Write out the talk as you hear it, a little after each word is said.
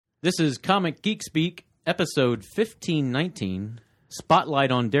This is Comic Geek Speak, episode 1519, Spotlight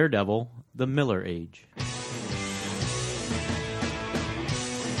on Daredevil, The Miller Age.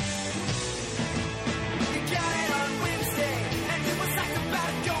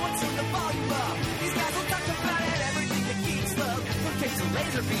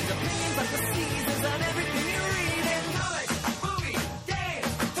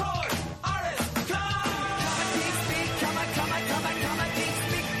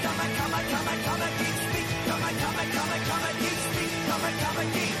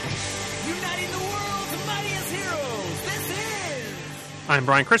 I'm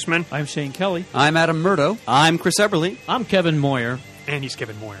Brian Chrisman. I'm Shane Kelly. I'm Adam Murdo. I'm Chris Eberly. I'm Kevin Moyer. And he's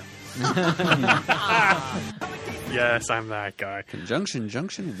Kevin Moyer. Yes, I'm that guy. Conjunction,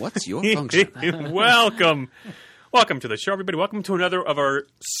 junction, what's your function? Welcome to the show, everybody. Welcome to another of our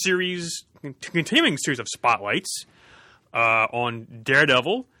continuing series of spotlights on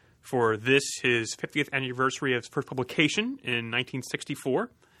Daredevil for his 50th anniversary of his first publication in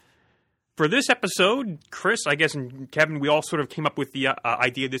 1964. For this episode, Chris, I guess, and Kevin, we all sort of came up with the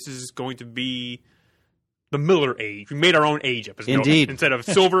idea this is going to be the Miller Age. We made our own age up. Indeed. Instead of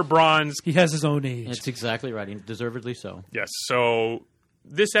silver, bronze. He has his own age. That's exactly right. Deservedly so. Yes. So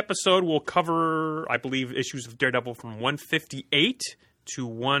this episode will cover, I believe, issues of Daredevil from 158 to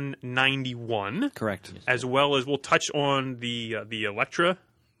 191. Correct. As well as we'll touch on the Elektra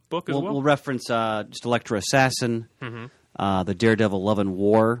book as well. We'll reference just Elektra Assassin, the Daredevil Love and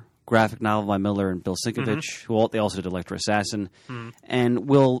War graphic novel by Miller and Bill Sienkiewicz. They also did Elektra Assassin. And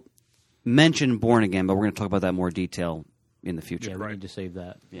we'll mention Born Again, but we're going to talk about that in more detail in the future. Yeah, we need to save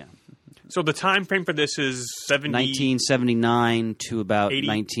that. Yeah. So the time frame for this is 1979 to about 82?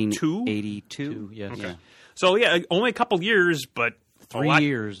 1982. Yes. Okay. Yeah. So, yeah, only a couple years, but 3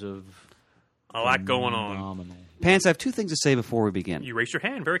 years of a lot going on. phenomenal. Pants, I have two things to say before we begin. You raised your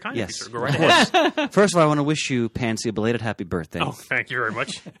hand very kindly. Yes, Sir. Go right ahead. First of all, I want to wish you, Pansy, a belated happy birthday. Oh, thank you very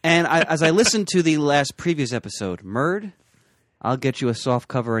much. And as I listened to the last previous episode, Murd, I'll get you a soft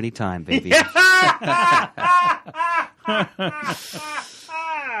cover anytime, baby.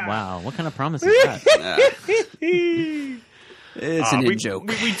 Wow, what kind of promise is that? It's an in-joke.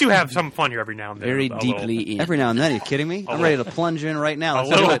 We do have some fun here every now and then. Very deeply in. Every now and then, are you kidding me? I'm ready to plunge in right now. A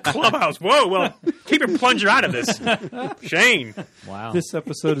little clubhouse. Whoa, well, keep your plunger out of this. Shane. Wow. This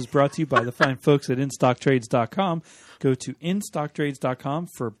episode is brought to you by the fine folks at InStockTrades.com. Go to InStockTrades.com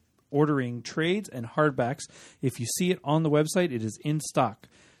for ordering trades and hardbacks. If you see it on the website, it is in stock.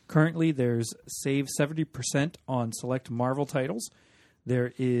 Currently, there's save 70% on select Marvel titles.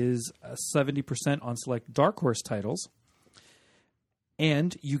 There is 70% on select Dark Horse titles.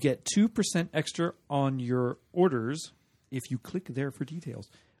 And you get 2% extra on your orders if you click there for details.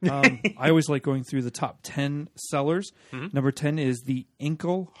 I always like going through the top 10 sellers. Number 10 is the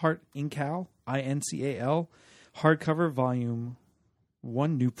Incal, Incal, I-N-C-A-L, hardcover volume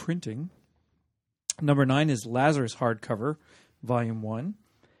 1, new printing. Number 9 is Lazarus hardcover, volume 1.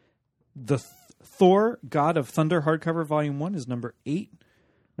 The Thor, God of Thunder hardcover, volume 1 is number 8.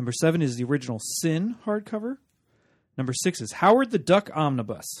 Number 7 is the original Sin hardcover. Number 6 is Howard the Duck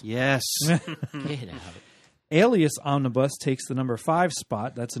Omnibus. Yes. Get out. Alias Omnibus takes the number 5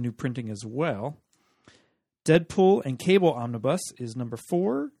 spot. That's a new printing as well. Deadpool and Cable Omnibus is number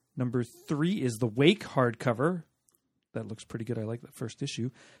 4. Number 3 is the Wake hardcover. That looks pretty good. I like that first issue.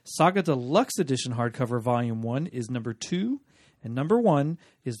 Saga Deluxe Edition hardcover volume 1 is number 2. And number 1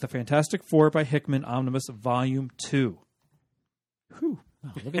 is the Fantastic Four by Hickman Omnibus volume 2. Whew.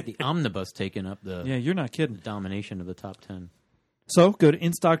 Wow, look at the omnibus taking up Yeah, you're not kidding. domination of the top 10. So go to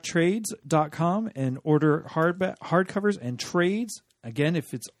InStockTrades.com and order hardcovers and trades. Again,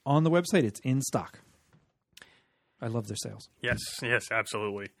 if it's on the website, it's in stock. I love their sales. Yes,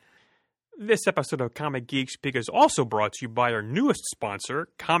 absolutely. This episode of Comic Geek Speak is also brought to you by our newest sponsor,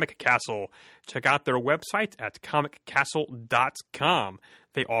 Comic Castle. Check out their website at comiccastle.com.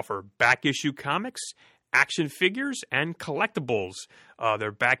 They offer back-issue comics, action figures, and collectibles.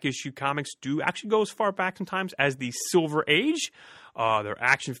 Their back-issue comics do actually go as far back sometimes as the Silver Age. Their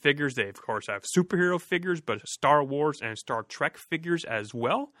action figures, they, of course, have superhero figures, but Star Wars and Star Trek figures as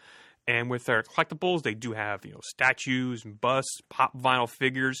well. And with their collectibles, they do have statues and busts, pop vinyl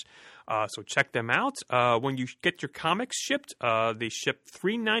figures. So check them out. When you get your comics shipped, they ship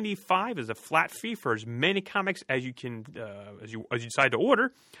 $3.95 as a flat fee for as many comics as you can as you decide to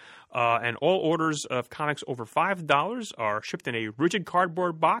order. And all orders of comics over $5 are shipped in a rigid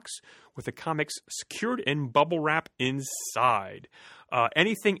cardboard box with the comics secured in bubble wrap inside.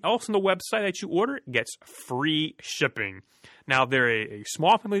 Anything else on the website that you order gets free shipping. Now, they're a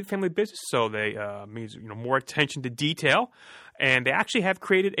small family business, so they means more attention to detail. And they actually have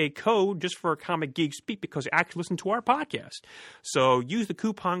created a code just for Comic Geek Speak because they actually listen to our podcast. So use the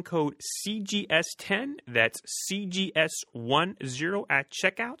coupon code CGS10, that's CGS10 at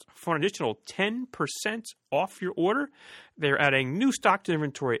checkout for an additional 10% off your order. They're adding new stock to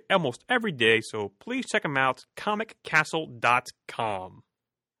inventory almost every day, so please check them out, comiccastle.com.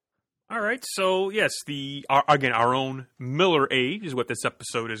 All right, so yes, our own Miller Age is what this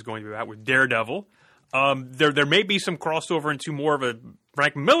episode is going to be about with Daredevil. There may be some crossover into more of a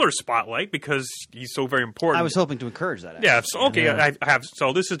Frank Miller spotlight because he's so very important. I was hoping to encourage that. Actually. Yeah, so okay, I have.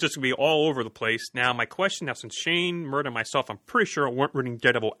 So this is just going to be all over the place. Now, my question now, since Shane, Mert, and myself, I'm pretty sure weren't reading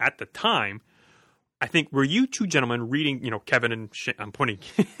Daredevil at the time. I think, were you two gentlemen reading, Kevin and I'm pointing,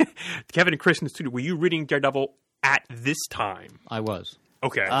 Kevin and Chris in the studio, were you reading Daredevil at this time? I was.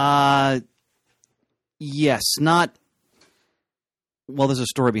 Okay. Yes, not. Well, there's a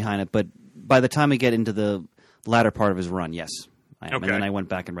story behind it, but by the time we get into the latter part of his run, yes, I am. Okay. And then I went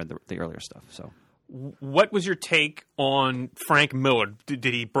back and read the earlier stuff. So, what was your take on Frank Miller? Did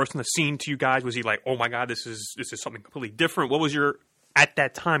he burst on the scene to you guys? Was he like, "Oh my God, this is something completely different"? What was your at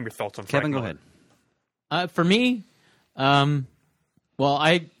that time your thoughts on Frank Kevin? Miller? Go ahead. For me, well,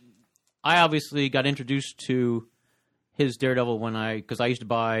 I obviously got introduced to his Daredevil because I used to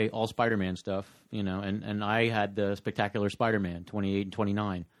buy all Spider-Man stuff, and I had the Spectacular Spider-Man 28 and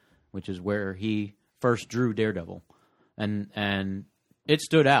 29, which is where he first drew Daredevil, and it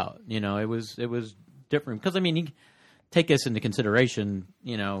stood out. It was different because you take this into consideration.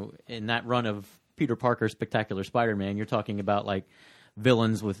 In that run of Peter Parker's Spectacular Spider-Man, you're talking about like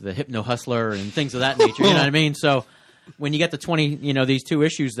villains with the Hypno Hustler and things of that nature. You know what I mean? So when you get the 20, these two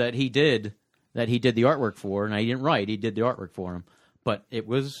issues that he did the artwork for, and he didn't write, he did the artwork for him, but it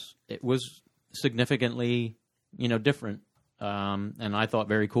was significantly, different, and I thought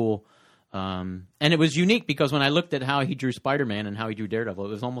very cool. And it was unique because when I looked at how he drew Spider-Man and how he drew Daredevil, it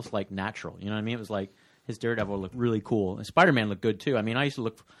was almost like natural. You know what I mean? It was like his Daredevil looked really cool. And Spider-Man looked good too. I used to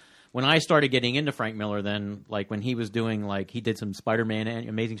look when I started getting into Frank Miller. Then, like when he was doing he did some Spider-Man,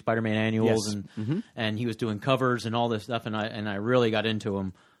 Amazing Spider-Man annuals, Yes. and he was doing covers and all this stuff, and I really got into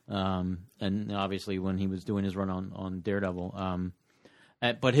him. And obviously when he was doing his run on Daredevil.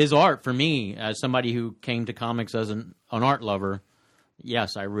 But his art, for me, as somebody who came to comics as an art lover,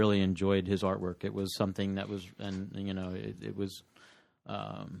 yes, I really enjoyed his artwork. It was something that was, it was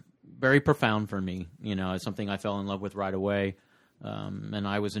very profound for me. It's something I fell in love with right away. And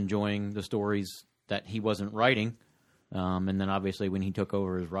I was enjoying the stories that he wasn't writing. And then obviously when he took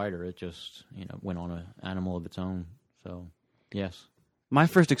over as writer, it just, went on an animal of its own. So, yes. My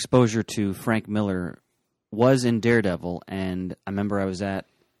first exposure to Frank Miller was in Daredevil, and I remember I was at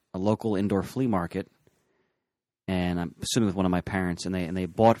a local indoor flea market, and I'm assuming with one of my parents, and they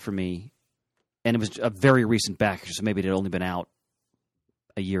bought for me, and it was a very recent batch, so maybe it had only been out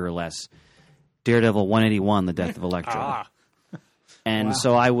a year or less, Daredevil 181, The Death of Elektra. And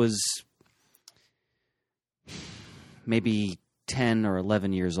so I was maybe 10 or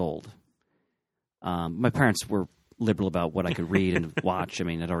 11 years old. My parents were liberal about what I could read and watch.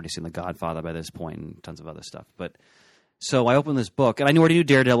 I'd already seen The Godfather by this point and tons of other stuff. But so I opened this book, and I already knew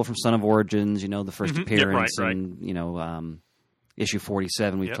Daredevil from Son of Origins, the first appearance, right. and issue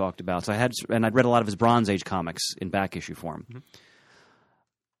 47 we've talked about. So I'd read a lot of his Bronze Age comics in back issue form.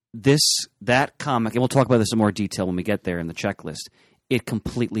 That comic, and we'll talk about this in more detail when we get there in the checklist. It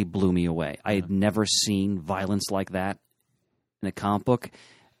completely blew me away. I had never seen violence like that in a comic book,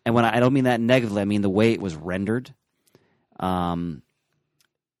 and when I don't mean that negatively, I mean the way it was rendered.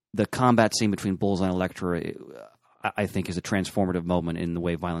 The combat scene between Bullseye and Elektra, I think, is a transformative moment in the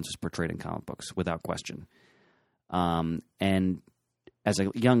way violence is portrayed in comic books, without question. And as a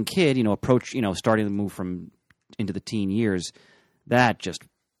young kid, starting to move into the teen years, that just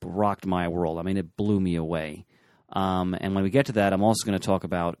rocked my world. It blew me away. And when we get to that, I'm also going to talk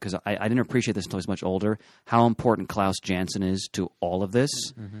about, because I didn't appreciate this until I was much older, how important Klaus Janson is to all of this.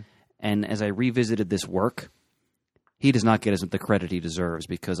 And as I revisited this work, he does not get the credit he deserves,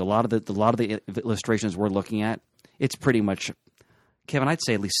 because a lot of the illustrations we're looking at, it's pretty much, Kevin, I'd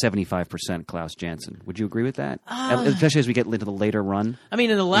say at least 75% Klaus Janson. Would you agree with that? Especially as we get into the later run. In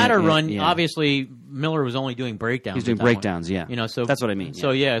the latter run, obviously Miller was only doing breakdowns. He's doing breakdowns, yeah. So that's what I mean.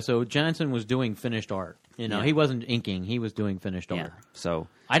 So Janson was doing finished art. He wasn't inking; he was doing finished art. So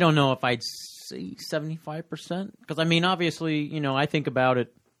I don't know if I'd say 75%, because obviously, I think about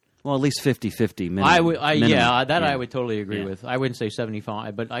it. Well, at least 50-50 minimum. I would totally agree with. I wouldn't say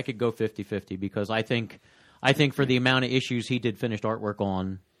 75, but I could go 50-50, because I think for the amount of issues he did finished artwork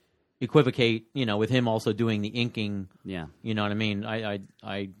on, equivocate, with him also doing the inking. Yeah. You know what I mean? I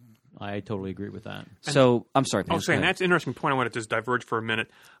I totally agree with that. So I'm sorry. I was saying that's an interesting point. I want to just diverge for a minute.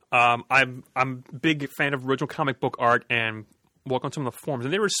 I'm a big fan of original comic book art and walk on some of the forums,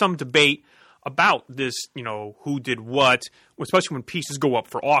 and there was some debate about this, who did what, especially when pieces go up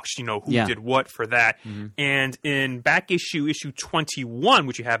for auction, who did what for that. Mm-hmm. And in back issue 21,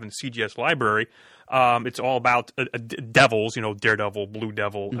 which you have in the CGS library, it's all about devils, Daredevil, Blue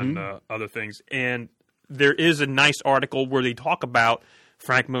Devil, and other things. And there is a nice article where they talk about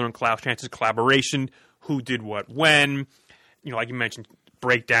Frank Miller and Klaus Jansen's collaboration, who did what when, like you mentioned,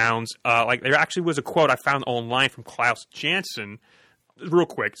 breakdowns. There actually was a quote I found online from Klaus Jansen. Real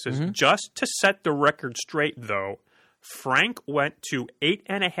quick, it says, just to set the record straight, though, Frank went to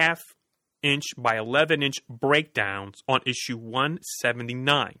 8.5-inch by 11-inch breakdowns on issue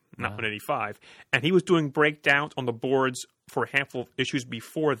 179, not 185. And he was doing breakdowns on the boards for a handful of issues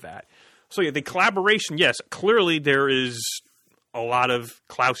before that. So, the collaboration, yes, clearly there is a lot of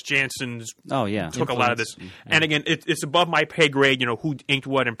Klaus Jansen's took a lot of this. And again, it's above my pay grade, who inked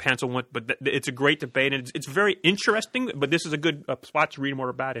what and pencil what, but it's a great debate, and it's very interesting, but this is a good spot to read more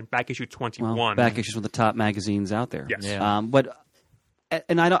about in back issue 21. Well, back issues one of the top magazines out there. Yes. Yeah. I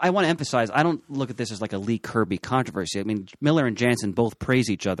want to emphasize, I don't look at this as like a Lee Kirby controversy. I mean, Miller and Jansen both praise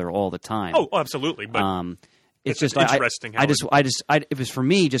each other all the time. Oh, absolutely. But it's just interesting. It was for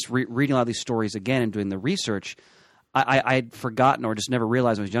me, just reading a lot of these stories again and doing the research, I'd forgotten or just never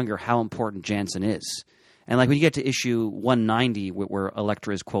realized when I was younger how important Jansen is. And like when you get to issue 190, where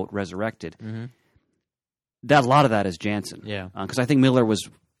Elektra is, quote, resurrected, that a lot of that is Jansen. Yeah. Because I think Miller was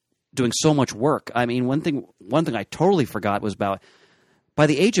doing so much work. I mean, one thing I totally forgot was by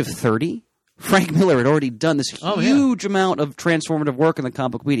the age of 30, Frank Miller had already done this huge amount of transformative work in the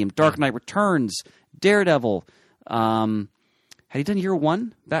comic book medium. Dark Knight Returns, Daredevil. Had he done Year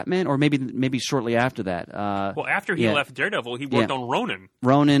One, Batman, or maybe shortly after that? Well, after he left Daredevil, he worked on Ronin.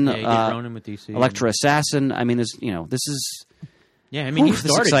 Ronin, he did Ronin with DC. Elektra Assassin. I mean, this is. Yeah, I mean, he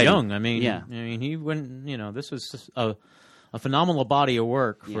started young. I mean, yeah. He went. This was a phenomenal body of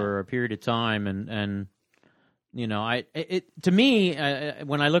work for a period of time, and to me,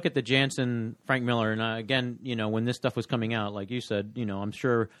 when I look at the Jansen Frank Miller, and again, when this stuff was coming out, like you said, I'm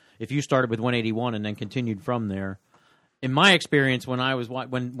sure if you started with 181 and then continued from there. In my experience, when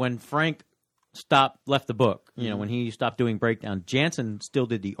Frank left the book, when he stopped doing breakdown, Jansen still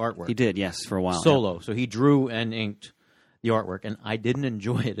did the artwork. He did, yes, for a while. Solo. So he drew and inked the artwork, and I didn't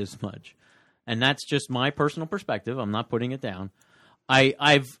enjoy it as much. And that's just my personal perspective. I'm not putting it down.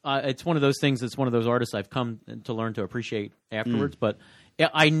 It's one of those things. It's one of those artists I've come to learn to appreciate afterwards. But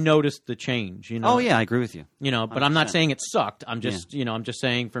I noticed the change. Oh yeah, I agree with you. But 100%. I'm not saying it sucked. I'm just I'm just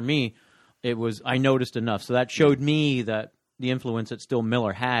saying for me. I noticed enough. So that showed me that the influence that still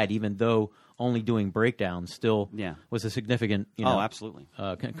Miller had, even though only doing breakdowns, still was a significant, absolutely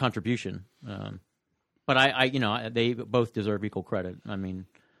contribution. But they both deserve equal credit. I mean,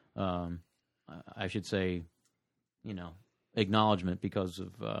 I should say, acknowledgement because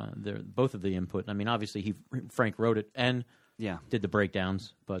of both of the input. I mean, obviously Frank wrote it and did the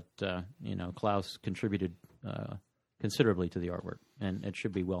breakdowns, but Klaus contributed considerably to the artwork, and it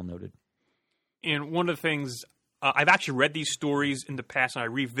should be well noted. And one of the things, I've actually read these stories in the past, and I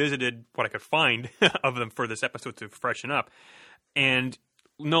revisited what I could find of them for this episode to freshen up. And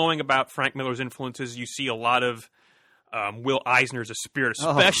knowing about Frank Miller's influences, you see a lot of Will Eisner's A Spirit,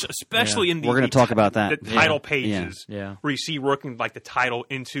 especially in the we're going to talk about that. The title pages, where you see working like the title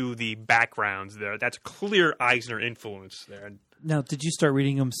into the backgrounds there. That's clear Eisner influence there. Now, did you start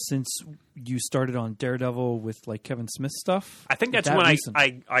reading them since you started on Daredevil with like Kevin Smith stuff? I think that's when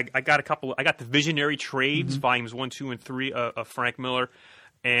I got a couple. I got the Visionary Trades, volumes 1, 2, and 3 of Frank Miller,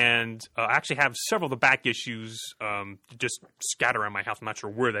 and I actually have several of the back issues just scattered around my house. I'm not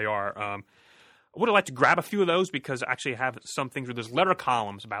sure where they are. I would have liked to grab a few of those because I actually have some things where there's letter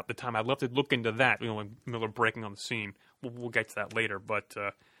columns about the time. I'd love to look into that. When Miller breaking on the scene. We'll get to that later, but.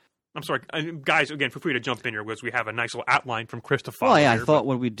 I'm sorry, guys. Again, feel free to jump in here because we have a nice little outline from Chris to follow. Well, yeah, I thought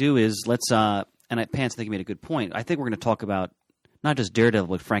what we'd do is let's. Pants, I think you made a good point. I think we're going to talk about not just Daredevil,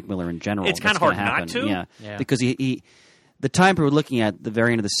 but Frank Miller in general. It's kind of hard not to, yeah. Because he the time period we're looking at, the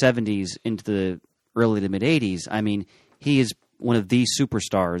very end of the '70s into the early to mid '80s. I mean, he is one of the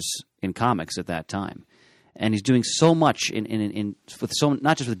superstars in comics at that time, and he's doing so much in with so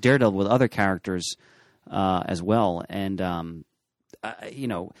not just with Daredevil, with other characters as well, and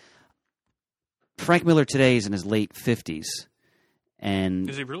Frank Miller today is in his late 50s. And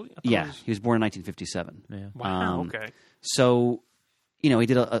is he really? Yeah, he was born in 1957. Yeah. Wow, okay. So, he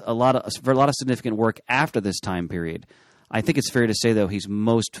did a lot of significant work after this time period. I think it's fair to say, though, he's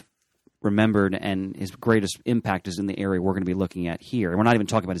most remembered, and his greatest impact is in the area we're going to be looking at here. And we're not even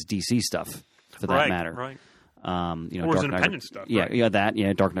talking about his DC stuff, for that matter. Right. Or his independent stuff. Yeah, right. yeah, that.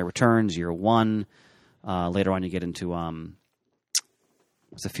 Yeah, Dark Knight Returns, Year One. Later on, you get into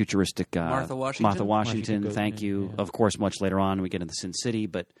what's the futuristic Martha Washington? Martha Washington. Go- Thank you. yeah. Of course, much later on, we get into Sin City.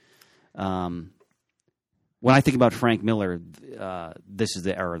 But when I think about Frank Miller, this is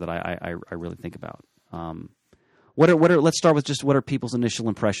the era that I really think about. Let's start with just what are people's initial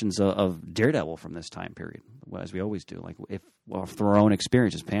impressions of Daredevil from this time period, as we always do. Like, if through our own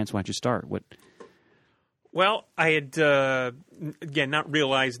experiences, Pants, why don't you start? Well, I had, again, not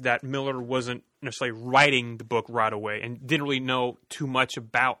realized that Miller wasn't necessarily writing the book right away and didn't really know too much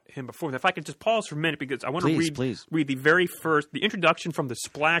about him before. If I could just pause for a minute, because I want to read the very first, the introduction from the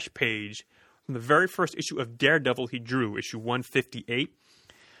splash page from the very first issue of Daredevil he drew, issue 158.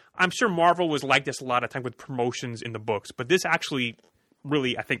 I'm sure Marvel was like this a lot of time with promotions in the books, but this actually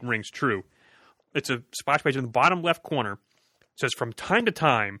really, I think, rings true. It's a splash page in the bottom left corner. It says, "From time to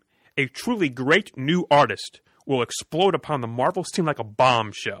time, a truly great new artist will explode upon the Marvel scene like a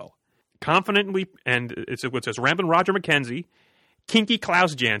bombshell. Confidently," and it says Ramblin' Roger McKenzie, Kinky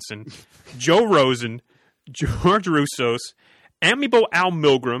Klaus Janson, Joe Rosen, George Russos, Amiibo Al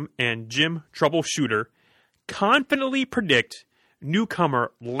Milgram, and Jim Troubleshooter confidently predict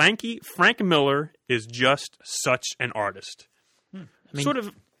newcomer lanky Frank Miller is just such an artist. Sort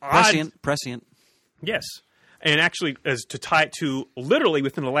of odd. Prescient. Yes. And actually, as to tie it to literally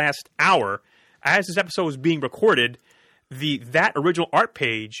within the last hour, as this episode was being recorded, that original art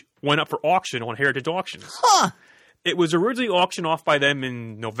page went up for auction on Heritage Auctions. Huh. It was originally auctioned off by them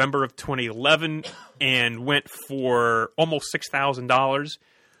in November of 2011 and went for almost $6,000.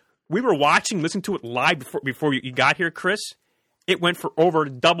 We were listening to it live before you got here, Chris. It went for over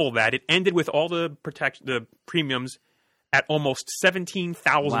double that. It ended with all the premiums at almost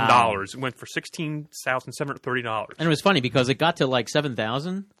 $17,000. Wow. It went for $16,730. And it was funny because it got to like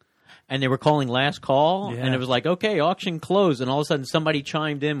 7,000, and they were calling last call, Yeah. and it was like, okay, auction closed, and all of a sudden somebody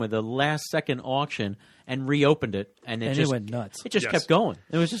chimed in with a last second auction and reopened it, and it went nuts. It just Yes. kept going.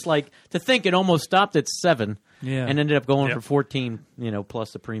 It was just like, to think it almost stopped at 7, Yeah. and ended up going Yep. for 14,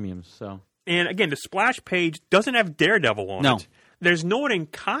 plus the premiums. So And again, the splash page doesn't have Daredevil on No. it. There's no one in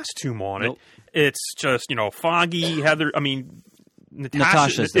costume on Nope. it. It's just, Foggy, Heather,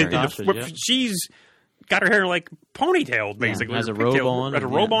 Natasha's there, yeah. Natasha, yeah. She's got her hair like ponytailed, basically. has or a robe pigtail, on, Has a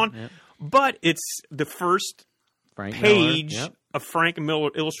and robe yeah, on. yeah. But it's the first Frank page Miller, yep. of Frank Miller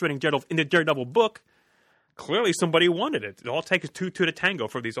illustrating Daredevil in the Daredevil book. Clearly, somebody wanted it. It all takes two to tango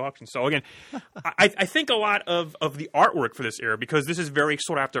for these auctions. So again, I think a lot of the artwork for this era, because this is very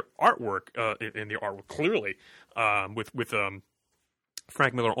sought after artwork in the artwork. Clearly, with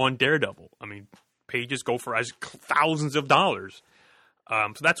Frank Miller on Daredevil, pages go for thousands of dollars.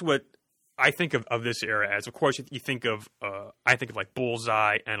 So that's what I think of this era as. Of course, you think of I think of like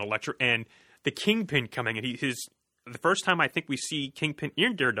Bullseye and Elektra and the Kingpin coming in. The first time I think we see Kingpin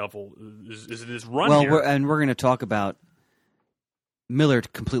in Daredevil is this run here. We're going to talk about Miller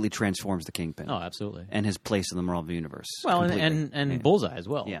completely transforms the Kingpin. Oh, absolutely. And his place in the Marvel Universe. Well, completely. and Yeah. Bullseye as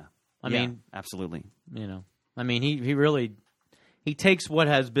well. Yeah. I Yeah, mean, absolutely. he really takes what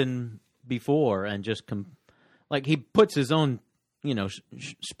has been before and just he puts his own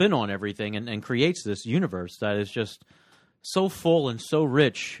spin on everything and creates this universe that is just so full and so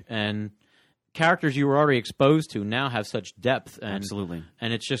rich, and characters you were already exposed to now have such depth. And, Absolutely.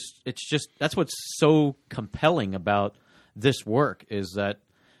 And it's just that's what's so compelling about this work is that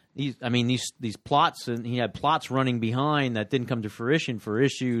these plots, and he had plots running behind that didn't come to fruition for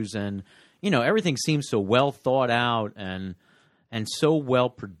issues, and everything seems so well thought out and so well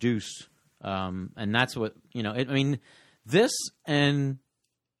produced, and that's what this and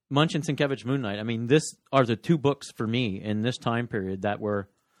Munch and Sienkiewicz Moon Knight. This are the two books for me in this time period that were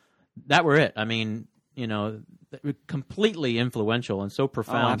it. Completely influential and so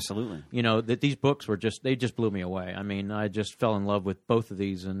profound. Oh, absolutely. That these books they just blew me away. I just fell in love with both of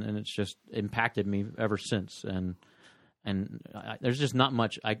these, and it's just impacted me ever since. And there's just not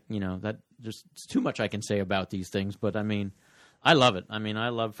much it's too much I can say about these things. But I love it. I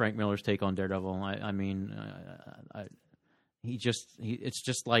love Frank Miller's take on Daredevil. It's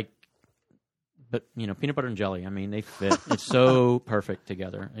just like, but peanut butter and jelly. They fit. It's so perfect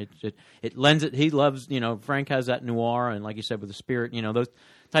together. It lends it. He loves. Frank has that noir, and like you said, with the spirit. Those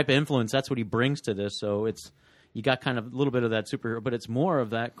type of influence. That's what he brings to this. So you got kind of a little bit of that superhero, but it's more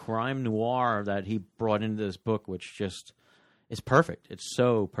of that crime noir that he brought into this book, which just is perfect. It's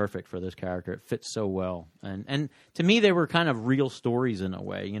so perfect for this character. It fits so well. And to me, they were kind of real stories in a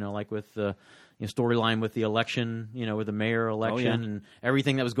way, like with the storyline with the election, with the mayor election and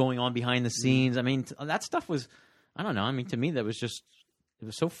everything that was going on behind the scenes. I mean, that stuff was, I don't know. I mean, to me, that was just, it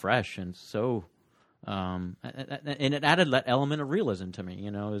was so fresh and so, and it added that element of realism to me.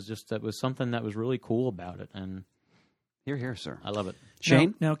 It was just, that was something that was really cool about it. And Here, sir. I love it.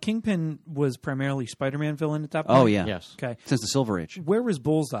 Shane? Now, Kingpin was primarily Spider-Man villain at that point? Oh, yeah. Yes. Okay. Since the Silver Age. Where was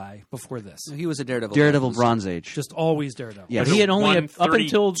Bullseye before this? He was a Daredevil. Daredevil Bronze Age. Just always Daredevil. Yes. But he had only, up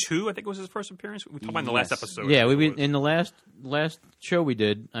until 2, I think was his first appearance. We talked about in the last episode. yeah, I think we it was. in the last show we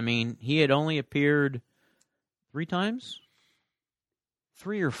did. I mean, he had only appeared 3 times.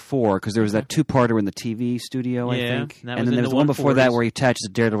 3 or 4, because there was that 2-parter in the TV studio, I Yeah, think. that was And then in there was the one before that 140s. where he attached the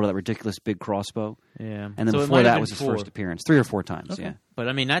Daredevil to that ridiculous big crossbow. Yeah, And then So it before might have that been was his 4. first appearance. 3 or 4 times, yeah. But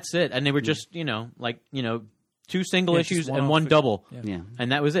I mean, that's it. And they were just 2 single Yeah, just issues one and off 1 the- double, Yeah.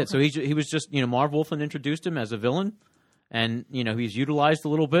 and that was it. So he was just Marv Wolfman introduced him as a villain, and he's utilized a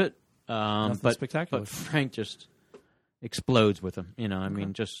little bit. But spectacular. But Frank just explodes with him. I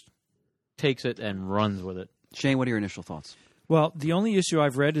mean, just takes it and runs with it. Shane, what are your initial thoughts? Well, the only issue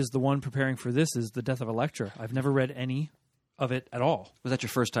I've read is the one preparing for this is The Death of Elektra. I've never read any of it at all. Was that your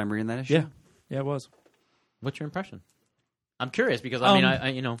first time reading that issue? Yeah. Yeah, it was. What's your impression? I'm curious because I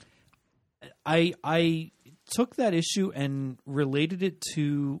mean, I took that issue and related it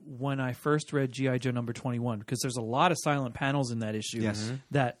to when I first read G.I. Joe number 21 because there's a lot of silent panels in that issue Yes.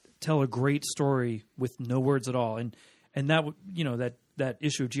 that tell a great story with no words at all. And that that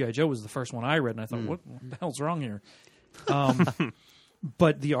issue of G.I. Joe was the first one I read, and I thought, what the hell's wrong here?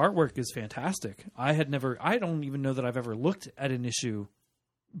 But the artwork is fantastic. I don't even know that I've ever looked at an issue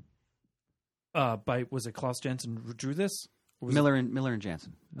was it Klaus Jensen who drew this? Or was Miller and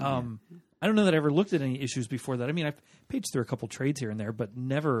Jansen. I don't know that I ever looked at any issues before that. I mean, I've paged through a couple trades here and there, but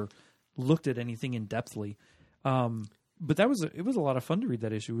never looked at anything in depthly. But it was a lot of fun to read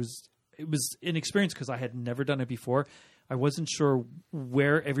that issue. It was an experience because I had never done it before. I wasn't sure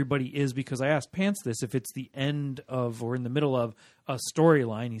where everybody is because I asked Pants this if it's the end of or in the middle of a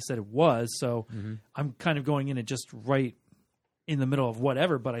storyline. He said it was, so I'm kind of going in it just right in the middle of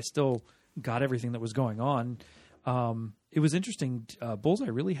whatever, but I still got everything that was going on. It was interesting. Bullseye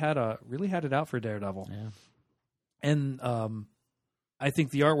really had it out for Daredevil, and I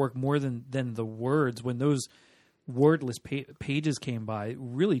think the artwork more than the words when those wordless pages came by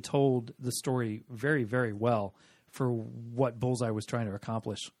really told the story very, very well for what Bullseye was trying to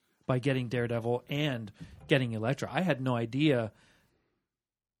accomplish by getting Daredevil and getting Elektra. I had no idea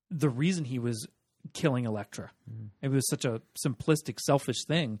the reason he was killing Elektra. It was such a simplistic, selfish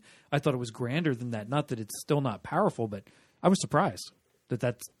thing. I thought it was grander than that. Not that it's still not powerful, but I was surprised that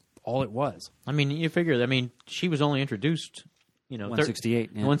that's all it was. I mean, you figure. I mean, she was only introduced, 168.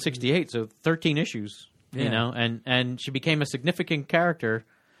 Yeah. 168, so 13 issues. Yeah. And she became a significant character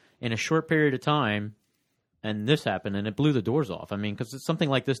in a short period of time. And this happened, and it blew the doors off. I mean, because something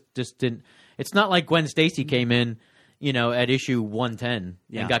like this just didn't. It's not like Gwen Stacy came in, at issue 110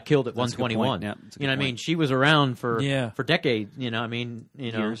 and got killed at That's a good 121. point. Yeah, that's a good You know what I point. mean? She was around for decades.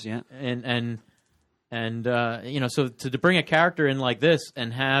 Years, yeah. And so to bring a character in like this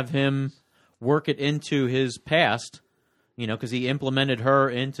and have him work it into his past, because he implemented her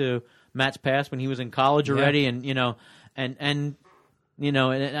into Matt's past when he was in college already, and I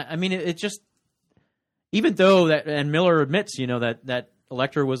mean it just. Even though Miller admits, that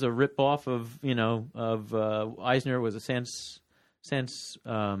Elektra was a ripoff of Eisner was a sans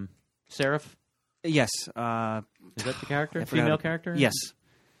serif. Yes. Is that the character? I forgot. Female character? Yes.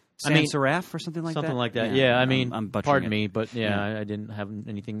 I mean, Sans serif or something like that? Something like that. Yeah, I mean, I'm butchering pardon it. me, but I didn't have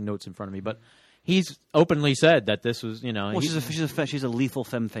anything notes in front of me. But he's openly said that this was, Well, she's a lethal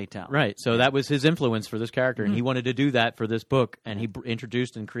femme fatale. right. So that was his influence for this character, and he wanted to do that for this book, and he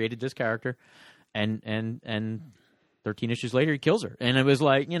introduced and created this character. And 13 issues later, he kills her, and it was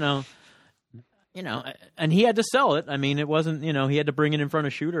like and he had to sell it. I mean, it wasn't he had to bring it in front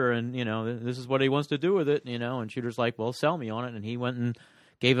of Shooter, and this is what he wants to do with it, and Shooter's like, well, sell me on it, and he went and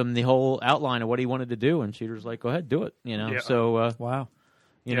gave him the whole outline of what he wanted to do, and Shooter's like, go ahead, do it, Yeah. So Wow.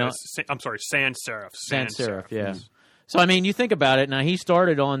 I'm sorry, sans serif. sans serif, yeah. So I mean, you think about it. Now he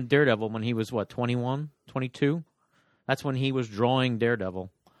started on Daredevil when he was 21, 22. That's when he was drawing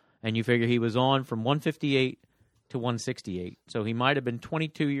Daredevil. And you figure he was on from 158 to 168. So he might have been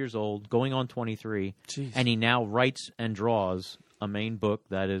 22 years old, going on 23. Jeez. And he now writes and draws a main book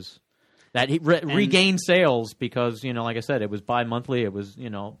that he regained sales because, like I said, it was bi-monthly. It was,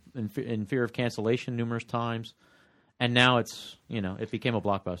 in fear of cancellation numerous times. And now it's, it became a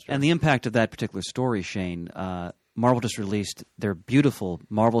blockbuster. And the impact of that particular story, Shane, Marvel just released their beautiful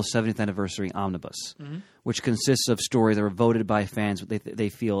Marvel 70th Anniversary Omnibus, which consists of stories that were voted by fans they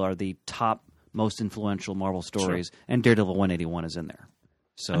feel are the top, most influential Marvel stories, and Daredevil 181 is in there.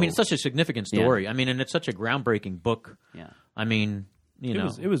 So I mean, it's such a significant story. I mean, and it's such a groundbreaking book. Yeah. I mean,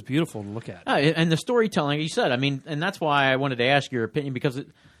 it was beautiful to look at. And the storytelling, you said, I mean, and that's why I wanted to ask your opinion, because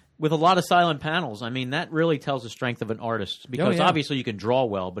with a lot of silent panels, I mean, that really tells the strength of an artist. Because obviously you can draw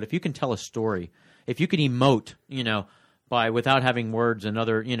well, but if you can tell a story, if you can emote, without having words and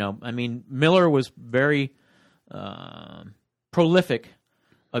other, I mean, Miller was very prolific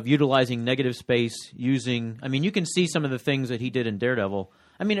of utilizing negative space, I mean, you can see some of the things that he did in Daredevil.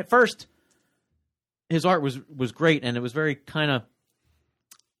 I mean, at first, his art was great, and it was very kind of,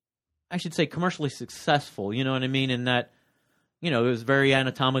 I should say, commercially successful, you know what I mean, in that, it was very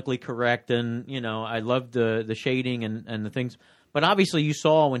anatomically correct, and, I loved the shading and the things. But obviously you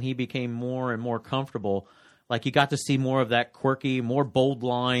saw when he became more and more comfortable, like you got to see more of that quirky, more bold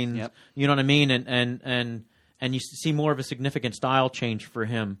lines, you know what I mean? And you see more of a significant style change for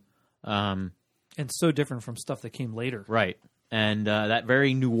him. And so different from stuff that came later. Right. And that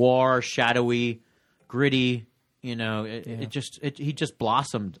very noir, shadowy, gritty, he just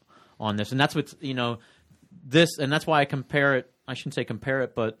blossomed on this. And that's what's, this, and that's why I compare it, I shouldn't say compare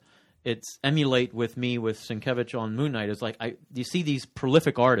it, but it's emulate with me with Sienkiewicz on Moon Knight. It's like you see these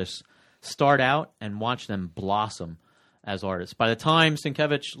prolific artists start out and watch them blossom as artists. By the time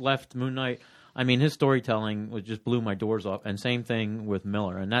Sienkiewicz left Moon Knight, I mean, his storytelling just blew my doors off. And same thing with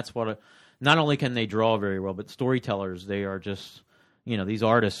Miller. And that's what not only can they draw very well, but storytellers, they are just, these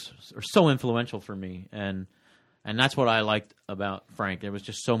artists are so influential for me. And that's what I liked about Frank. There was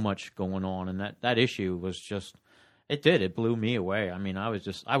just so much going on. And that issue was just, it blew me away. I mean, I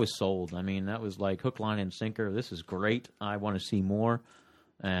was sold. I mean, that was like hook, line, and sinker. This is great. I want to see more.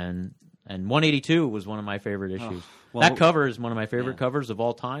 And 182 was one of my favorite issues. That cover is one of my favorite covers of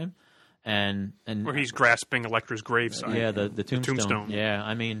all time. And where he's grasping Elektra's graveside. Yeah, the tombstone. Yeah,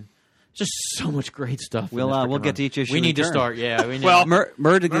 I mean, just so much great stuff. We'll get to each issue. We need to start. Yeah, we need. Well,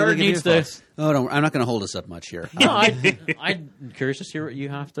 Murd needs to. Oh, no, I'm not going to hold us up much here. No, I'm curious to hear what you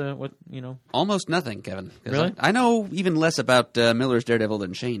have to. Almost nothing, Kevin. Really? I know even less about Miller's Daredevil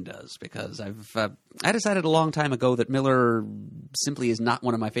than Shane does, because I decided a long time ago that Miller simply is not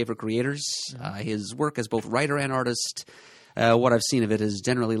one of my favorite creators. His work as both writer and artist, what I've seen of it has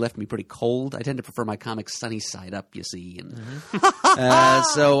generally left me pretty cold. I tend to prefer my comics sunny side up, you see. And,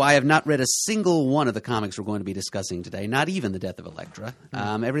 so I have not read a single one of the comics we're going to be discussing today, not even The Death of Elektra.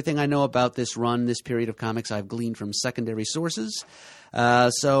 Everything I know about this run, this period of comics, I've gleaned from secondary sources.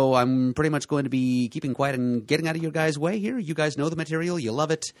 So I'm pretty much going to be keeping quiet and getting out of your guys' way here. You guys know the material. You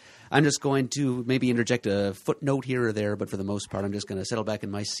love it. I'm just going to maybe interject a footnote here or there, but for the most part, I'm just going to settle back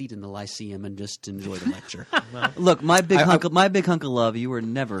in my seat in the Lyceum and just enjoy the lecture. Look, my big hunk of love, you were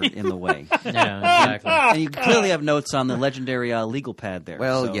never in the way. Yeah, exactly. And you clearly have notes on the legendary legal pad there.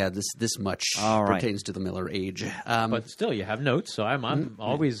 Well, so. yeah, this much pertains to the Miller age. But still, you have notes, so I'm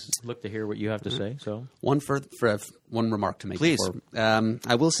always look to hear what you have to say. So one remark to make. Please.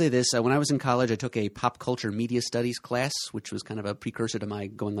 I will say this. When I was in college, I took a pop culture media studies class, which was kind of a precursor to my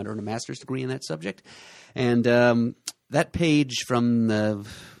going on to earn a master's degree in that subject. And that page from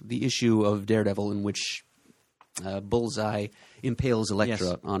the issue of Daredevil in which Bullseye impales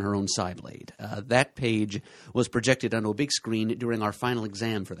Elektra on her own side blade. That page was projected onto a big screen during our final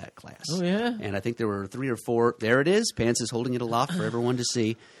exam for that class. Oh, yeah? And I think there were 3 or 4. There it is. Pants is holding it aloft for everyone to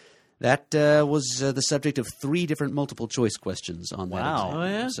see. That was the subject of 3 different multiple choice questions on that exam. Oh,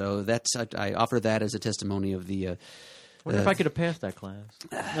 yeah? So I offer that as a testimony of the wonder if I could have passed that class.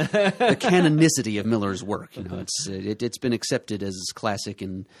 the canonicity of Miller's work. It's been accepted as classic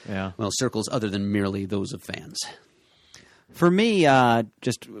in circles other than merely those of fans. For me,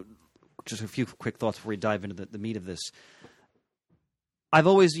 just a few quick thoughts before we dive into the meat of this. I've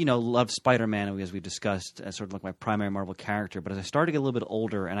always, loved Spider-Man, as we've discussed, as sort of like my primary Marvel character. But as I started to get a little bit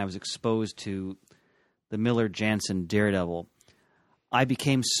older and I was exposed to the Miller-Jansen Daredevil, I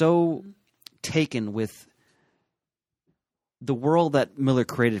became so taken with the world that Miller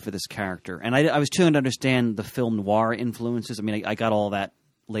created for this character. And I was trying to understand the film noir influences. I mean, I got all that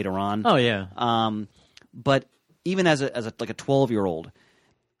later on. Oh, yeah. But even as a 12-year-old,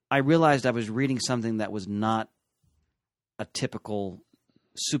 I realized I was reading something that was not a typical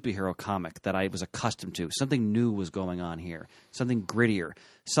superhero comic that I was accustomed to. Something new was going on here. Something grittier.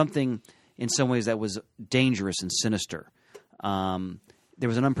 Something, in some ways, that was dangerous and sinister. There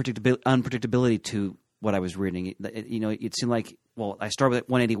was an unpredictability to what I was reading. It seemed like, I started with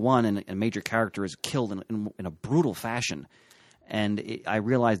 181, and a major character is killed in a brutal fashion. And I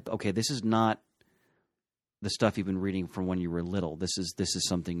realized, okay, this is not the stuff you've been reading from when you were little. This is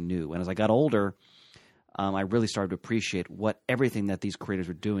something new. And as I got older, I really started to appreciate everything that these creators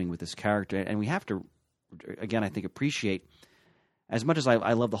were doing with this character. And we have to, again, I think, appreciate, as much as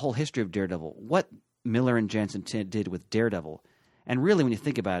I love the whole history of Daredevil, what Miller and Janson did with Daredevil. And really, when you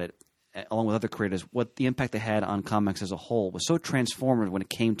think about it, along with other creators, what the impact they had on comics as a whole was so transformative when it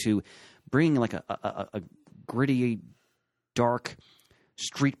came to bringing like a gritty, dark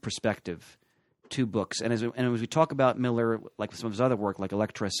street perspective to books. And as we talk about Miller, like some of his other work, like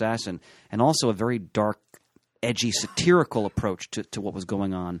Elektra Assassin, and also a very dark, edgy, satirical approach to what was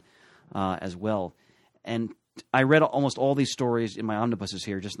going on as well. And I read almost all these stories in my omnibuses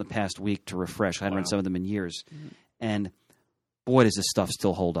here just in the past week to refresh. I hadn't read some of them in years. And boy, does this stuff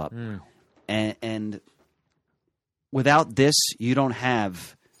still hold up. And without this, you don't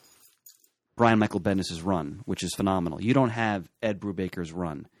have Brian Michael Bendis' run, which is phenomenal. You don't have Ed Brubaker's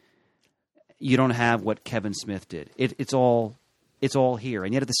run. You don't have what Kevin Smith did. It's all here.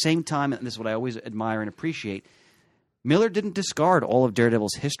 And yet at the same time, and this is what I always admire and appreciate, Miller didn't discard all of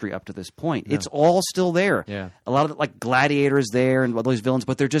Daredevil's history up to this point. No. It's all still there. Yeah. A lot of like Gladiator is there and all those villains,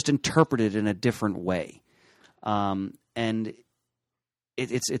 but they're just interpreted in a different way. And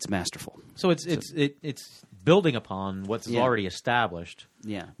it's masterful. So it's building upon what's already established.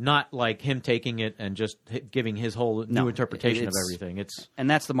 Yeah. Not like him taking it and just giving his whole new interpretation of everything. And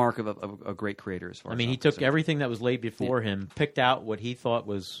that's the mark of a great creator as far as he took everything that was laid before him, picked out what he thought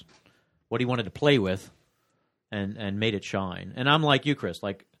was what he wanted to play with, and made it shine. And I'm like you, Chris.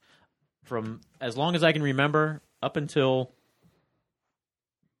 Like, from as long as I can remember up until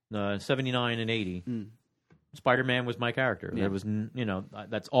 79 and 80, Spider-Man was my character. Yeah. There was,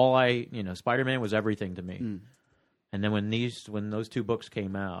 that's all Spider-Man was everything to me. And then when those two books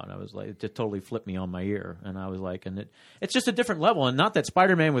came out, I was like, it just totally flipped me on my ear. And I was like, it's just a different level. And not that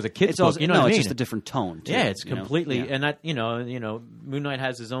Spider-Man was a kid's book, what I mean? It's just a different tone, too. Yeah, it's completely, and that, Moon Knight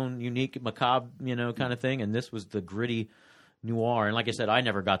has his own unique macabre, kind of thing. And this was the gritty noir. And like I said, I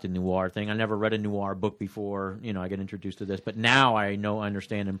never got the noir thing. I never read a noir book before, I get introduced to this. But now I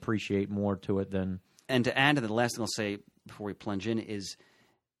understand and appreciate more to it than... And to add to the last thing I'll say before we plunge in is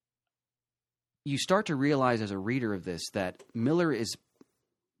you start to realize as a reader of this that Miller is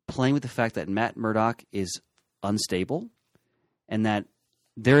playing with the fact that Matt Murdock is unstable and that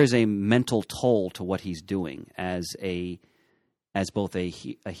there is a mental toll to what he's doing as both a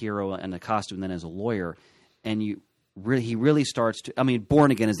hero and a costume and then as a lawyer. And he really starts to...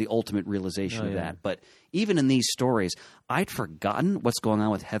 Born Again is the ultimate realization of that. But even in these stories, I'd forgotten what's going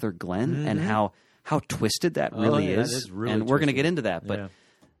on with Heather Glenn and how twisted that really is. That is really and we're going to get into that. But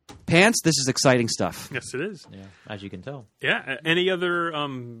Pants, this is exciting stuff. Yes, it is. Yeah, as you can tell. Yeah. Any other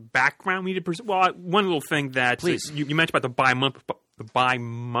background we need to present? Well, one little thing that Please. You mentioned about the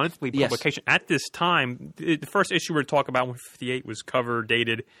bi-monthly publication. At this time, the first issue we're talking about, 158, was cover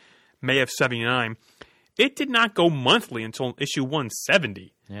dated May of 79. It did not go monthly until issue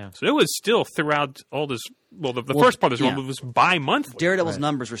 170. Yeah. So it was still throughout all this... Well, the first part of this run was bi-monthly. Daredevil's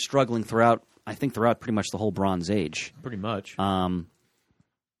numbers were struggling throughout pretty much the whole Bronze Age. Pretty much.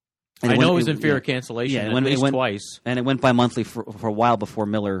 And I know it was in fear of cancellation at least twice. And it went bi-monthly for a while before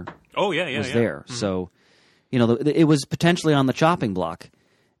Miller was there. Mm-hmm. So, it was potentially on the chopping block.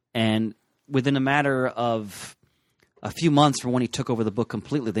 And within a matter of a few months from when he took over the book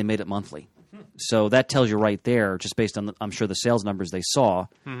completely, they made it monthly. So that tells you right there, just based on, I'm sure, the sales numbers they saw.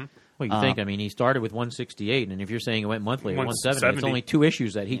 Mm-hmm. Well, you think, he started with 168, and if you're saying it went monthly at 170, it's only 2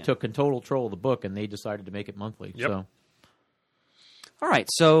 issues that he took in total control of the book, and they decided to make it monthly. Yep. So. All right,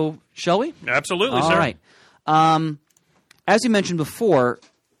 so shall we? Absolutely, sir. All right. As you mentioned before,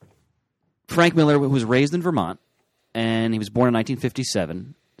 Frank Miller was raised in Vermont, and he was born in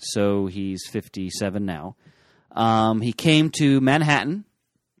 1957, so he's 57 now. He came to Manhattan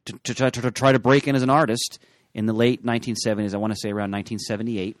to try to break in as an artist in the late 1970s, I want to say around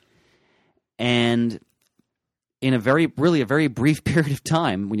 1978. And in a very brief period of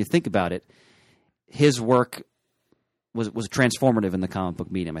time, when you think about it, his work was transformative in the comic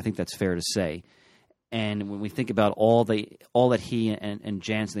book medium. I think that's fair to say. And when we think about all that he and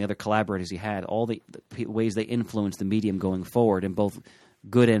Janson and the other collaborators he had, all the ways they influenced the medium going forward in both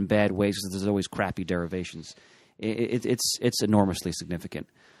good and bad ways, because there's always crappy derivations, it's enormously significant.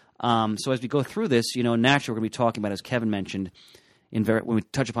 So as we go through this, naturally we're going to be talking about, as Kevin mentioned, when we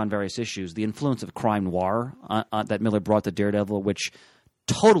touch upon various issues, the influence of crime noir that Miller brought to Daredevil, which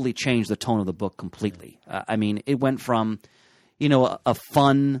totally changed the tone of the book completely. It went from, a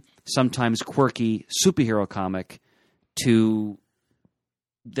fun, sometimes quirky superhero comic to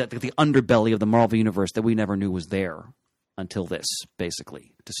the underbelly of the Marvel Universe that we never knew was there until this,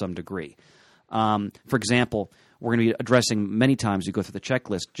 basically, to some degree. For example, we're going to be addressing many times, you go through the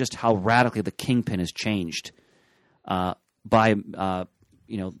checklist, just how radically the Kingpin has changed by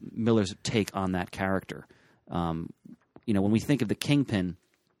Miller's take on that character. When we think of the Kingpin,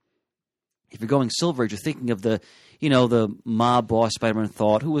 if you're going Silver Age, you're thinking of the mob boss Spider-Man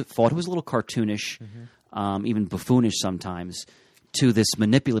who was a little cartoonish, even buffoonish sometimes, to this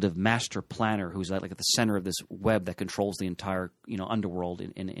manipulative master planner who's like at the center of this web that controls the entire underworld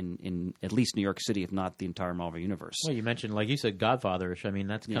in at least New York City, if not the entire Marvel universe. Well, you mentioned, like you said, Godfatherish. I mean,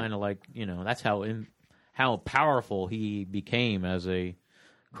 that's kind of like that's how powerful he became as a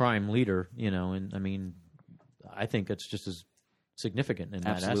crime leader. And I mean, I think it's just as significant in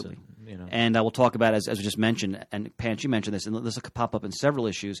that Absolutely. asset, And I will talk about, as we just mentioned, and Pants, you mentioned this, and this will pop up in several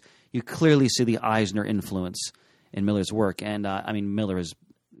issues. You clearly see the Eisner influence in Miller's work, and Miller is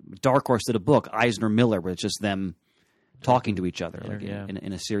Dark Horse did a book, Eisner Miller, where it's just them talking to each other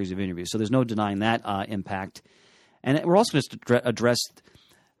in a series of interviews. So there's no denying that impact. And we're also going to address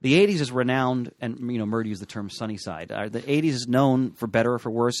the 80s is renowned, and Murdy used the term sunny side. The 80s is known, for better or for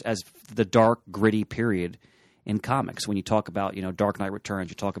worse, as the dark, gritty period in comics. When you talk about Dark Knight Returns,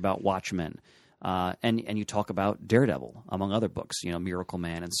 you talk about Watchmen, and you talk about Daredevil, among other books, Miracle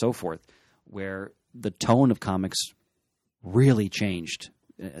Man and so forth, where the tone of comics really changed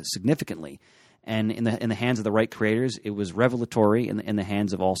significantly. And in the hands of the right creators, it was revelatory. In the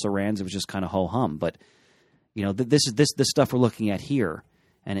hands of also-rans, it was just kind of ho-hum. But this is this stuff we're looking at here.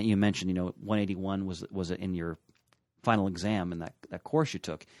 And you mentioned 181 was in your final exam in that course you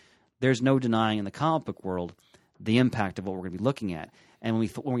took. There's no denying in the comic book world the impact of what we're going to be looking at. And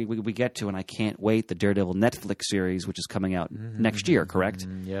when we get to, and I can't wait, the Daredevil Netflix series, which is coming out next year, correct?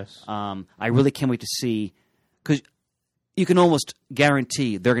 Yes. I really can't wait to see, because you can almost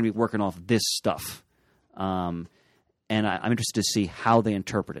guarantee they're going to be working off this stuff. And I'm interested to see how they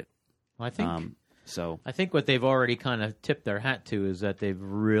interpret it. Well, I think I think what they've already kind of tipped their hat to is that they've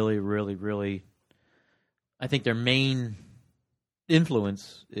really, really, really, I think their main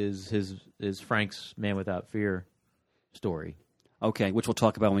influence is Frank's Man Without Fear story. Okay, which we'll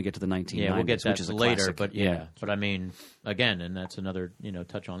talk about when we get to the 1990s. Yeah, we'll get that which is a later. classic. But but I mean, again, and that's another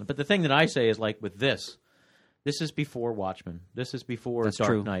touch on it. But the thing that I say is, like with this is before Watchmen. This is before That's Dark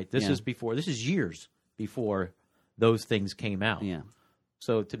true. Knight. This is years before those things came out. Yeah.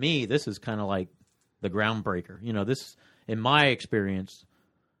 So to me, this is kind of like the groundbreaker. This, in my experience,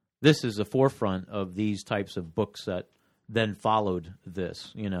 this is the forefront of these types of books that then followed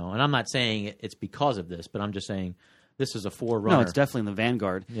this. And I'm not saying it's because of this, but I'm just saying this is a forerunner. No, it's definitely in the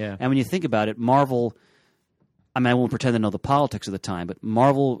vanguard. Yeah. And when you think about it, Marvel, I won't pretend to know the politics of the time, but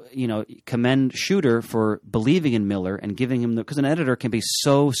Marvel, commend Shooter for believing in Miller and giving him because an editor can be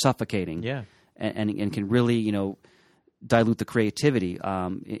so suffocating. Yeah. And can really, dilute the creativity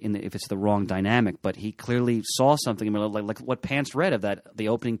if it's the wrong dynamic. But he clearly saw something in Miller, like what Pants read of the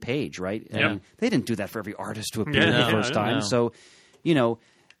opening page, right? Yeah. I mean, they didn't do that for every artist to appear Yeah, the first time. no. So,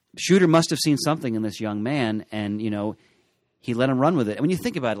 Shooter must have seen something in this young man, and he let him run with it. And when you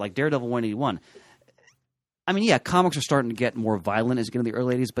think about it, like Daredevil 181, comics are starting to get more violent as you get into the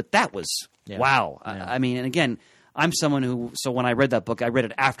early 80s, but that was wow. Yeah. And again, I'm someone who, so when I read that book, I read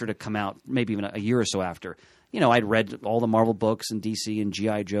it after it had come out, maybe even a year or so after. I'd read all the Marvel books and DC and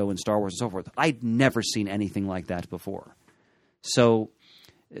G.I. Joe and Star Wars and so forth. I'd never seen anything like that before. So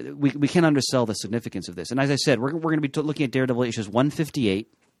we can't undersell the significance of this. And as I said, we're going to be looking at Daredevil issues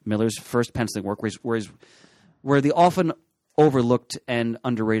 158, Miller's first penciling work, where the often overlooked and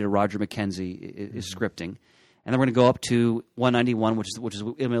underrated Roger McKenzie is scripting. And then we're going to go up to 191, which is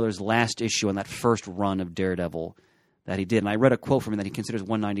Miller's last issue on that first run of Daredevil that he did. And I read a quote from him that he considers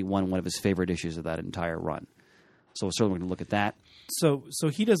 191 one of his favorite issues of that entire run. So we're certainly going to look at that. So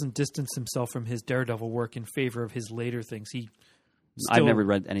he doesn't distance himself from his Daredevil work in favor of his later things. I've never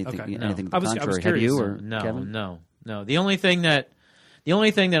read anything Okay. anything to I the was contrary. Have curious. you or No, Kevin? no. The only thing that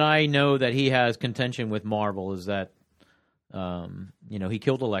I know that he has contention with Marvel is that, he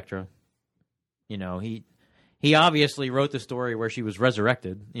killed Elektra. He obviously wrote the story where she was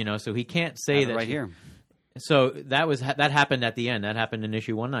resurrected. So he can't say that right here. So that happened at the end. That happened in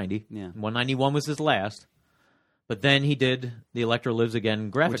issue 190. Yeah. 191 was his last. But then he did the Elektra Lives Again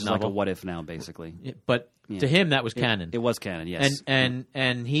graphic Which is novel. like a what if now, basically. But to him, that was canon. It was canon, yes.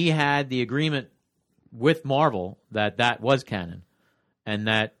 And he had the agreement with Marvel that was canon, and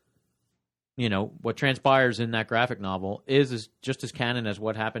that what transpires in that graphic novel is just as canon as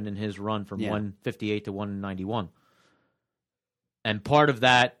what happened in his run from 158 to 191. And part of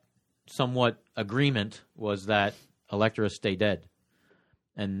that somewhat agreement was that Elektra stay dead.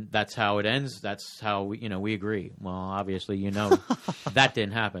 and that's how it ends. That's how we agree. Well, obviously, that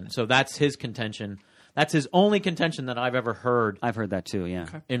didn't happen. So that's his contention. That's his only contention that I've ever heard. I've heard that too. Yeah.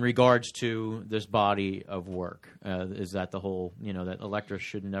 In regards to this body of work, is that the whole that Elektra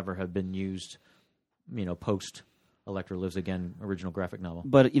should never have been used, post Elektra Lives Again original graphic novel.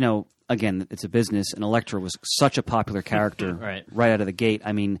 But again, it's a business, and Elektra was such a popular character right out of the gate.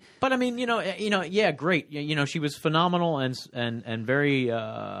 I mean, yeah, great. She was phenomenal and very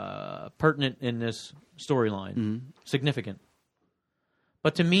pertinent in this storyline, significant.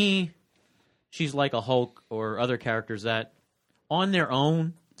 But to me, she's like a Hulk or other characters that, on their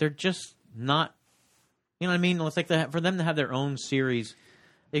own, they're just not. You know what I mean? It's like for them to have their own series.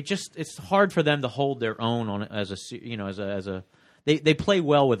 It's hard for them to hold their own on as a they play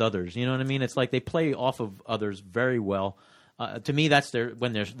well with others. You know what I mean? It's like they play off of others very well. To me, that's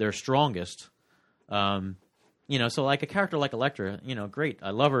when they're strongest. So like a character like Elektra, great. I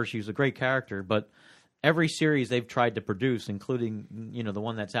love her. She's a great character. But every series they've tried to produce, including the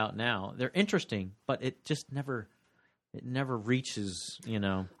one that's out now, they're interesting, but it just never. It never reaches,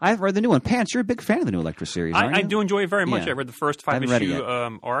 I've read the new one. Pants, you're a big fan of the new Elektra series, aren't I you? do enjoy it very much. Yeah. I read the first I haven't read it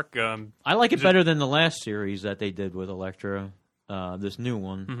 5-issue arc. I like it better than the last series that they did with Elektra, this new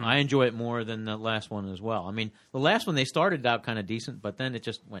one. Mm-hmm. I enjoy it more than the last one as well. I mean, the last one, they started out kind of decent, but then it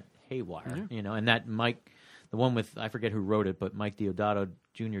just went haywire, and that Mike, the one with, I forget who wrote it, but Mike Deodato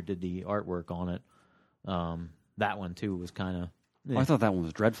Jr. did the artwork on it. That one, too, was kind of... Oh, I thought that one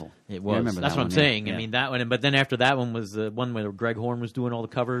was dreadful. It was. I remember That's that what one, I'm saying. Yeah. I mean, that one, but then after that one was the one where Greg Horn was doing all the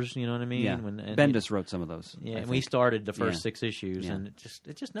covers. You know what I mean? Yeah. Bendis wrote some of those. Yeah, I and think. we started the first 6 issues, and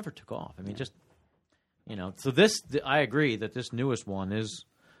it just never took off. I mean, So this, I agree that this newest one is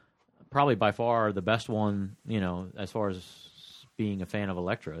probably by far the best one. As far as being a fan of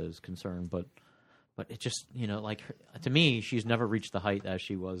Elektra is concerned, but it just to me, she's never reached the height as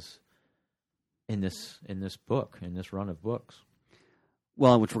she was in this book, in this run of books.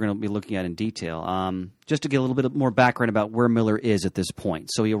 Well, which we're going to be looking at in detail. Just to get a little bit more background about where Miller is at this point.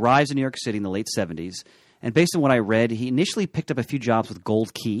 So he arrives in New York City in the late 70s, and based on what I read, he initially picked up a few jobs with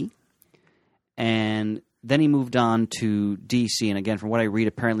Gold Key, and then he moved on to DC. And again, from what I read,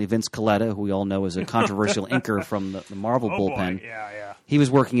 apparently Vince Colletta, who we all know is a controversial inker from the Marvel bullpen, Boy. Yeah. he was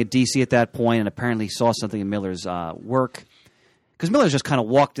working at DC at that point and apparently saw something in Miller's work. Because Miller just kind of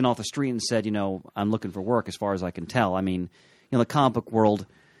walked in off the street and said, I'm looking for work as far as I can tell. I mean, the comic book world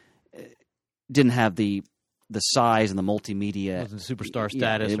didn't have the size and the multimedia. It wasn't superstar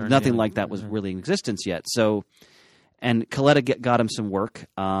status. Or nothing like that was really in existence yet. So, and Colletta got him some work,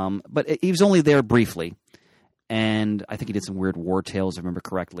 but he was only there briefly. And I think he did some weird war tales, if I remember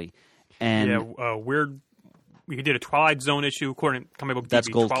correctly. And weird. He did a Twilight Zone issue, according to Comic Book that's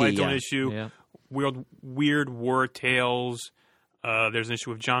TV. Gold Twilight Key, Zone yeah. issue. Yeah. Weird war tales. There's an issue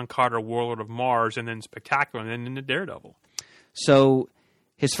with John Carter, Warlord of Mars, and then Spectacular, and then into Daredevil. So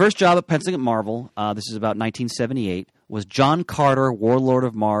his first job at penciling at Marvel, this is about 1978, was John Carter, Warlord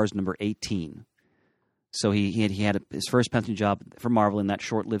of Mars, number 18. So he had his first penciling job for Marvel in that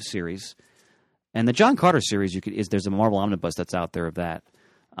short-lived series. And the John Carter series, there's a Marvel omnibus that's out there of that,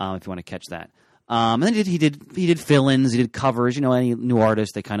 if you want to catch that. And then he did fill-ins, he did covers. Any new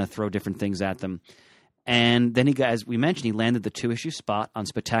artist, they kind of throw different things at them. And then as we mentioned, he landed the 2-issue spot on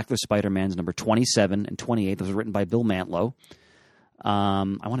Spectacular Spider-Man's number 27 and 28. That was written by Bill Mantlo.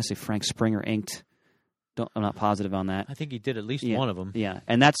 I want to say Frank Springer inked. I'm not positive on that. I think he did at least one of them. Yeah,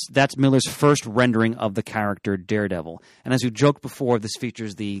 and that's Miller's first rendering of the character Daredevil. And as we joked before, this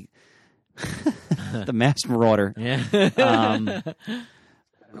features the the Masked Marauder. Yeah.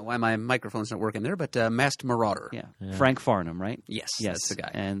 I don't know why my microphone's not working there, but Masked Marauder. Yeah. Frank Farnham, right? Yes, Yes, that's the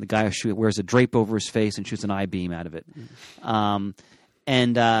guy. And the guy who wears a drape over his face and shoots an I-beam out of it.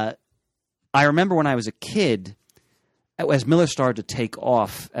 And I remember when I was a kid, as Miller started to take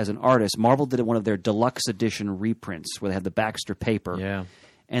off as an artist, Marvel did one of their deluxe edition reprints where they had the Baxter paper. Yeah.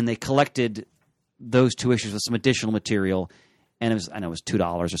 And they collected those 2 issues with some additional material. And it was $2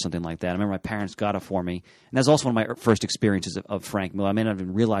 or something like that. I remember my parents got it for me. And that's also one of my first experiences of Frank Miller. I may not have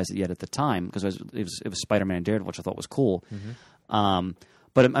even realized it yet at the time because it was Spider-Man and Daredevil, which I thought was cool. Mm-hmm.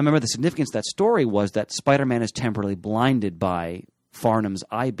 But I remember the significance of that story was that Spider-Man is temporarily blinded by Farnham's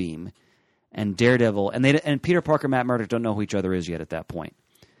I-beam, and Daredevil and Peter Parker, Matt Murdock don't know who each other is yet at that point,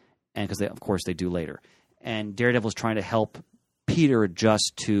 and because of course they do later. And Daredevil is trying to help Peter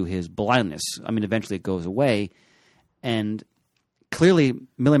adjust to his blindness. I mean, eventually it goes away, and clearly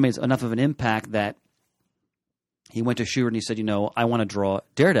Miller made enough of an impact that he went to Shooter and he said, I want to draw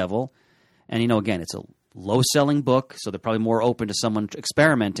Daredevil. And, again, it's a low-selling book, so they're probably more open to someone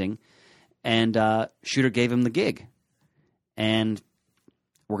experimenting. And Shooter gave him the gig. And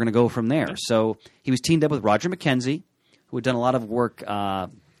we're going to go from there. So he was teamed up with Roger McKenzie, who had done a lot of work,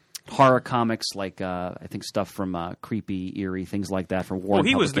 horror comics, like I think stuff from Creepy, Eerie, things like that from Warren. Well,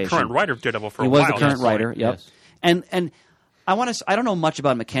 he was the current writer of Daredevil for a He while. was the current Yes. writer, yep. Yes. And I don't know much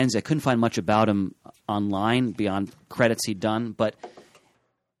about McKenzie. I couldn't find much about him online beyond credits he'd done, but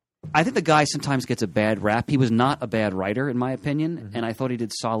I think the guy sometimes gets a bad rap. He was not a bad writer, in my opinion, and I thought he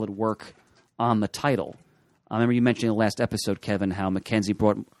did solid work on the title. I remember you mentioning in the last episode, Kevin, how McKenzie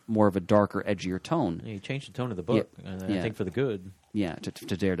brought more of a darker, edgier tone. He changed the tone of the book, and I think for the good. Yeah,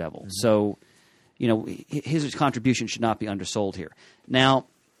 to Daredevil. So, his contribution should not be undersold here. Now,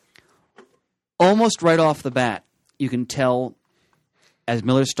 almost right off the bat, you can tell as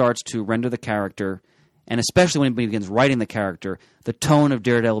Miller starts to render the character, and especially when he begins writing the character, the tone of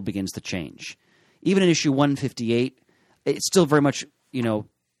Daredevil begins to change. Even in issue 158, it's still very much,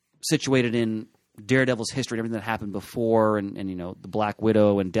 situated in Daredevil's history and everything that happened before, and the Black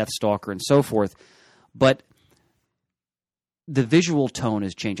Widow and Deathstalker and so forth. But the visual tone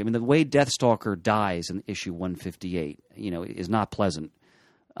has changed. I mean, the way Deathstalker dies in issue 158, is not pleasant.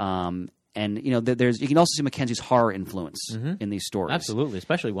 And there's you can also see Mackenzie's horror influence in these stories. Absolutely,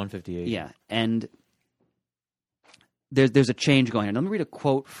 especially 158. Yeah, and there's a change going on. Let me read a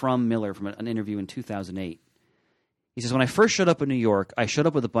quote from Miller from an interview in 2008. He says, "When I first showed up in New York, I showed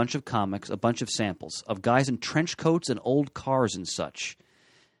up with a bunch of comics, a bunch of samples, of guys in trench coats and old cars and such.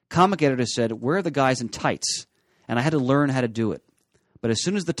 Comic editor said, 'Where are the guys in tights?' And I had to learn how to do it. But as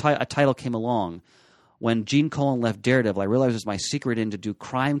soon as a title came along, when Gene Colan left Daredevil, I realized it was my secret in to do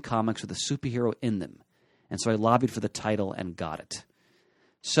crime comics with a superhero in them. And so I lobbied for the title and got it."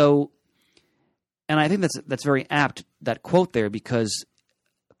 So, and I think that's very apt, that quote there, because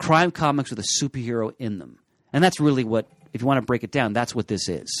crime comics with a superhero in them. And that's really what, if you want to break it down, that's what this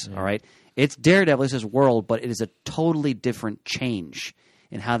is, all right? It's Daredevil, it's his world, but it is a totally different change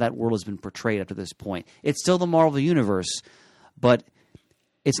in how that world has been portrayed up to this point. It's still the Marvel Universe, but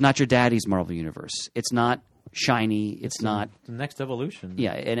it's not your daddy's Marvel Universe. It's not shiny. It's not the next evolution.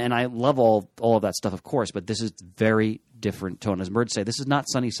 Yeah, and I love all of that stuff, of course, but this is very different tone. As Murd say, this is not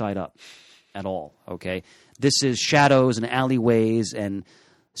Sunny Side Up at all, okay? This is shadows and alleyways and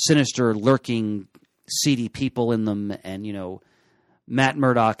sinister, lurking, seedy people in them, and Matt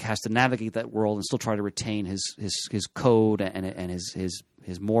Murdock has to navigate that world and still try to retain his code and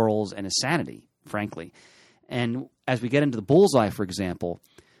his morals and his sanity, frankly. And as we get into the Bullseye, for example,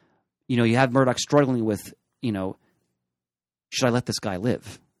 you have Murdock struggling with, should I let this guy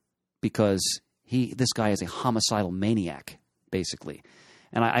live? Because this guy is a homicidal maniac, basically.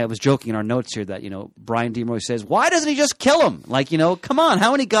 And I was joking in our notes here that, Brian D. Roy says, why doesn't he just kill him? Like, come on,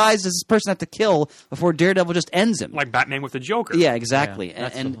 how many guys does this person have to kill before Daredevil just ends him? Like Batman with the Joker. Yeah, exactly.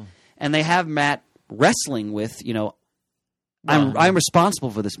 Yeah, and they have Matt wrestling with, I'm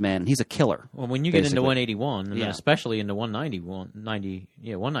responsible for this man, and he's a killer. Well, when you get basically into 181, and then Yeah. especially into 191,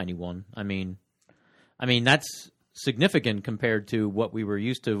 191, I mean that's significant compared to what we were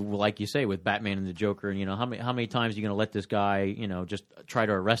used to, like you say, with Batman and the Joker. And how many times are you going to let this guy, just try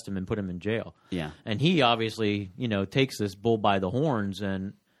to arrest him and put him in jail? Yeah. And he obviously, takes this bull by the horns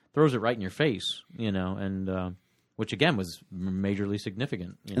and throws it right in your face, and which again was majorly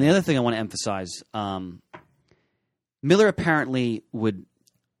significant. And the other thing I want to emphasize, Miller apparently would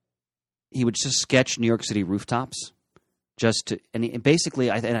just sketch New York City rooftops, and basically,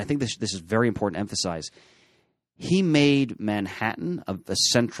 I think this is very important to emphasize. He made Manhattan a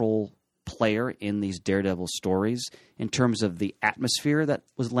central player in these Daredevil stories in terms of the atmosphere that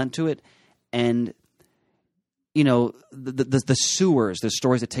was lent to it, and the sewers, the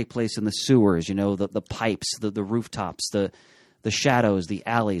stories that take place in the sewers, the pipes, the rooftops, the shadows, the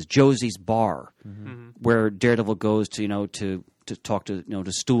alleys, Josie's bar, where Daredevil goes to talk to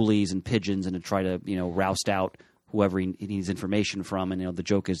to stoolies and pigeons and to try to roust out whoever he needs information from. And the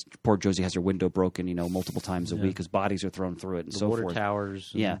joke is poor Josie has her window broken multiple times a week because bodies are thrown through it and so forth. Water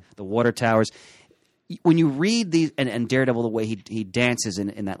towers. Yeah, the water towers. When you read these, and Daredevil, the way he dances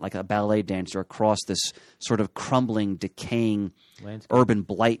in that like a ballet dancer across this sort of crumbling, decaying Landscape. urban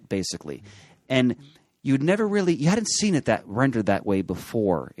blight, basically, and you hadn't seen it rendered that way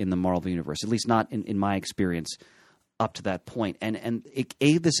before in the Marvel Universe, at least not in my experience up to that point. And it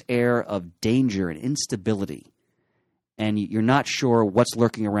gave this air of danger and instability, and you're not sure what's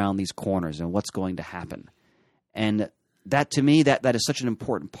lurking around these corners and what's going to happen. And that, to me, that is such an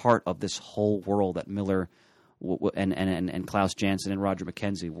important part of this whole world that Miller and Klaus Janson and Roger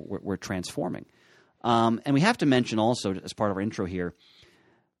McKenzie were transforming. And we have to mention also, as part of our intro here,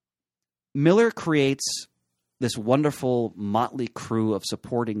 Miller creates this wonderful motley crew of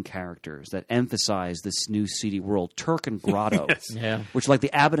supporting characters that emphasize this new seedy world. Turk and Grotto, Yeah. which are like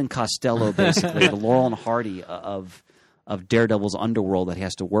the Abbott and Costello, basically, the Laurel and Hardy of Daredevil's underworld that he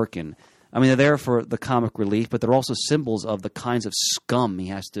has to work in. I mean, they're there for the comic relief, but they're also symbols of the kinds of scum he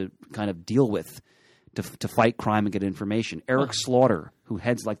has to kind of deal with to fight crime and get information. Eric Slaughter, who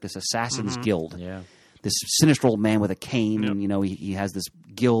heads like this assassins guild. Yeah. This sinister old man with a cane, and he has this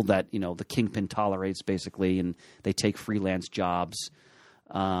guild that the Kingpin tolerates basically, and they take freelance jobs.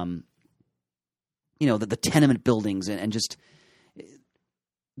 The tenement buildings and just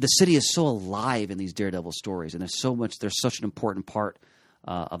the city is so alive in these Daredevil stories, and there's such an important part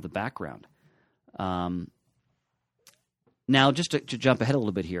of the background. Now, just to jump ahead a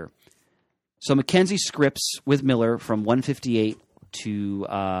little bit here, so Mackenzie scripts with Miller from 158 to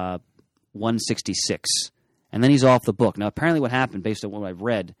 166, and then he's off the book. Now, apparently what happened, based on what I've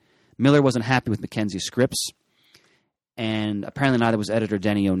read, Miller wasn't happy with Mackenzie's scripts, and apparently neither was editor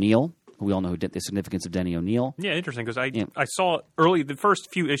Denny O'Neil, who we all know the significance of Denny O'Neil. Yeah, interesting, because I saw early, the first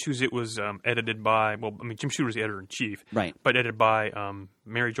few issues, it was edited by, Jim Shooter's the editor-in-chief, Right. but edited by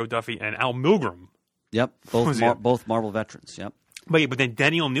Mary Jo Duffy and Al Milgrom. Yep, both Marvel veterans, yep. But then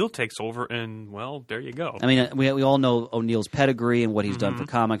Denny O'Neil takes over, and, well, there you go. I mean, we all know O'Neill's pedigree and what he's done for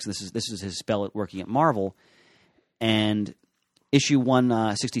comics. This is his spell at working at Marvel. And issue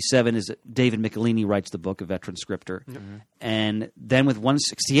 167 is David Michelini writes the book, a veteran scripter. And then with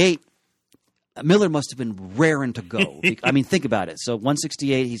 168, Miller must have been raring to go. I mean, think about it. So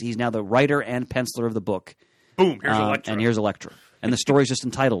 168, he's now the writer and penciler of the book. Boom, here's Elektra. And here's Elektra. And the story's just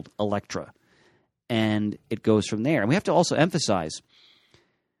entitled Elektra. And it goes from there. And we have to also emphasize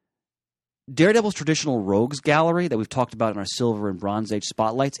Daredevil's traditional rogues gallery that we've talked about in our Silver and Bronze Age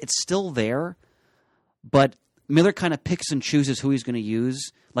spotlights, it's still there, but Miller kind of picks and chooses who he's going to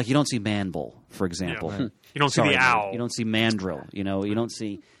use. Like, you don't see Manbull, for example. Yeah. You don't see the owl. You don't see Mandrill. You don't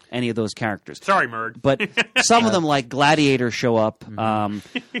see any of those characters. Sorry, Murd. But some of them, like Gladiator, show up.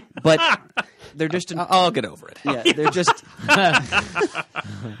 But they're just... I'll get over it. Yeah, they're just...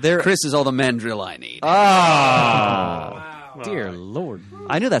 Chris is all the mandrill I need. Dear Lord.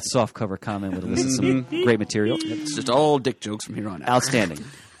 I knew that softcover comment would elicit some great material. It's just all dick jokes from here on out. Outstanding.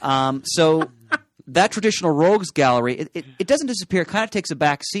 So that traditional rogues gallery, it doesn't disappear. It kind of takes a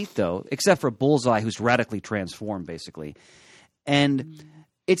back seat, though, except for Bullseye, who's radically transformed, basically. And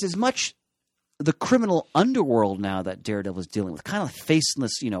it's as much the criminal underworld now that Daredevil is dealing with, kind of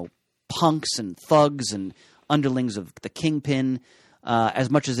faceless, punks and thugs and underlings of the Kingpin, as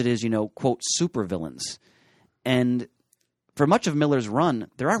much as it is, quote, supervillains. And for much of Miller's run,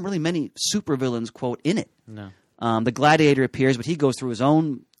 there aren't really many supervillains, quote, in it. No. The Gladiator appears, but he goes through his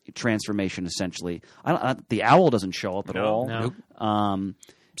own transformation, essentially. The Owl doesn't show up at all. No.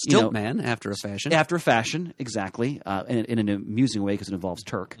 Stiltman, after a fashion. After a fashion, exactly, in an amusing way because it involves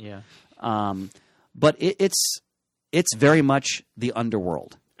Turk. Yeah. But it's very much the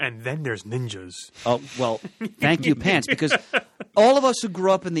underworld. And then there's ninjas. Oh, well, thank you, Pants, because all of us who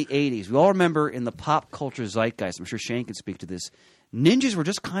grew up in the 80s, we all remember in the pop culture zeitgeist, I'm sure Shane can speak to this, ninjas were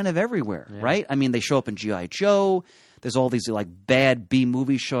just kind of everywhere, right? I mean, they show up in G.I. Joe. There's all these like bad B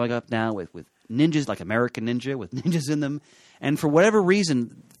movies showing up now with ninjas, like American Ninja, with ninjas in them. And for whatever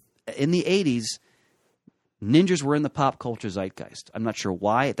reason, in the 80s, ninjas were in the pop culture zeitgeist. I'm not sure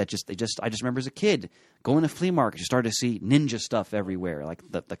why. I just remember as a kid going to flea markets, you started to see ninja stuff everywhere, like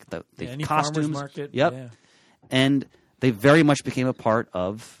the any costumes. farmer's market. Yep. Yeah. And they very much became a part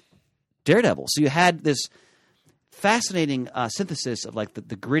of Daredevil. So you had this fascinating synthesis of like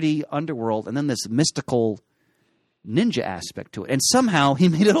the gritty underworld and then this mystical ninja aspect to it. And somehow he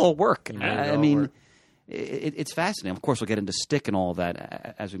made it all work. I mean, it's fascinating. Of course, we'll get into Stick and all of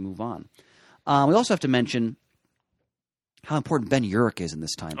that as we move on. We also have to mention how important Ben Urich is in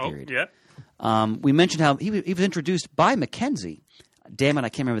this time period. Yeah. We mentioned how he was introduced by Mackenzie. Damn it, I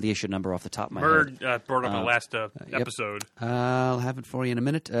can't remember the issue number off the top of my head. Murd brought up in the last episode. I'll have it for you in a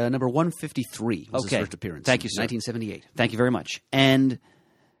minute. Number 153 was his first appearance. Thank you, sir. 1978. Thank you very much. And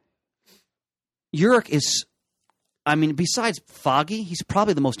Urich is, I mean, besides Foggy, he's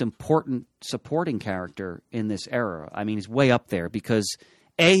probably the most important supporting character in this era. I mean, he's way up there because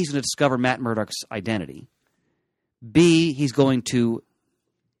A, he's going to discover Matt Murdock's identity. B, he's going to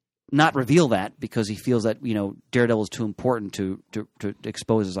not reveal that because he feels that, Daredevil is too important to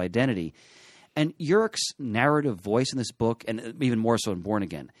expose his identity. And Urich's narrative voice in this book, and even more so in Born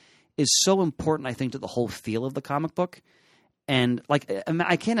Again, is so important, I think, to the whole feel of the comic book. And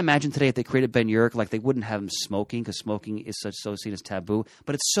I can't imagine today if they created Ben Urich, they wouldn't have him smoking because smoking is so seen as taboo.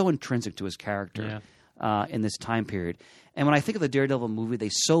 But it's so intrinsic to his character. in this time period. And when I think of the Daredevil movie, they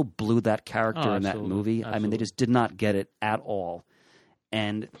so blew that character in that absolutely. movie. I mean, Absolutely. they just did not get it at all.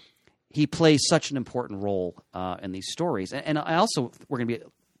 And he plays such an important role in these stories. And I also, we're going to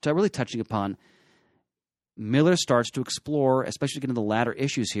be really touching upon, Miller starts to explore, especially getting the latter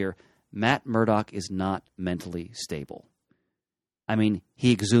issues here, Matt Murdock is not mentally stable. I mean,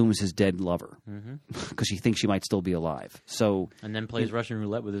 he exhumes his dead lover because he thinks she might still be alive. So, And then plays Russian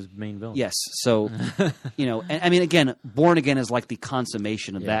roulette with his main villain. yes. So, and I mean, again, Born Again is like the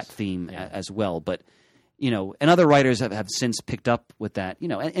consummation of that theme as well. But, and other writers have since picked up with that, and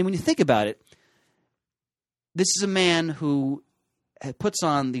when you think about it, this is a man who puts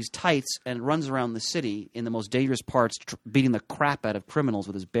on these tights and runs around the city in the most dangerous parts, beating the crap out of criminals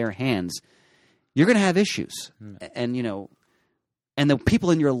with his bare hands. You're going to have issues. And the people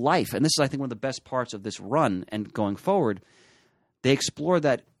in your life, and this is, I think, one of the best parts of this run and going forward, they explore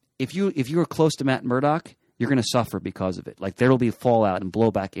that if you are close to Matt Murdock, you're going to suffer because of it. Like, there will be fallout and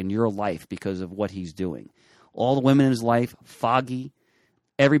blowback in your life because of what he's doing. All the women in his life, Foggy,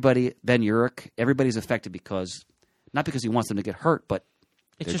 everybody, Ben Urich, everybody's affected because, not because he wants them to get hurt, but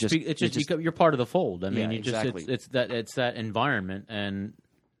It's just you're part of the fold. I mean, exactly. it's that environment, and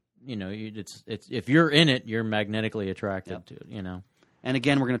it's if you're in it, you're magnetically attracted to it. And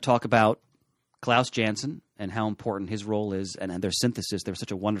again, we're going to talk about Klaus Janson and how important his role is, and their synthesis. They're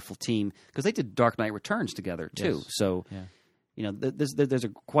such a wonderful team because they did Dark Knight Returns together too. Yes. So, there's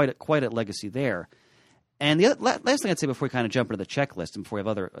quite a legacy there. And the last thing I'd say before we kind of jump into the checklist and before we have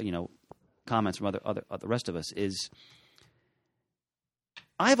other comments from other the rest of us is,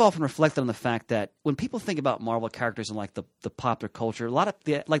 I've often reflected on the fact that when people think about Marvel characters in like the popular culture, a lot of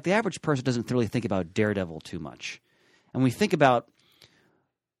the average person doesn't really think about Daredevil too much. And we think about,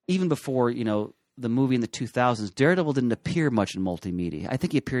 even before the movie in the 2000s, Daredevil didn't appear much in multimedia. I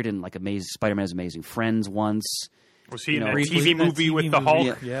think he appeared in like Spider-Man's Amazing Friends once. Was he in that TV movie with the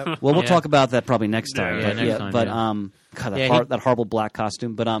Hulk? Yeah. Well, we'll talk about that probably next time. Yeah, next time, But yeah. that horrible black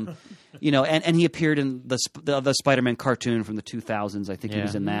costume. But and he appeared in the Spider-Man cartoon from the 2000s. I think he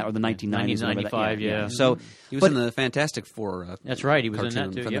was in that, or the 1990s. 1995, yeah. So He was in the Fantastic Four. That's right. He was in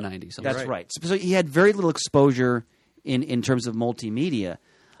cartoon that too. from Yep. the 90s. that's right. So he had very little exposure in terms of multimedia.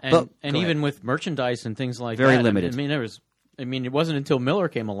 And, But- and go even ahead. with merchandise and things like Very that. limited. I mean, it wasn't until Miller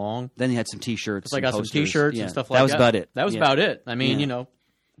came along. Then he had some T-shirts. I got some posters. T-shirts Yeah. and stuff like that. That was about it. That was Yeah. about it. I mean, Yeah.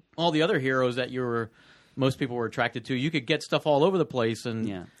 all the other heroes that most people were attracted to, you could get stuff all over the place.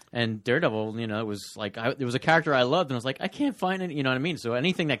 And Daredevil, it was like there was a character I loved, and I was like, I can't find it. You know what I mean? So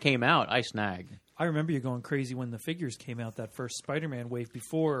anything that came out, I snagged. I remember you going crazy when the figures came out, that first Spider-Man wave,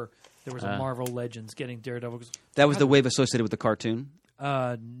 before there was a Marvel Legends getting Daredevil. That was the wave associated with the cartoon.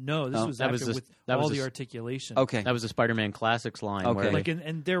 No, this was that after was with that was all the the s- articulation. Okay. That was the Spider-Man Classics line. Okay. Where Like,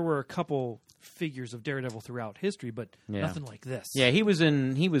 and there were a couple figures of Daredevil throughout history, but Yeah. nothing like this. Yeah, he was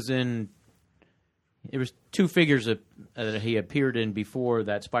in. There was two figures that he appeared in before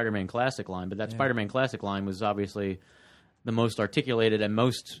that Spider-Man Classic line, but that Spider-Man Classic line was obviously the most articulated and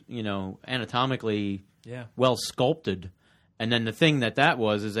most, anatomically well sculpted. And then the thing that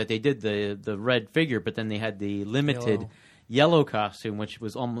was is that they did the red figure, but then they had the limited yellow costume, which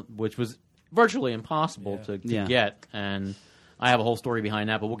was virtually impossible to get. And I have a whole story behind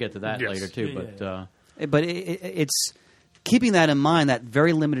that, but we'll get to that later too. But it's keeping that in mind, that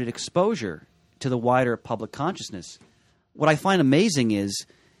very limited exposure to the wider public consciousness. What I find amazing is,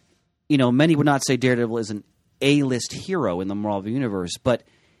 many would not say Daredevil is an A-list hero in the Marvel Universe, but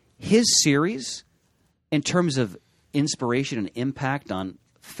his series, in terms of inspiration and impact on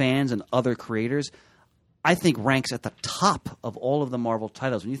fans and other creators, I think ranks at the top of all of the Marvel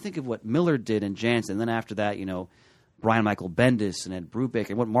titles. When you think of what Miller did and Janson, and then after that, Brian Michael Bendis and Ed Brubaker,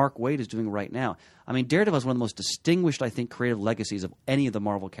 and what Mark Waid is doing right now. I mean, Daredevil is one of the most distinguished, I think, creative legacies of any of the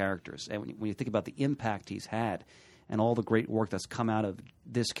Marvel characters. And when you think about the impact he's had and all the great work that's come out of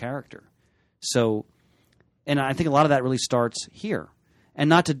this character. So, and I think a lot of that really starts here. And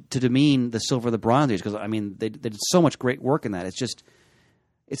not to demean the Silver or the Bronze Age, because, I mean, they did so much great work in that. It's just,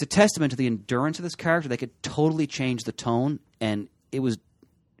 it's a testament to the endurance of this character. They could totally change the tone, and it was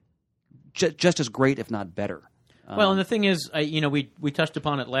just as great, if not better. Well, and the thing is, we touched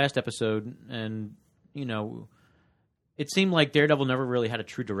upon it last episode, and it seemed like Daredevil never really had a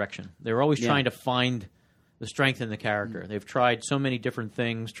true direction. They were always trying to find the strength in the character. They've tried so many different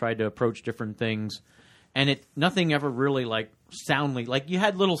things, tried to approach different things, and nothing ever really soundly you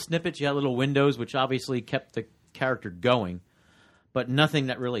had little snippets, you had little windows, which obviously kept the character going, but nothing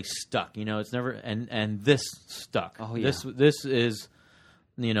that really stuck. It's never and this stuck. Oh yeah. This is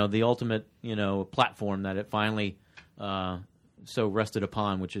the ultimate platform that it finally so rested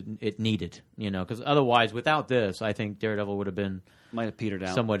upon, which it needed, because otherwise, without this, I think Daredevil would have been Might have petered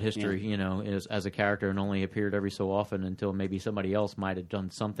out. somewhat history, as a character, and only appeared every so often until maybe somebody else might have done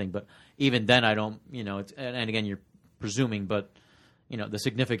something. But even then, I don't, and again, you're presuming, but the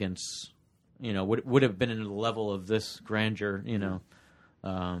significance, would have been in the level of this grandeur,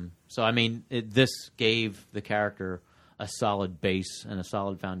 So I mean, this gave the character a solid base and a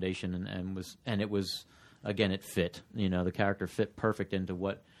solid foundation, and it was. Again, it fit. The character fit perfect into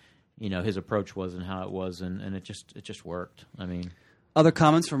what his approach was and how it was, and it just worked. I mean, Other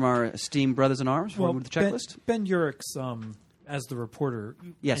comments from our esteemed brothers in arms Well, with the checklist? Ben Urich's as the reporter,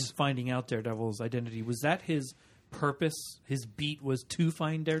 Yes. and finding out Daredevil's identity, was that his purpose? His beat was to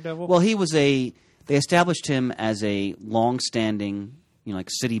find Daredevil. Well, they established him as a long-standing, like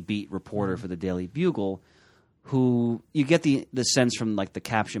city beat reporter for the Daily Bugle, who you get the sense from like the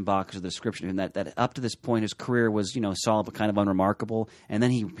caption box or the description of him that up to this point his career was solid but kind of unremarkable, and then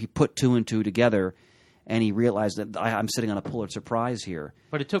he put two and two together, and he realized that I'm sitting on a Pulitzer Prize here.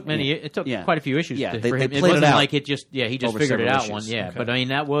 but it took Yeah. quite a few issues Yeah, for they him. played It wasn't it out like he just over figured it several out issues. one. Yeah, Okay. but I mean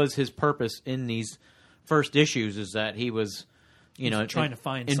that was his purpose in these first issues, is that he was trying to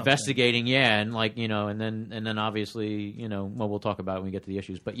find investigating, and then obviously, we'll talk about it when we get to the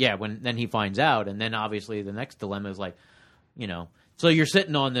issues. But yeah, then he finds out, and then obviously the next dilemma is like, so you're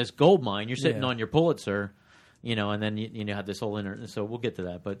sitting on this gold mine, you're sitting Yeah. on your Pulitzer, and then you have this whole so we'll get to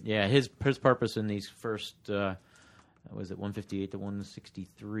that. But yeah, his purpose in these first, was it 158 to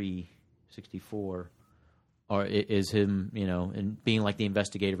 163, 64, or is him, and being like the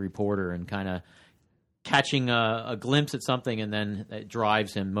investigative reporter and kind of catching a glimpse at something, and then it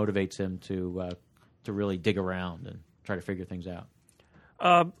drives him, motivates him to really dig around and try to figure things out.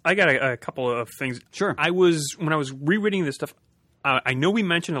 I got a couple of things. Sure. When I was rereading this stuff, I know we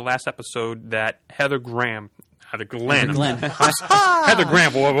mentioned in the last episode that Heather Glenn. Heather Graham. Quite a yeah, crossover Heather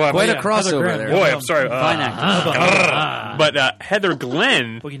Graham. there. Boy, I'm sorry. Fine actor. But Heather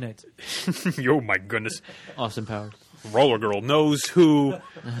Glenn, Boogie Nights. oh my goodness, Austin Powers. Roller Girl knows who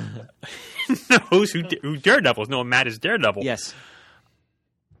Daredevil is. No, Matt is Daredevil. Yes.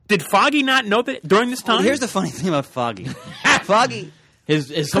 Did Foggy not know that during this time? Well, here's the funny thing about Foggy. Foggy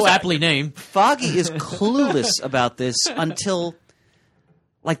His so aptly named. Foggy is clueless about this until,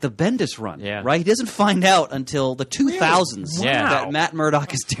 like, the Bendis run, Yeah. right? He doesn't find out until the 2000s Yeah. that Matt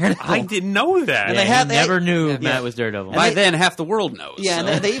Murdock is Daredevil. I didn't know that. And they He have- never knew yeah. Matt was Daredevil. By they- then, half the world knows. Yeah, so.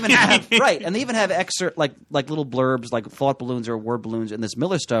 and they even have and they even have excerpt like little blurbs, like thought balloons or word balloons in this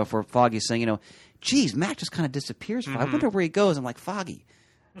Miller stuff where Foggy's saying, geez, Matt just kind of disappears. I wonder where he goes. I'm like, Foggy.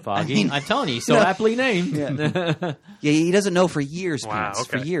 Foggy. I mean, I'm telling you, he's so aptly named. Yeah, he doesn't know for years, Wow, Pants,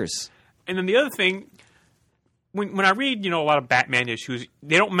 for okay. years. And then the other thing, when I read, a lot of Batman issues,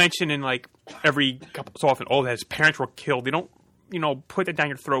 they don't mention in like every couple so often, that his parents were killed. They don't, put that down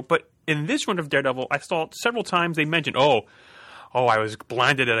your throat. But in this run of Daredevil, I saw several times they mentioned, I was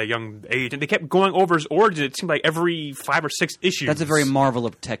blinded at a young age, and they kept going over his origin. It seemed like every 5 or 6 issues. That's a very Marvel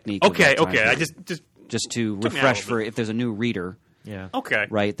of technique. of okay. that time Okay, I period. just to took me out a refresh little for bit. if there's a new reader, Yeah. okay.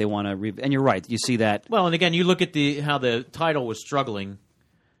 right? They want to, and you're right. You see that. Well, and again, you look at how the title was struggling,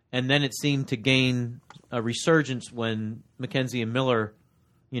 and then it seemed to gain a resurgence when Mackenzie and Miller,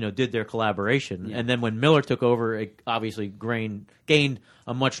 did their collaboration, and then when Miller took over, it obviously gained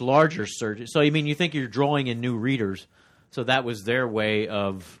a much larger surge. So, I mean, you think you're drawing in new readers, so that was their way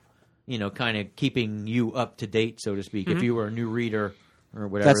of, kind of keeping you up to date, so to speak. If you were a new reader or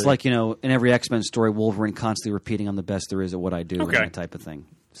whatever, That's like in every X-Men story, Wolverine constantly repeating, "I'm the best there is at what I do," Okay. and that type of thing.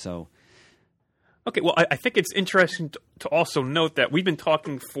 So. Okay, well, I think it's interesting to also note that we've been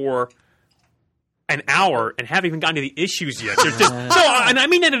talking for an hour and haven't even gotten to the issues yet. There's just and I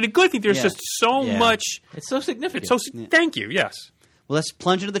mean that in a good thing. There's Yeah. just so Yeah. much. it's so significant. Thank you. Yes. Well, let's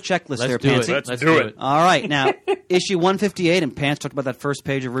plunge into the checklist Let's there, do it. Pansy. Let's do it. All right, now issue 158, and Pants talked about that first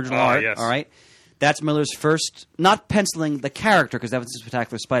page of original art. Yes. All right, that's Miller's first, not penciling the character because that was his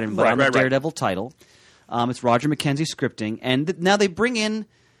Spectacular Spider-Man, but Right, on the right, right. Daredevil title. It's Roger McKenzie scripting, and now they bring in,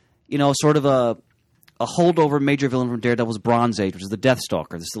 sort of a holdover major villain from Daredevil's Bronze Age, which is the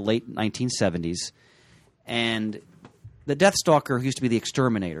Deathstalker. This is the late 1970s, and the Deathstalker, who used to be the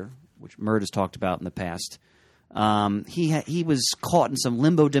Exterminator, which Murd has talked about in the past. He was caught in some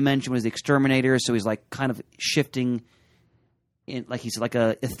limbo dimension with the Exterminator, so he's like kind of shifting, like he's like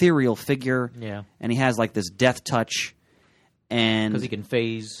a ethereal figure. Yeah. And he has like this death touch, and because he can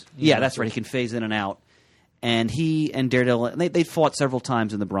phase. yeah, that's right. He can phase in and out. And he and Daredevil, they fought several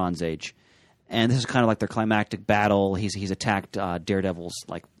times in the Bronze Age, And this is kind of like their climactic battle. He's attacked Daredevil's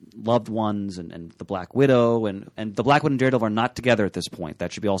like loved ones and the Black Widow, and the Black Widow and Daredevil are not together at this point.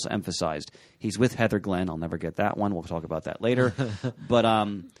 That should be also emphasized. He's with Heather Glenn. I'll never get that one. We'll talk about that later. But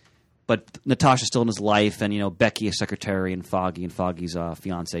Natasha's still in his life, and Becky is secretary, and Foggy's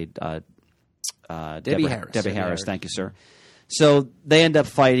fiance, Debbie Harris. Debbie Harris. Thank you, sir. So they end up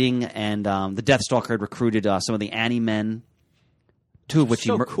fighting, and the Deathstalker had recruited some of the Annie men. Two of which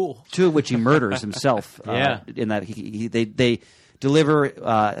he murders himself. In that they deliver,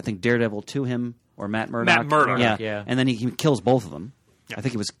 I think, Daredevil to him or Matt Murdock. Matt Murdock, yeah. And then he kills both of them. Yeah. I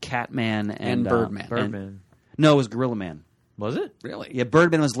think it was Catman and Birdman. Birdman. No, it was Gorilla Man. Was it really? Yeah,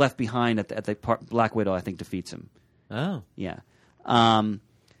 Birdman was left behind at the Black Widow. I think defeats him. Oh, yeah. And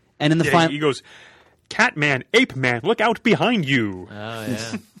in the final, he goes, "Catman, Ape Man, look out behind you!" Oh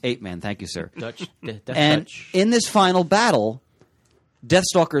yeah, Ape Man. Thank you, sir. Dutch. And in this final battle,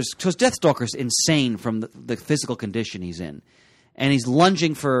 Deathstalker's insane from the physical condition he's in. And he's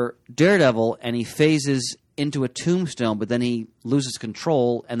lunging for Daredevil, and he phases into a tombstone, but then he loses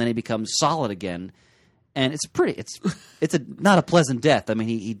control, and then he becomes solid again. And it's not a pleasant death. I mean,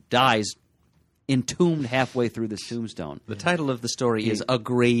 he dies entombed halfway through this tombstone. The title of the story is A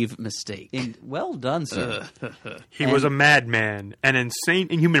Grave Mistake. Well done, sir. He was a madman, an insane,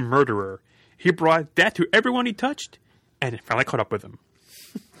 inhuman murderer. He brought death to everyone he touched, and it finally caught up with him.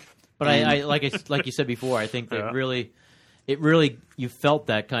 But I like you said before, I think that it really you felt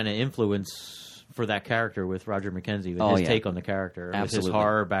that kind of influence for that character with Roger McKenzie, with his take on the character, Absolutely. with his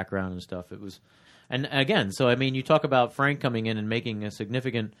horror background and stuff. It was, and again, so I mean, you talk about Frank coming in and making a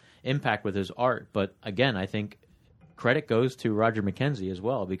significant impact with his art, but again, I think credit goes to Roger McKenzie as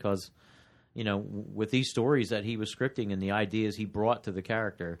well, because with these stories that he was scripting and the ideas he brought to the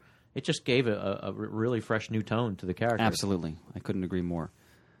character, it just gave a really fresh new tone to the character. Absolutely, I couldn't agree more.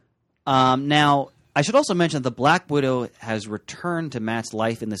 Now, I should also mention that the Black Widow has returned to Matt's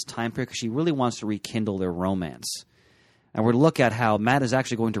life in this time period because she really wants to rekindle their romance. And we're going to look at how Matt is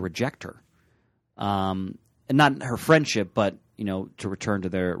actually going to reject her. And not her friendship, but, to return to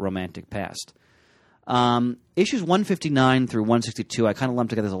their romantic past. Issues 159 through 162, I kind of lumped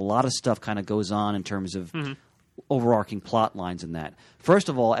together. There's a lot of stuff kind of goes on in terms of overarching plot lines in that. First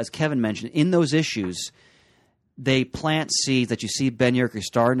of all, as Kevin mentioned, in those issues, they plant seeds that you see Ben Yerker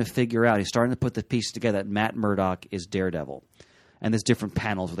starting to figure out. He's starting to put the pieces together that Matt Murdock is Daredevil. And there's different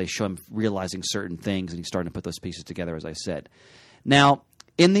panels where they show him realizing certain things, and he's starting to put those pieces together, as I said. Now,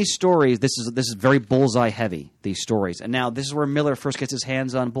 in these stories, this is very Bullseye heavy, these stories. And now this is where Miller first gets his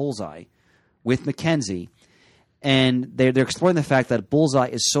hands on Bullseye with McKenzie. And they're exploring the fact that Bullseye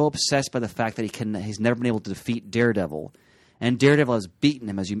is so obsessed by the fact that he's never been able to defeat Daredevil. And Daredevil has beaten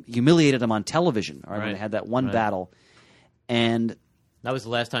him, has humiliated him on television. Right? When they had that one battle. And that was the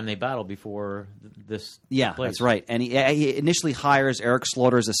last time they battled before this. Yeah, that's right. And he initially hires Eric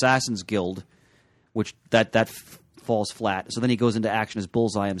Slaughter's Assassin's Guild, which that falls flat. So then he goes into action as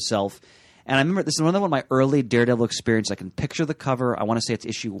Bullseye himself. And I remember this is one of my early Daredevil experiences. I can picture the cover. I want to say it's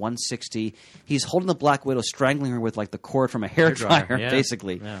issue 160. He's holding the Black Widow, strangling her with like the cord from a hairdryer,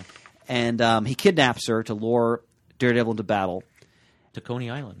 basically. Yeah. And he kidnaps her to lure Daredevil into battle. To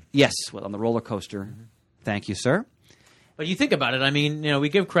Coney Island. Yes, on the roller coaster. Mm-hmm. Thank you, sir. But you think about it, I mean, we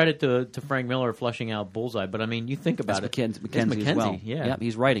give credit to Frank Miller fleshing out Bullseye, but I mean, you think about it. McKenzie as well. Yeah. Yep,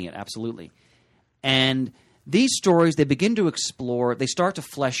 he's writing it, absolutely. And these stories, they begin to explore, they start to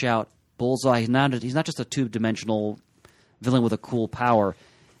flesh out Bullseye. He's not just a two-dimensional villain with a cool power.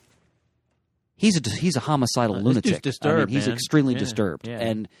 He's a homicidal lunatic. Disturbed, he's extremely disturbed. Yeah.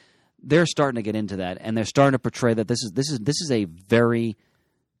 And they're starting to get into that, and they're starting to portray that this is a very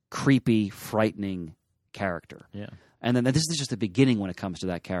creepy, frightening character. Yeah. And then this is just the beginning when it comes to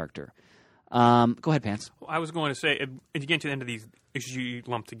that character. Go ahead, Pants. Well, I was going to say, as you get to the end of these issues you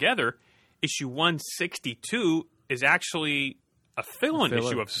lump together, issue 162 is actually a fill-in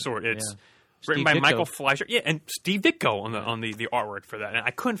issue of sort. It's written by Michael Fleischer, and Steve Ditko on the artwork for that. And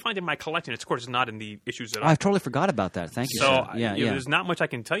I couldn't find it in my collection. Of course, it's not in the issues that I totally forgot about that. Thank you. So there's not much I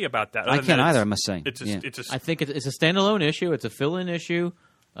can tell you about that. I can't either. I must say, I think it's a standalone issue. It's a fill-in issue.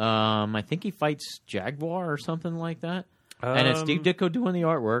 I think he fights Jaguar or something like that. And it's Steve Ditko doing the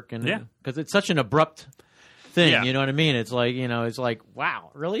artwork, and because it's such an abrupt thing, you know what I mean? It's like it's like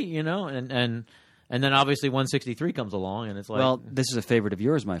wow, really, and then obviously 163 comes along, and it's like, well, this is a favorite of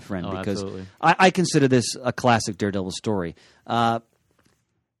yours, my friend, because absolutely. I consider this a classic Daredevil story. The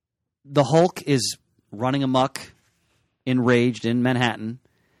Hulk is running amok, enraged in Manhattan,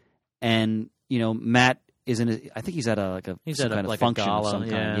 and Matt is I think he's at a function of some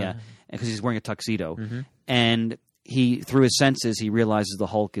kind, because he's wearing a tuxedo, and through his senses, he realizes the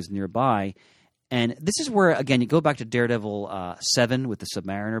Hulk is nearby, And this is where, again, you go back to Daredevil 7 with the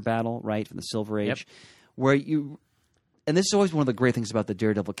Submariner battle, right, from the Silver Age, where you – and this is always one of the great things about the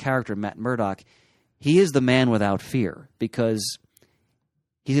Daredevil character, Matt Murdock. He is the man without fear because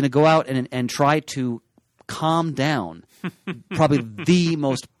he's going to go out and try to calm down probably the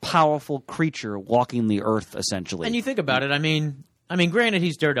most powerful creature walking the earth, essentially. And you think about it, I mean, granted,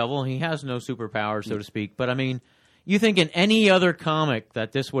 he's Daredevil. He has no superpowers, so to speak. But, I mean, you think in any other comic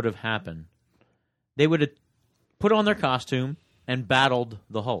that this would have happened, they would have put on their costume and battled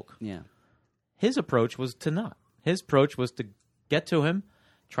the Hulk. Yeah. His approach was to not. His approach was to get to him,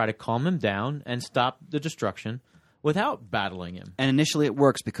 try to calm him down, and stop the destruction without battling him. And initially it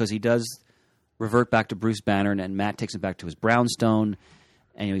works because he does revert back to Bruce Banner, and Matt takes him back to his brownstone,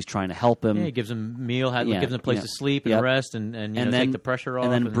 and he's trying to help him. Yeah, he gives him a meal, gives him a place to sleep and rest, and then take the pressure off.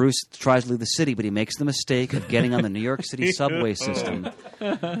 And then Bruce tries to leave the city, but he makes the mistake of getting on the New York City subway system.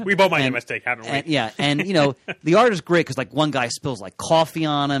 We both made a mistake, haven't we? And the art is great because like one guy spills like coffee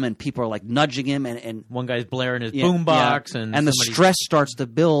on him, and people are like nudging him, and one guy's blaring his boombox, and the stress starts to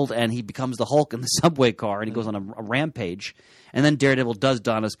build, and he becomes the Hulk in the subway car, and he goes on a rampage. And then Daredevil does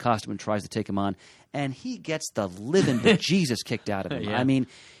don his costume and tries to take him on, and he gets the living bejesus kicked out of him. Yeah. I mean,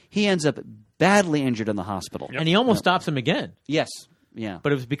 he ends up badly injured in the hospital. And he almost stops him again. Yes. Yeah.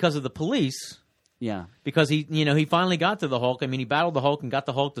 But it was because of the police. Yeah. Because he finally got to the Hulk. I mean, he battled the Hulk and got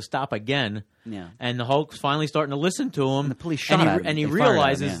the Hulk to stop again. Yeah. And the Hulk's finally starting to listen to him. And the police shot at him. And he They fired at him,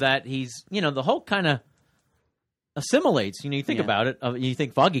 realizes that he's, the Hulk kind of assimilates. You think about it. You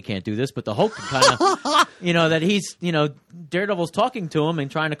think Foggy can't do this, but the Hulk kind of, that he's, Daredevil's talking to him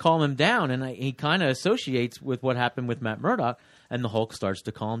and trying to calm him down. And he kind of associates with what happened with Matt Murdock. And the Hulk starts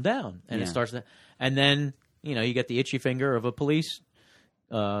to calm down. And it starts to, and then, you get the itchy finger of a policeman,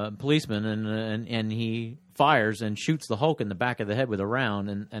 and he fires and shoots the Hulk in the back of the head with a round,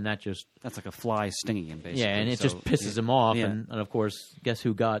 and that's like a fly stinging him, basically. Yeah, and it just pisses him off, and of course, guess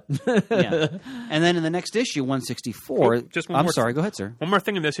who got? Yeah. And then in the next issue, 164. I'm sorry, go ahead, sir. One more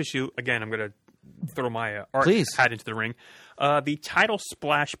thing in this issue. Again, I'm going to throw my art hat into the ring. The title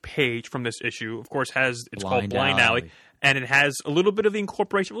splash page from this issue, of course, called Blind Alley. And it has a little bit of the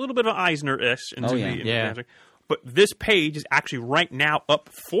incorporation, a little bit of Eisner-ish. But this page is actually right now up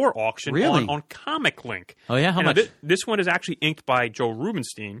for auction on Comic Link. Oh, yeah? How much? This one is actually inked by Joe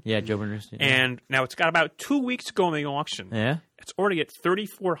Rubenstein. Yeah, Joe Rubenstein. And now it's got about 2 weeks to go in the auction. Yeah? It's already at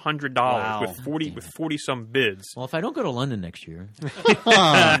 $3,400 with 40-some bids. Well, if I don't go to London next year.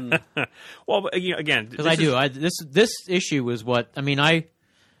 Well, again. Because I do. This issue was what,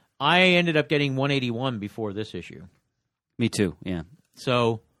 I ended up getting 181 before this issue. Me too, yeah.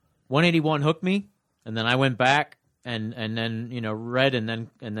 So 181 hooked me, and then I went back and then read, and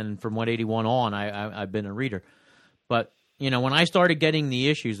then from 181 on, I've been a reader. But when I started getting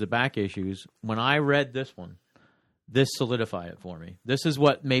the back issues, when I read this one, this solidified it for me. This is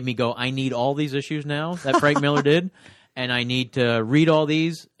what made me go, I need all these issues now that Frank Miller did, and I need to read all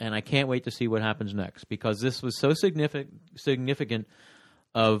these, and I can't wait to see what happens next, because this was so significant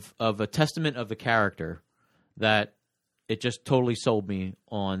of a testament of the character that it just totally sold me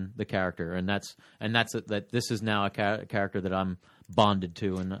on the character, and that's that this is now a character that I'm bonded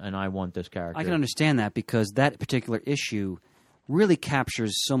to, and I want this character. I can understand that, because that particular issue really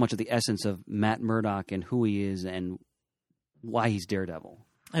captures so much of the essence of Matt Murdock and who he is and why he's Daredevil.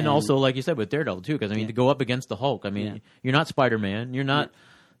 And also, like you said, with Daredevil too, because to go up against the Hulk, you're not Spider-Man, you're not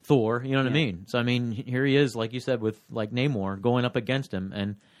Thor, you know what I mean? So here he is, like you said, with like Namor going up against him,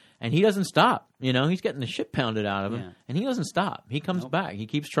 and he doesn't stop. He's getting the shit pounded out of him, and he doesn't stop. He comes back. He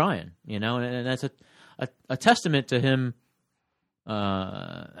keeps trying. And that's a testament to him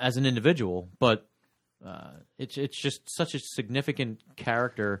as an individual. But it's just such a significant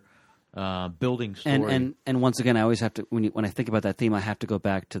character building story. And once again, I always have to when I think about that theme, I have to go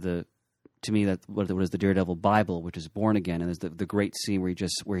back to what is the Daredevil Bible, which is Born Again, and there's the great scene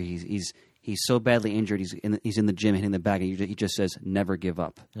where he's so badly injured, he's in the gym hitting the bag, and he just says, "Never give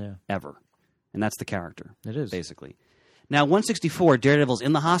up, ever," and that's the character. It is basically. Now, 164, Daredevil's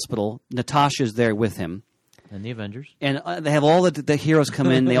in the hospital. Natasha's there with him, and the Avengers, and they have all the heroes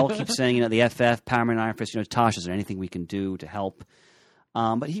come in. They all keep saying, the FF, Power Man, Iron Fist, Natasha, is there anything we can do to help?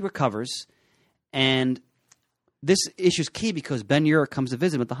 But he recovers, and this issue is key because Ben Urich comes to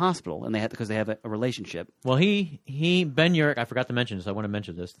visit him at the hospital, and because they have a relationship. Well, Ben Urich, I forgot to mention this. I want to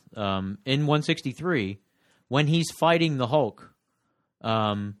mention this. In 163, when he's fighting the Hulk,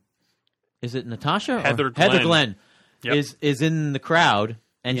 is it Natasha? Heather Glenn is in the crowd,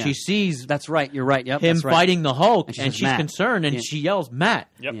 and she sees. That's right. You're right. Yep. Him that's right. fighting the Hulk, and she's Matt. concerned, and she yells, "Matt!"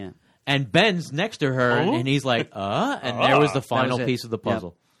 Yep. Yeah. And Ben's next to her, and he's like, and there was the final piece of the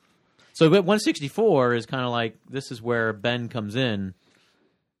puzzle. So, but 164 is kind of like this is where Ben comes in.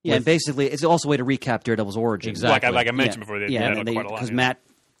 Yeah, and basically, it's also a way to recap Daredevil's origin. Exactly. Like I mentioned before, they quite a lot. Because Matt,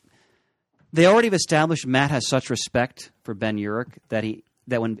 they already have established Matt has such respect for Ben Urich that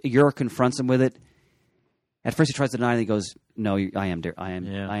when Urich confronts him with it, at first he tries to deny it. He goes, "No, I am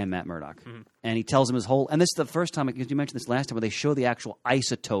Matt Murdock," and he tells him his whole. And this is the first time, because you mentioned this last time, where they show the actual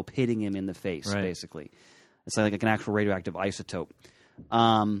isotope hitting him in the face. Right. Basically, it's like an actual radioactive isotope.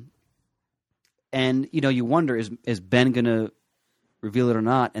 And you wonder, is Ben going to reveal it or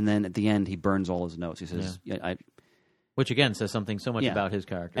not? And then at the end, he burns all his notes. He says, which again says something so much about his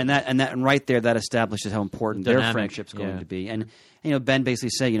character. And right there, that establishes how important their friendship's going to be. And Ben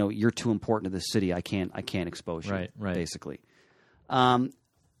basically saying, you're too important to this city. I can't expose you. Right. Basically.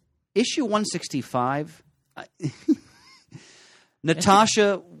 Issue 165.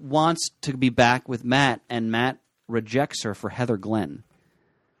 Natasha wants to be back with Matt, and Matt rejects her for Heather Glenn.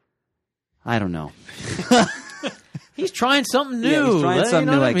 I don't know. He's trying something new. Yeah, he's trying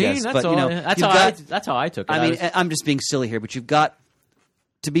something new, I guess. That's but, that's how I took it. I'm just being silly here, but you've got,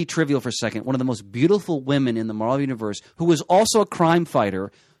 to be trivial for a second, one of the most beautiful women in the Marvel Universe, who is also a crime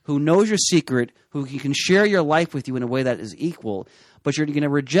fighter, who knows your secret, who can share your life with you in a way that is equal, but you're going to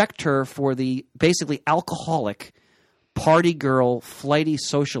reject her for the basically alcoholic, party girl, flighty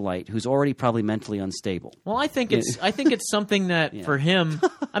socialite who's already probably mentally unstable. Well, I think it's something that for him.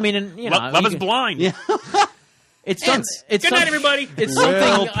 I mean, and love is blind. Yeah. It's good night, everybody. It's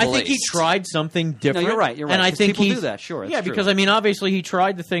something. I think he tried something different. No, you're right. And I think people do that. Sure. Yeah, because I mean, obviously, he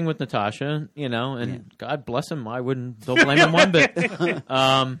tried the thing with Natasha. And God bless him. I don't blame him one bit.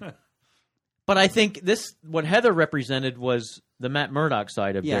 But I think what Heather represented was the Matt Murdock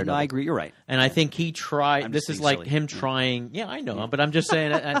side of Daredevil. No, I agree. You're right. And I think he tried. This is like silly. him trying. Yeah, I know. But I'm just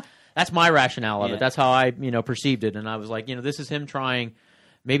saying that's my rationale of it. That's how I perceived it. And I was like, this is him trying.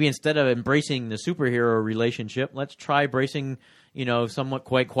 Maybe instead of embracing the superhero relationship, let's try embracing, somewhat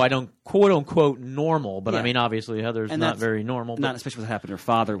quote unquote normal. But I mean, obviously, Heather's not very normal. Not especially what happened to her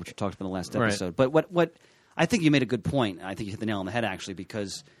father, which we talked about in the last episode. Right. But what I think you made a good point. I think you hit the nail on the head, actually,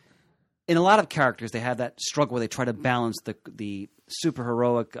 because in a lot of characters, they have that struggle where they try to balance the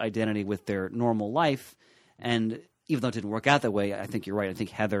superheroic identity with their normal life. And even though it didn't work out that way, I think you're right. I think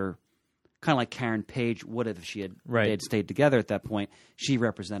Heather, kind of like Karen Page would have if they had stayed together at that point, she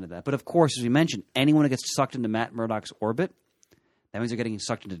represented that. But of course, as we mentioned, anyone who gets sucked into Matt Murdock's orbit, that means they're getting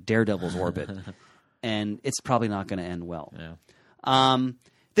sucked into Daredevil's orbit. And it's probably not going to end well. Yeah.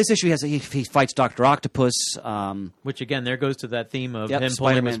 This issue he fights Dr. Octopus. Which, again, there goes to that theme of him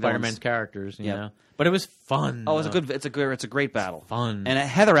pulling with Spider-Man's characters. You know? But it was fun. Oh, it's a great battle. Fun. And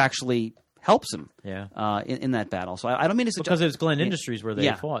Heather actually helps him in that battle. So I don't mean to suggest... Because it was Glenn Industries where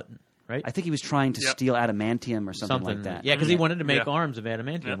they fought. Right? I think he was trying to steal adamantium or something like that. Yeah, because he wanted to make arms of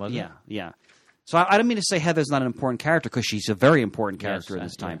adamantium, wasn't he? Yeah. So I don't mean to say Heather's not an important character, because she's a very important character in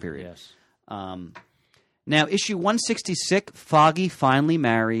this time period. Yes. Now, issue 166, Foggy finally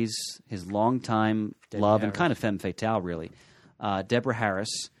marries his longtime love and kind of femme fatale, really, Deborah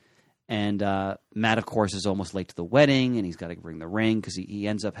Harris. And Matt, of course, is almost late to the wedding, and he's got to bring the ring because he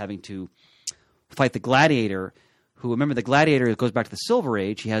ends up having to fight the Gladiator, who, remember, the Gladiator goes back to the Silver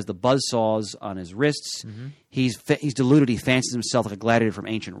Age. He has the buzzsaws on his wrists. Mm-hmm. He's deluded. He fancies himself like a gladiator from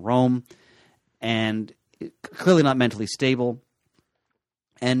ancient Rome, and clearly not mentally stable.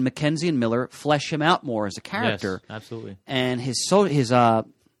 And Mackenzie and Miller flesh him out more as a character. Yes, absolutely. And his either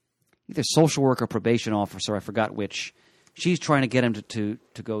social worker or probation officer, I forgot which, she's trying to get him to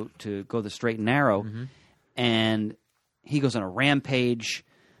go the straight and narrow, and he goes on a rampage.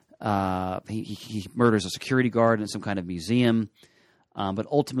 He murders a security guard in some kind of museum, but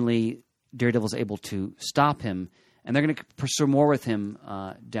ultimately Daredevil's able to stop him, and they're going to pursue more with him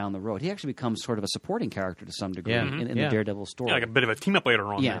down the road. He actually becomes sort of a supporting character to some degree in the Daredevil story. Yeah, like a bit of a team up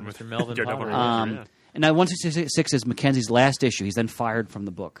later on. Yeah, with Mr. Melvin Daredevil. Power. And now 166 is Mackenzie's last issue. He's then fired from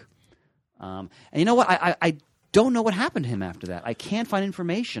the book. And you know what? I don't know what happened to him after that. I can't find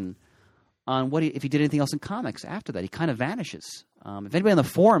information on if he did anything else in comics after that. He kind of vanishes. If anybody on the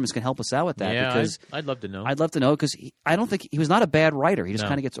forums can help us out with that, because I'd love to know. I'd love to know, because I don't think he was not a bad writer. He just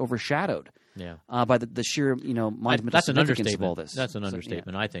kind of gets overshadowed by the sheer monumental significance of all this. That's an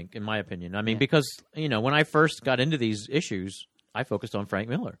understatement, I think, in my opinion. I mean, because when I first got into these issues, I focused on Frank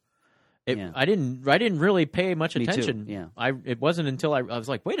Miller. I didn't really pay much attention. Me too. It wasn't until I was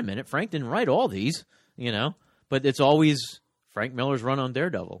like, wait a minute, Frank didn't write all these, But it's always Frank Miller's run on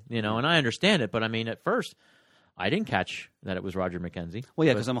Daredevil, and I understand it. But I mean, at first, I didn't catch that it was Roger Mackenzie. Well,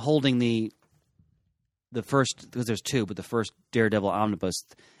 yeah, because I'm holding the first, because there's two, but the first Daredevil omnibus,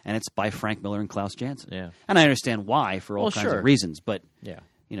 and it's by Frank Miller and Klaus Janson. Yeah, and I understand why for all kinds of reasons, but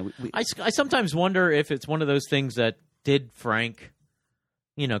I sometimes wonder if it's one of those things that did Frank,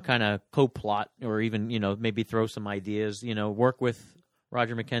 kind of co-plot or even, maybe throw some ideas, work with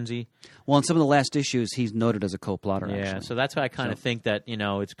Roger McKenzie. Well, in some of the last issues, he's noted as a co-plotter. Yeah, actually. so that's why I kind of think that,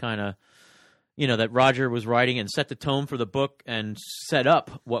 it's kind of, that Roger was writing and set the tone for the book and set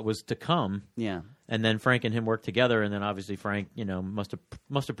up what was to come. Yeah. And then Frank and him worked together, and then obviously Frank, must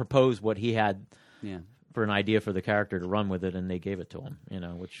have proposed what he had for an idea for the character to run with it, and they gave it to him,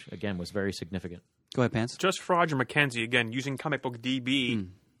 which, again, was very significant. Go ahead, Pants. Just for Roger McKenzie, again, using Comic Book DB,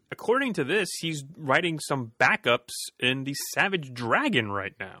 according to this, he's writing some backups in the Savage Dragon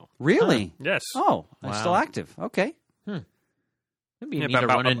right now. Really? Yes. Oh, Wow. still active. Okay. Maybe you need to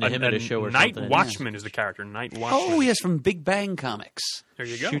run into him at a show or Night something. Watchman is the character. Night Watchman. Oh, yes, from Big Bang Comics. There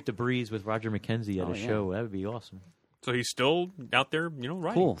you go. Shoot the breeze with Roger McKenzie at a show. That would be awesome. So he's still out there,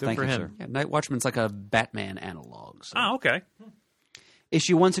 writing. Cool. Good Thank for you, him. sir. Yeah, Night Watchman's like a Batman analog. So. Oh, okay.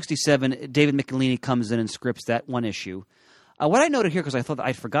 Issue 167, David Michelini comes in and scripts that one issue. What I noted here, because I thought that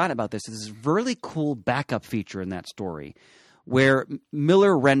I'd forgotten about this, is this really cool backup feature in that story where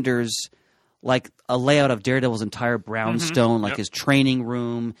Miller renders like a layout of Daredevil's entire brownstone, like his training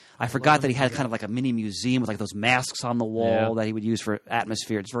room. I forgot that he had kind of like a mini museum with like those masks on the wall that he would use for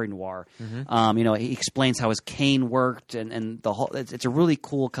atmosphere. It's very noir. He explains how his cane worked and the whole. It's a really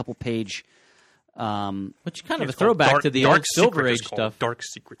cool couple page. Which kind of a It's called throwback to the old Silver Secret Age is called. stuff. Dark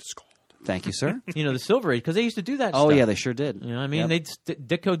Secret is called. Thank you, sir. The Silver Age, because they used to do that Oh stuff. yeah, they sure did. You know what I mean? Yep.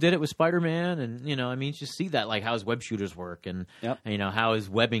 Ditko did it with Spider-Man, and, you just see that, like, how his web shooters work, and, how his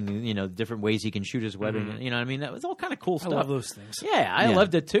webbing, different ways he can shoot his webbing, you know what I mean? That was all kind of cool I stuff. love those things. Yeah, I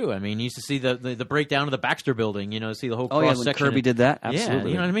loved it, too. I mean, you used to see the breakdown of the Baxter building, see the whole Oh yeah, when cross-section. Kirby did that, Yeah,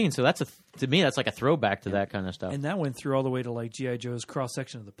 absolutely. you know what I mean? So to me, that's like a throwback to that kind of stuff. And that went through all the way to like G.I. Joe's cross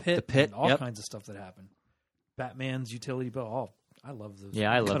section of the pit. And all kinds of stuff that happened. Batman's utility belt. Oh, I love those.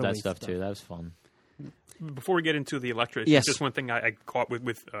 Yeah, I love that cutaway stuff, too. That was fun. Before we get into the Elektra, Yes. just one thing I caught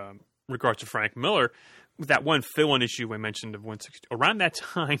with regards to Frank Miller, with that one fill-in issue I mentioned of 160. Around that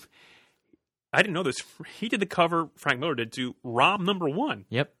time, I didn't know this. He did the cover. Frank Miller did to ROM #1.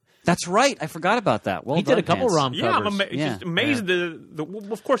 Yep. That's right. I forgot about that. Well He done, did a couple Pants. ROM Yeah, I'm covers. just amazed.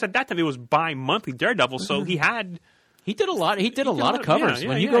 Well, of course, at that time it was bi-monthly Daredevil, so he had. He did a lot. He did a lot of yeah, covers. yeah,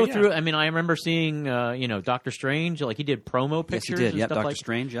 When you yeah, go yeah. through, I mean, I remember seeing, Doctor Strange. Like he did promo Yes, pictures. he did. And Yep, stuff Doctor like,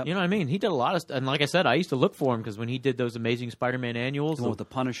 Strange. Yep. You know what I mean? He did a lot of, and like I said, I used to look for him because when he did those Amazing Spider-Man annuals, The one with the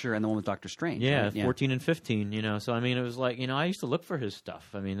Punisher and the one with Doctor Strange. yeah, right? 14 and 15. So I mean, it was like I used to look for his stuff.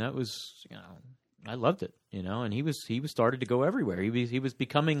 I mean, that was I loved it. And he was started to go everywhere. He was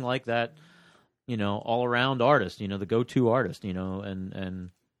becoming like that, all around artist. The go-to artist.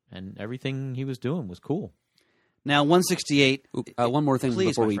 And everything he was doing was cool. Now 168. One more thing Please,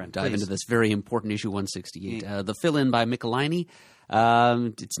 before my we friend, dive please. into this very important issue 168. The fill-in by Michelini.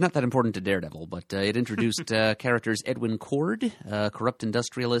 It's not that important to Daredevil, but it introduced characters Edwin Cord, a corrupt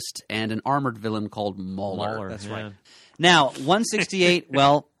industrialist, and an armored villain called Mauler. That's right. Now 168.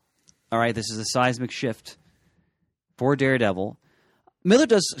 Well, all right. This is a seismic shift for Daredevil. Miller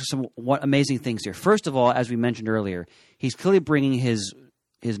does some amazing things here. First of all, as we mentioned earlier, he's clearly bringing his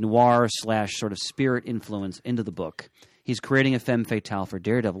noir / sort of spirit influence into the book. He's creating a femme fatale for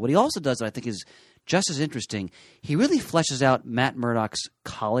Daredevil. What he also does that I think is just as interesting, he really fleshes out Matt Murdock's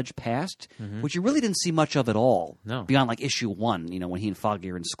college past, which you really didn't see much of at all. No. Beyond like issue 1, when he and Foggy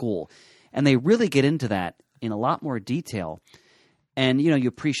are in school. And they really get into that in a lot more detail. And, you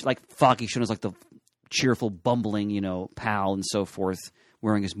appreciate, like, Foggy shown as like the cheerful, bumbling, pal and so forth,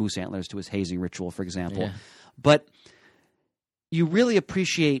 wearing his moose antlers to his hazing ritual, for example. Yeah. But you really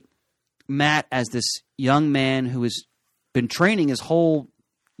appreciate Matt as this young man who has been training his whole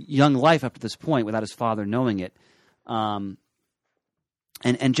young life up to this point without his father knowing it. And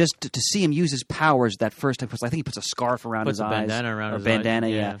just to see him use his powers that first time, I think he puts a scarf around Puts his a eyes. bandana around or his bandana,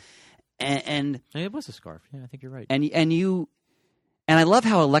 eyes, yeah. And It was a scarf. Yeah, I think you're right. and I love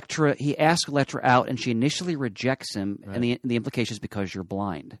how he asks Elektra out, and she initially rejects him, and the implication is because you're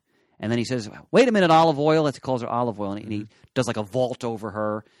blind. And then he says, "Wait a minute, Olive Oil." He calls her Olive Oil, and he does like a vault over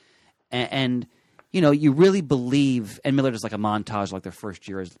her, and you really believe. And Miller does like a montage, like their first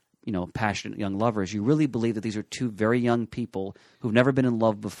year as passionate young lovers. You really believe that these are two very young people who've never been in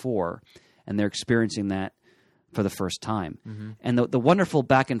love before, and they're experiencing that for the first time. And the wonderful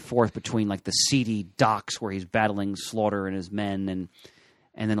back and forth between like the seedy docks where he's battling Slaughter and his men,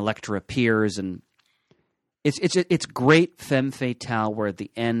 and then Elektra appears, and it's great femme fatale where at the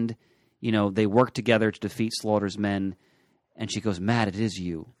end, they work together to defeat Slaughter's men, and she goes, "Matt, it is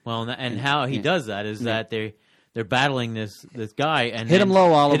you." Well, and how he does that is that they're battling this guy and Hit him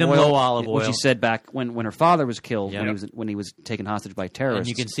low, olive hit him oil. low, olive oil. Which he said back when her father was killed, Yeah. when he was taken hostage by terrorists. And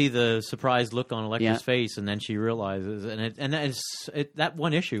you can see the surprised look on Elektra's Yeah. face, and then she realizes, that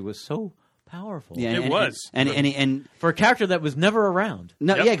one issue was so powerful. yeah, It was. and For a character that was never around.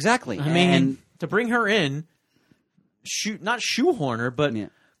 no, Yep. yeah, exactly. I mean, and, to bring her in, not shoehorn her, but Yeah.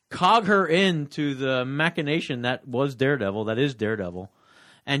 cog her into the machination that was Daredevil, that is Daredevil.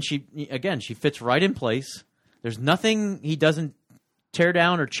 And she fits right in place. There's nothing he doesn't tear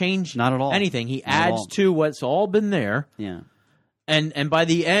down or change. Not at all. Anything. He Not at adds all. to what's all been there. yeah. And by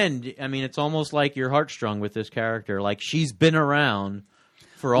the end, I mean, it's almost like you're heartstrung with this character. Like, she's been around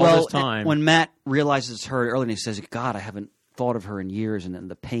for all this time. When Matt realizes her early, and he says, "God, I haven't thought of her in years," and then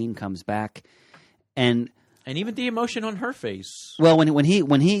the pain comes back, and even the emotion on her face. well, when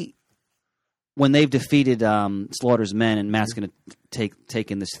they've defeated Slaughter's men, and Matt's going to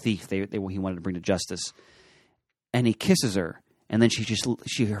take in this thief he wanted to bring to justice, and he kisses her, and then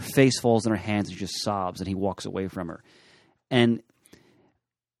her face falls in her hands, and she just sobs, and he walks away from her, and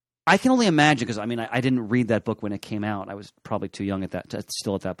I can only imagine, because I mean I didn't read that book when it came out. I was probably too young at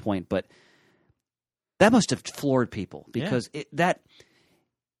that point, but that must have floored people, because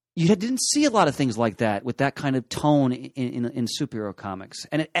you didn't see a lot of things like that with that kind of tone in superhero comics,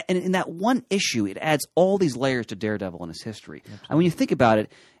 and in that one issue, it adds all these layers to Daredevil and his history. Absolutely. And when you think about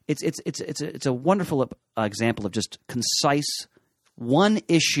it, it's a wonderful example of just concise one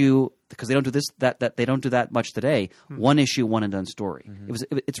issue, because they don't do they don't do that much today. One issue, one and done story.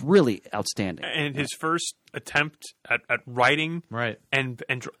 Mm-hmm. It's really outstanding. And his first attempt at writing, Right. and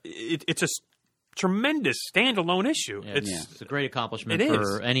it's a tremendous standalone issue. Yeah, it's a great accomplishment It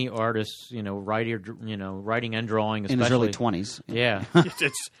for is. any artist, writing and drawing, In especially his early 20s. Yeah,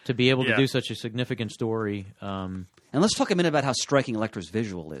 It's to be able to Yeah. do such a significant story. And let's talk a minute about how striking Elektra's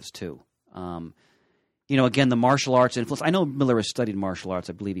visual is, too. Again, the martial arts influence. I know Miller has studied martial arts.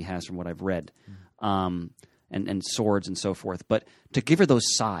 I believe he has, from what I've read. And swords and so forth. But to give her those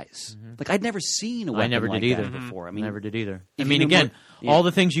size. Like, I'd never seen a weapon never like did that either. before. I mean, Never did either. I if mean, you knew again, more- all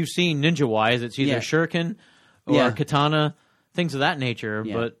the things you've seen ninja-wise, it's either Yeah. shuriken or Yeah. katana, things of that nature.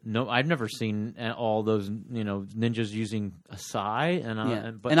 Yeah. But no, I've never seen all those ninjas using a sai.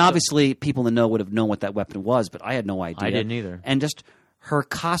 And obviously, people in the know would have known what that weapon was, but I had no idea. I didn't either. And just her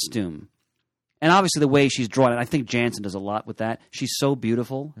costume. And obviously the way she's drawn, and I think Jansen does a lot with that. She's so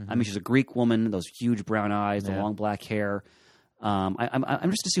beautiful. I mean, she's a Greek woman, those huge brown eyes, the long black hair. I'm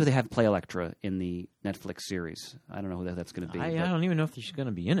interested to see who they have play Elektra in the Netflix series. I don't know who that's going to be. I but don't even know if she's going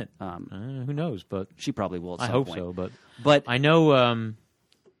to be in it. Who knows? But she probably will at I some hope point. so. But I know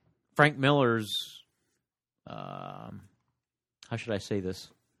Frank Miller's. How should I say this?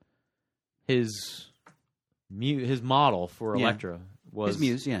 His model for Yeah. Elektra was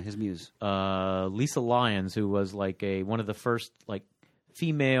his muse. Lisa Lyons, who was like one of the first like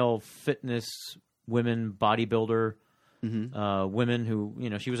female fitness women bodybuilder women who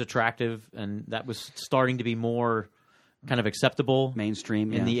she was attractive, and that was starting to be more kind of acceptable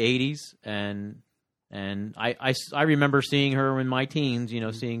Mainstream in the 80s, and I remember seeing her in my teens,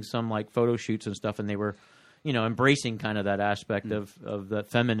 seeing some like photo shoots and stuff, and they were embracing kind of that aspect of the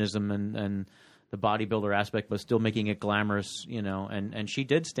feminism and the bodybuilder aspect, but still making it glamorous, and she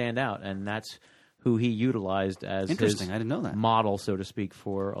did stand out, and that's who he utilized as Interesting. his I didn't know that. model, so to speak,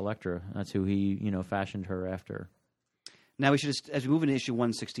 for Elektra. That's who he, fashioned her after. Now, we should, as we move into issue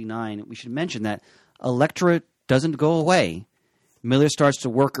 169, we should mention that Elektra doesn't go away. Miller starts to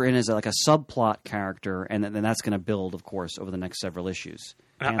work her in as a subplot character, and then that's going to build, of course, over the next several issues.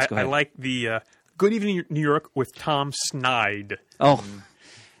 Hans, go I ahead. like the Good Evening New York with Tom Snide. Oh,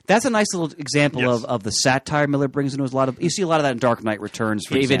 that's a nice little example Yes. of the satire Miller brings into a lot of. You see a lot of that in Dark Knight Returns,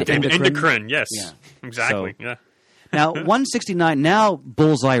 for David example. Endocrine, yes. Yeah. Exactly. So- Yeah. Now, 169. Now,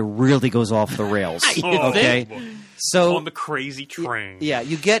 Bullseye really goes off the rails. Okay, Oh, so on the crazy train. yeah,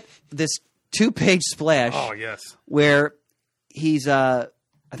 you get this 2-page splash Oh, yes. where he's I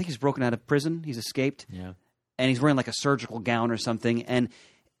think he's broken out of prison. He's escaped. Yeah. And he's wearing like a surgical gown or something. And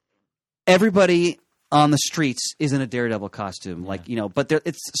everybody on the streets is in a Daredevil costume. Like, but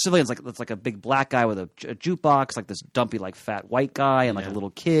it's civilians. Like, it's like a big black guy with a jukebox, like this dumpy, like fat white guy, and like a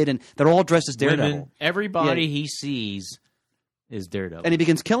little kid. And they're all dressed as Daredevil. Women, everybody Yeah. he sees is Daredevil. And he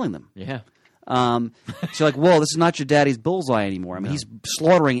begins killing them. yeah. So you're like, whoa, this is not your daddy's Bullseye anymore. I mean, he's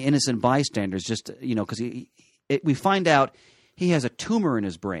slaughtering innocent bystanders just, because we find out he has a tumor in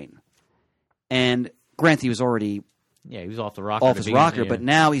his brain. And granted, he was already Yeah, he was off the rocker. off to his begin- rocker, yeah. but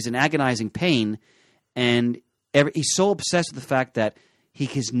now he's in agonizing pain. And he's so obsessed with the fact that he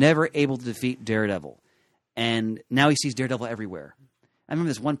is never able to defeat Daredevil. And now he sees Daredevil everywhere. I remember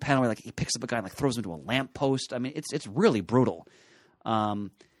this one panel where like he picks up a guy and like throws him into a lamppost. I mean, it's really brutal. And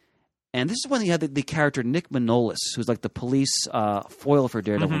this is when you had the character Nick Manolis, who's like the police foil for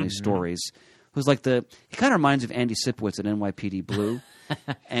Daredevil in these stories. Who's like he kind of reminds me of Andy Sipowicz in NYPD Blue.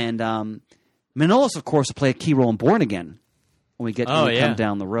 And Manolis, of course, will play a key role in Born Again when we come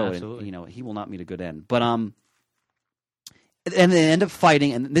down the road. Absolutely. And, he will not meet a good end. But and they end up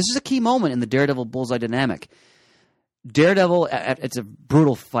fighting, and this is a key moment in the Daredevil Bullseye dynamic. Daredevil, it's a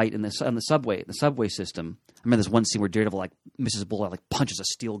brutal fight on the subway system. I remember this one scene where Daredevil like misses Bullseye, like punches a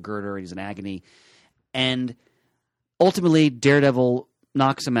steel girder, and he's in agony. And ultimately, Daredevil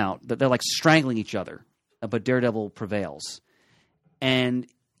knocks him out. They're like strangling each other, but Daredevil prevails. And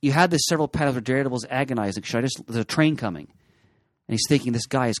you had this several panels where Daredevil's agonizing. There's a train coming. And he's thinking, this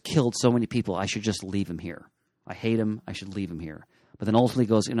guy has killed so many people, I should just leave him here. I hate him, I should leave him here. But then ultimately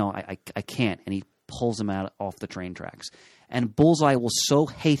goes, I can't. And he pulls him out off the train tracks. And Bullseye will so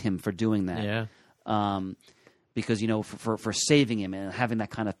hate him for doing that. Yeah. Because, for saving him and having that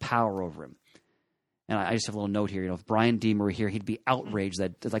kind of power over him. And I just have a little note here. If Brian Deemer were here, he'd be outraged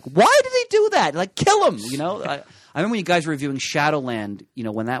that, like, why did he do that? Like, kill him, I remember when you guys were reviewing Shadowland,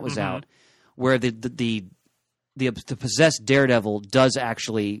 when that was out, where the possessed Daredevil does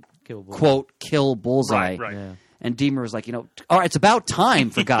actually, quote, kill Bullseye. Right. Yeah. And Deemer was like, all right, it's about time,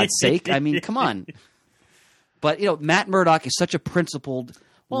 for God's sake. I mean, come on. But, Matt Murdock is such a principled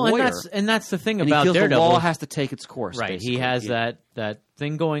lawyer. And that's the thing and about he feels Daredevil. The law has to take its course. Right. Basically. He has that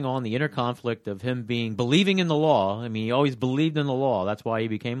thing going on, the inner conflict of him believing in the law. I mean, he always believed in the law. That's why he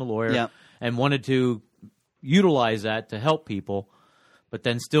became a lawyer and wanted to utilize that to help people, but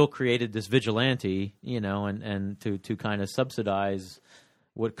then still created this vigilante, and to kind of subsidize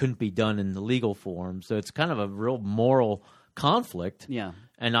what couldn't be done in the legal form. So it's kind of a real moral conflict. Yeah.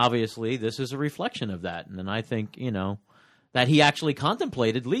 And obviously this is a reflection of that. And then I think, that he actually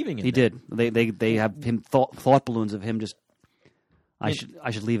contemplated leaving it. He did. They have him thought balloons of him just. I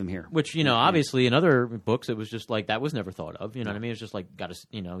should leave him here. Which obviously in other books it was just like that was never thought of. You know what I mean? It's just like you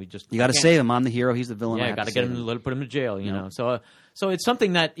got to save him. I'm the hero. He's the villain. Yeah, got to get him. Put him in jail. You know. So it's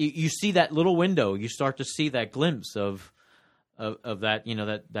something that you see that little window. You start to see that glimpse of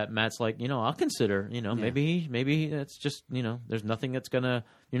that. That Matt's like I'll consider. Maybe that's just there's nothing that's gonna.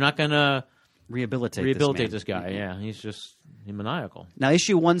 You're not gonna. Rehabilitate this guy. Yeah, he's just maniacal. Now,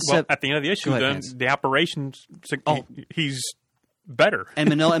 issue 1/7. At the end of the issue, the operations. He's better. And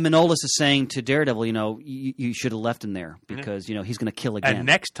Manolis is saying to Daredevil, you should have left him there because he's going to kill again. And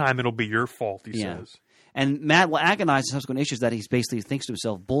next time it'll be your fault. He says. And Matt will agonize in subsequent issues that he basically thinks to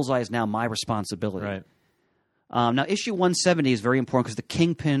himself, "Bullseye is now my responsibility." Right. Now, issue 170 is very important because the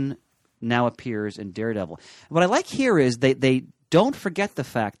Kingpin now appears in Daredevil. What I like here is they don't forget the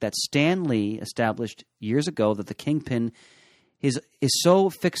fact that Stan Lee established years ago that the Kingpin is so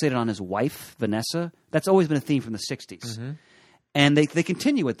fixated on his wife, Vanessa. That's always been a theme from the 60s. Mm-hmm. And they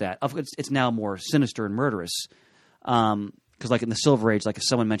continue with that. It's now more sinister and murderous. Because like in the Silver Age, like if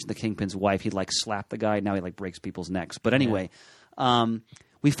someone mentioned the Kingpin's wife, he'd like slap the guy. Now he like breaks people's necks. But anyway,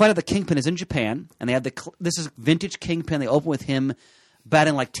 we find out the Kingpin is in Japan. And they have this is vintage Kingpin. They open with him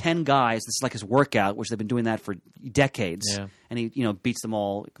batting like 10 guys. This is like his workout, which they've been doing that for decades. Yeah. And he, beats them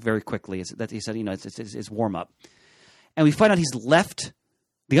all very quickly. He said, it's his warm up. And we find out he's left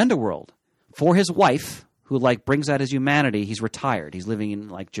the underworld for his wife, who like brings out his humanity. He's retired. He's living in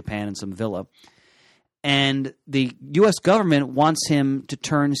like Japan in some villa. And the U.S. government wants him to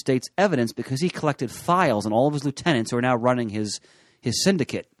turn state's evidence because he collected files on all of his lieutenants who are now running his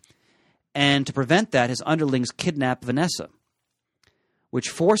syndicate. And to prevent that, his underlings kidnap Vanessa, which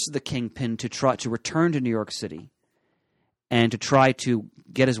forces the Kingpin to try to return to New York City and to try to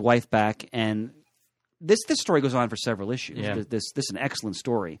get his wife back. And this story goes on for several issues. Yeah. This is an excellent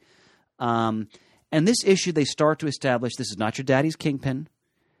story. And this issue, they start to establish this is not your daddy's Kingpin.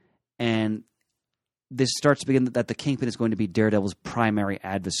 And this starts to begin that the Kingpin is going to be Daredevil's primary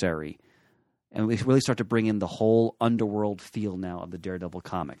adversary. And we really start to bring in the whole underworld feel now of the Daredevil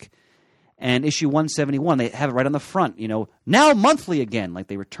comic. And issue 171, they have it right on the front, now monthly again. Like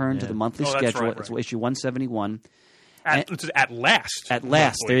they return to the monthly schedule. Right. It's issue 171. At last. At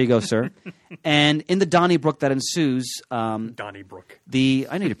last. Monthly. There you go, sir. And in the Donnybrook that ensues... Donnybrook.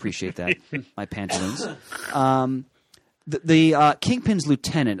 I need to appreciate that, my pantaloons. The Kingpin's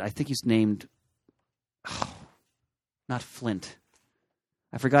lieutenant, I think he's named... not Flint.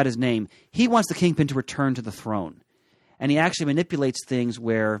 I forgot his name. He wants the Kingpin to return to the throne. And he actually manipulates things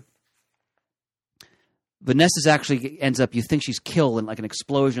where... Vanessa's actually ends up, you think she's killed in like an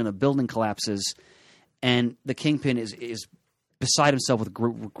explosion, a building collapses, and the Kingpin is beside himself with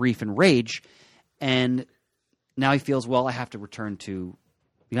grief and rage, and now he feels, well, I have to return to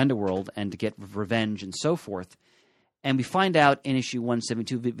the underworld and to get revenge and so forth. And we find out in issue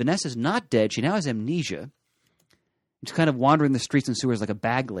 172, Vanessa's not dead. She now has amnesia. She's kind of wandering the streets and sewers like a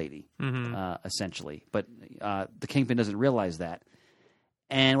bag lady, essentially. But the Kingpin doesn't realize that.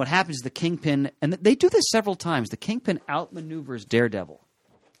 And what happens is the Kingpin, and they do this several times, the Kingpin outmaneuvers Daredevil.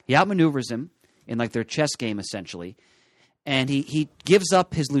 He outmaneuvers him in like their chess game, essentially. And he gives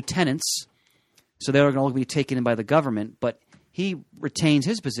up his lieutenants, so they're going to be taken in by the government, but he retains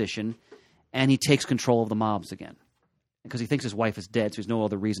his position, and he takes control of the mobs again. Because he thinks his wife is dead, so there's no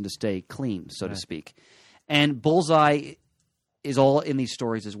other reason to stay clean, so to speak. And Bullseye is all in these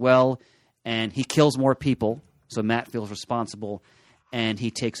stories as well, and he kills more people, so Matt feels responsible, and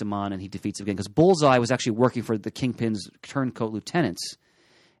he takes him on and he defeats him again. Because Bullseye was actually working for the Kingpin's turncoat lieutenants,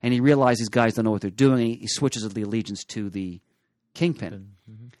 and he realized these guys don't know what they're doing, and he switches the allegiance to the Kingpin.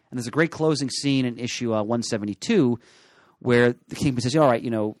 And there's a great closing scene in issue 172 where the Kingpin says, all right,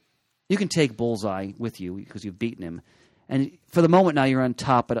 you can take Bullseye with you because you've beaten him. And for the moment now you're on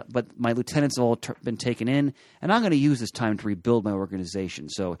top, but my lieutenants have all been taken in, and I'm going to use this time to rebuild my organization.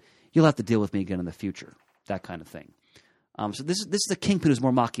 So you'll have to deal with me again in the future, that kind of thing. So this is the Kingpin who's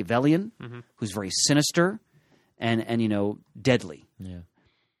more Machiavellian, who's very sinister, and deadly.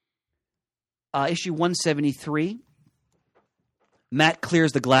 Yeah. Issue 173, Matt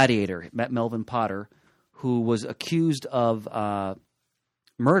clears the Gladiator, Matt Melvin Potter, who was accused of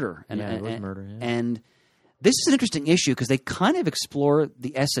murder. It was murder. Yeah. And this is an interesting issue because they kind of explore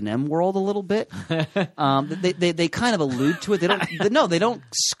the S&M world a little bit. They kind of allude to it. They don't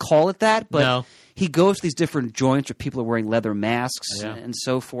call it that, but he goes to these different joints where people are wearing leather masks and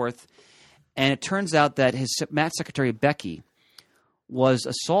so forth. And it turns out that Matt's secretary, Becky, was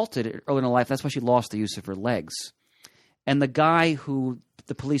assaulted early in her life. That's why she lost the use of her legs. And the guy who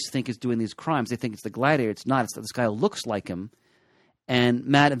the police think is doing these crimes, they think it's the Gladiator. It's not. It's this guy who looks like him. And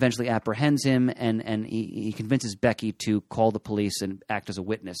Matt eventually apprehends him, and he convinces Becky to call the police and act as a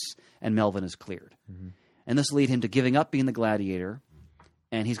witness, and Melvin is cleared. And this will lead him to giving up being the Gladiator,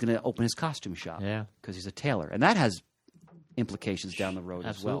 and he's going to open his costume shop because he's a tailor. And that has implications down the road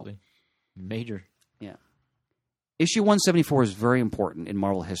as well. Absolutely. Major. Yeah. Issue 174 is very important in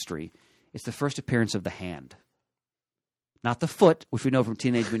Marvel history. It's the first appearance of the Hand. Not the foot, which we know from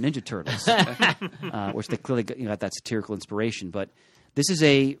Teenage Mutant Ninja Turtles, which they clearly got that satirical inspiration. But this is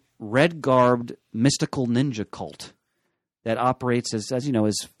a red-garbed mystical ninja cult that operates as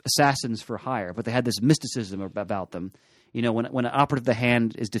assassins for hire. But they had this mysticism about them. When an operative of the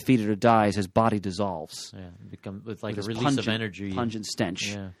Hand is defeated or dies, his body dissolves. Yeah, it's like with a release of energy. Pungent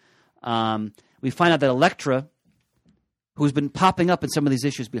stench. Yeah. We find out that Elektra, who's been popping up in some of these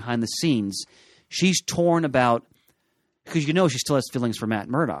issues behind the scenes, she's torn about... Because she still has feelings for Matt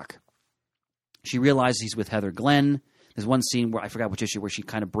Murdock. She realizes he's with Heather Glenn. There's one scene where I forgot which issue where she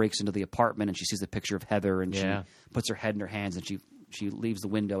kind of breaks into the apartment and she sees the picture of Heather and she puts her head in her hands and she leaves the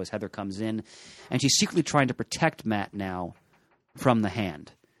window as Heather comes in. And she's secretly trying to protect Matt now from the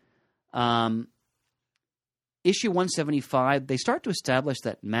Hand. Issue 175, they start to establish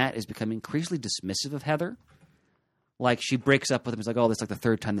that Matt is becoming increasingly dismissive of Heather. Like she breaks up with him. He's like, oh, this is like the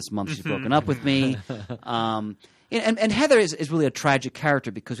third time this month she's broken up with me. And Heather is really a tragic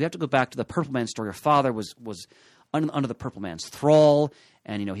character because we have to go back to the Purple Man story. Her father was under the Purple Man's thrall,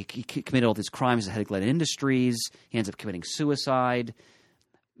 and he committed all these crimes at Head Industries. He ends up committing suicide.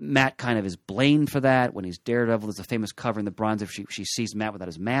 Matt kind of is blamed for that. When he's Daredevil, there's a famous cover in the Bronze if she sees Matt without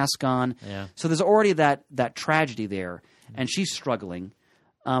his mask on. Yeah. So there's already that tragedy there, and she's struggling.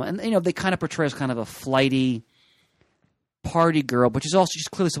 And they kind of portray as kind of a flighty party girl, but she's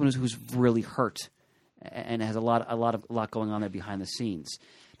clearly someone who's really hurt and has a lot going on there behind the scenes.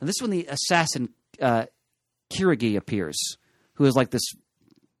 Now, this is when the assassin Kirigi appears, who is like this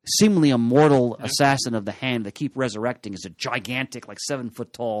seemingly immortal assassin of the Hand that keep resurrecting as a gigantic, like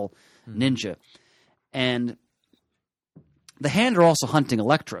 7-foot-tall ninja. And the Hand are also hunting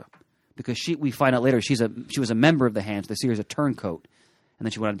Elektra because we find out later she was a member of the Hand, so they see her as a turncoat, and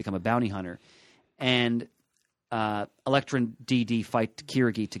then she went on to become a bounty hunter. And Elektra and DD fight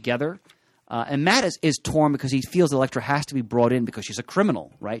Kirigi together. And Matt is torn because he feels Elektra has to be brought in because she's a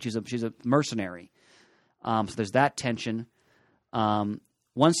criminal, right? She's a mercenary. So there's that tension.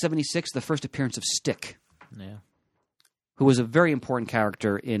 176, the first appearance of Stick, who was a very important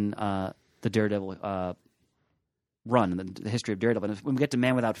character in the Daredevil run, in the history of Daredevil. And when we get to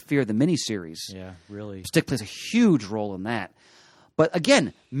Man Without Fear, the miniseries, really, Stick plays a huge role in that. But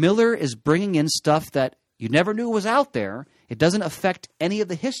again, Miller is bringing in stuff that you never knew was out there. It doesn't affect any of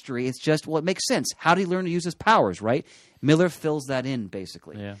the history. It's just, it makes sense. How did he learn to use his powers, right? Miller fills that in,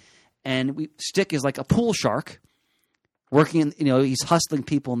 basically. Yeah. And Stick is like a pool shark, working in, he's hustling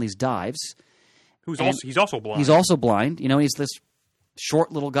people in these dives. He's also blind. He's also blind. He's this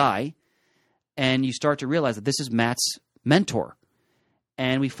short little guy. And you start to realize that this is Matt's mentor.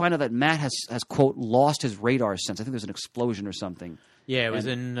 And we find out that Matt has quote, lost his radar sense. I think there's an explosion or something. Yeah, it was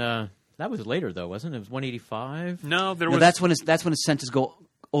that was later, though, wasn't it? It was 185? No, that's when his senses go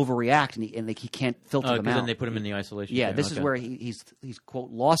overreact, and he can't filter them out. Because then they put him in the isolation. Yeah, this is where he's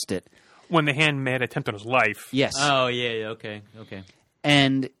quote, lost it. When the handmade attempt on his life. Yes. Oh, yeah, okay.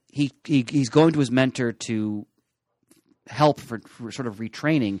 And he's going to his mentor to help for sort of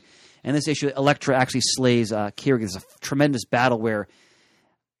retraining. And this issue, Elektra actually slays Kieran. There's a tremendous battle where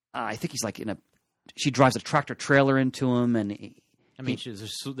I think he's like she drives a tractor trailer into him, and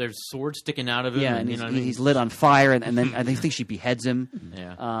there's swords sticking out of him. Yeah, and he's lit on fire, and then I think she beheads him.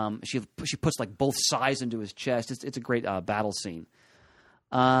 Yeah. She puts like both sides into his chest. It's a great battle scene.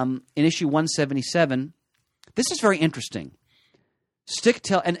 In issue 177, this is very interesting. Stick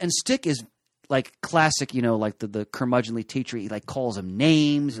Stick is like classic, like the curmudgeonly teacher. He like calls him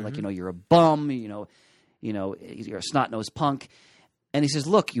names, like you're a bum, you're a snot-nosed punk, and he says,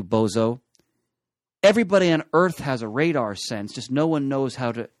 "Look, you bozo. Everybody on Earth has a radar sense, just no one knows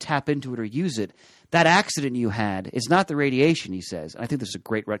how to tap into it or use it. That accident you had is not the radiation," he says. And I think this is a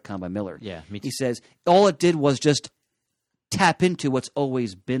great retcon by Miller. Yeah, me too. He says, all it did was just tap into what's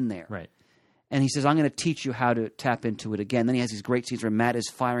always been there. Right. And he says, I'm going to teach you how to tap into it again. Then he has these great scenes where Matt is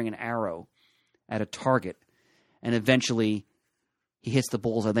firing an arrow at a target, and eventually he hits the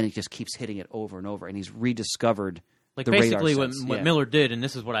bullseye, and then he just keeps hitting it over and over, and he's rediscovered Like the basically radar what sense. what Miller did, and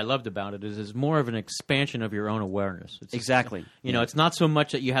this is what I loved about it, is more of an expansion of your own awareness. It's, Exactly. It's not so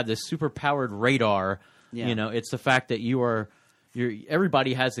much that you have this super powered radar. Yeah. It's the fact that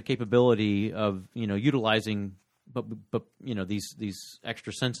everybody has the capability of utilizing, but these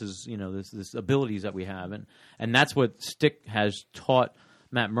extra senses, this abilities that we have, and that's what Stick has taught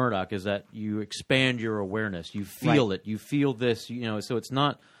Matt Murdock, is that you expand your awareness, you feel it, you feel this, so it's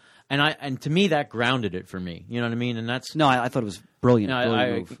not. And to me, that grounded it for me. You know what I mean? And that's I thought it was brilliant.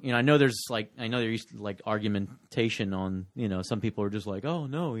 I know there used to argumentation on, some people are just like, oh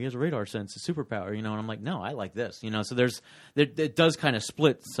no, he has a radar sense, a superpower, and I'm like, no, I like this, so it does kind of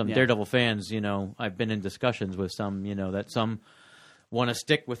split some Daredevil fans. I've been in discussions with some, that some want to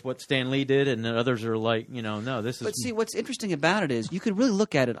stick with what Stan Lee did, and then others are like, no, this is. But see, what's interesting about it is you could really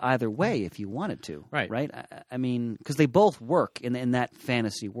look at it either way if you wanted to. Right. I mean, because they both work in that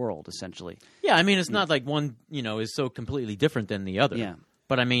fantasy world, essentially. Yeah, I mean, it's not like one, is so completely different than the other. Yeah.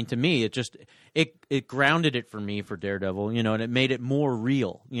 But I mean, to me, it grounded it for me for Daredevil, and it made it more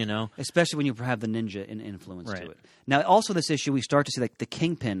real, Especially when you have the ninja influence Right. to it. Now, also this issue, we start to see like the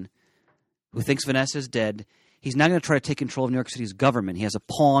Kingpin, who thinks Vanessa is dead. He's now going to try to take control of New York City's government. He has a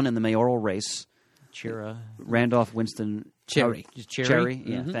pawn in the mayoral race. Randolph Winston Cherry. Cherry.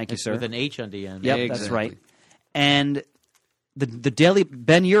 Yeah, thank you, sir. With an H on the end. Yep, Exactly. that's right. And the Daily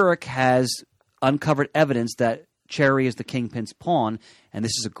Ben Urich has uncovered evidence that Cherry is the Kingpin's pawn, and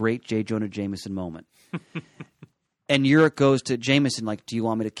this is a great J. Jonah Jameson moment. And Urich goes to Jameson like, "Do you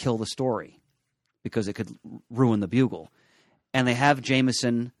want me to kill the story? Because it could ruin the Bugle." And they have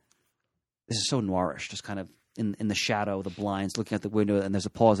Jameson. This is so noirish, just kind of in the shadow, the blinds, looking at the window, and there's a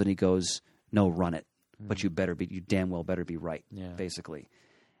pause, and he goes, "No, run it. But you damn well better be right," basically.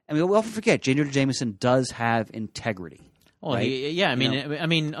 And we often forget, J. Jonah Jameson does have integrity. Well, right? I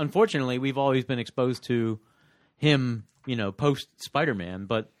mean, unfortunately, we've always been exposed to him, post Spider-Man,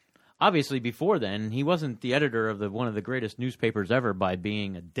 but obviously before then, he wasn't the editor of one of the greatest newspapers ever by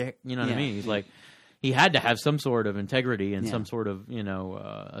being a dick. You know what I mean? He's like, he had to have some sort of integrity and some sort of,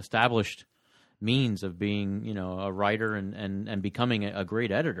 established means of being, a writer and becoming a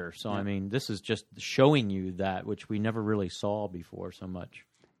great editor. So, I mean, this is just showing you that, which we never really saw before so much.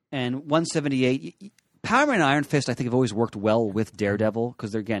 And 178, Power Man and Iron Fist, I think, have always worked well with Daredevil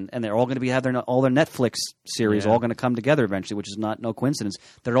because they're all going to have all their Netflix series all going to come together eventually, which is no coincidence.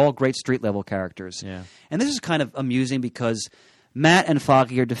 They're all great street level characters. Yeah. And this is kind of amusing because Matt and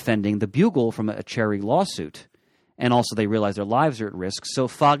Foggy are defending the Bugle from a Cherry lawsuit. And also they realize their lives are at risk. So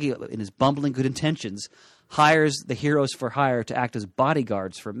Foggy, in his bumbling good intentions, hires the Heroes for Hire to act as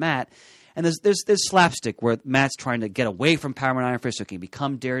bodyguards for Matt. And there's slapstick where Matt's trying to get away from Power Man Iron Fist so he can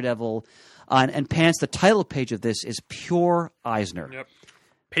become Daredevil. And Pants, the title page of this is pure Eisner. Yep.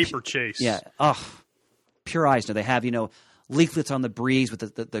 Paper chase. Yeah. Pure Eisner. They have, leaflets on the breeze with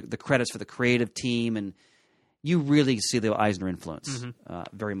the credits for the creative team. And you really see the Eisner influence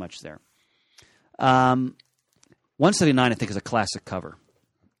very much there. 179, I think, is a classic cover.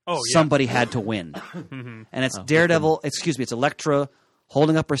 Oh, yeah. Somebody had to win. And it's Daredevil, it's Elektra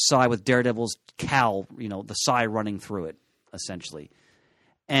holding up her side with Daredevil's cowl, the side running through it, essentially.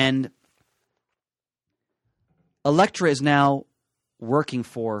 And Elektra is now working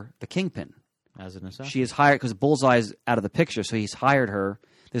for the Kingpin. As an assassin. She is hired because Bullseye is out of the picture, so he's hired her.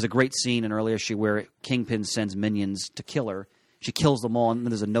 There's a great scene in earlier issue where Kingpin sends minions to kill her. She kills them all, and then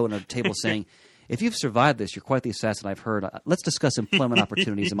there's a note on the table saying, "If you've survived this, you're quite the assassin I've heard. Let's discuss employment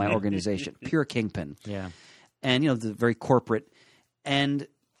opportunities in my organization." Pure Kingpin. Yeah. And, the very corporate. And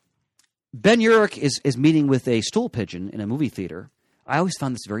Ben Urich is meeting with a stool pigeon in a movie theater. I always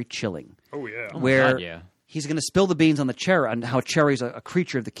found this very chilling. Oh, yeah. Where God, yeah. he's going to spill the beans on the Cherry, on how Cherry's a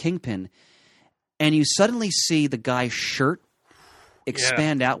creature of the Kingpin. And you suddenly see the guy's shirt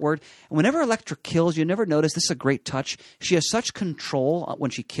expand outward. And whenever Elektra kills, you never notice, this is a great touch, she has such control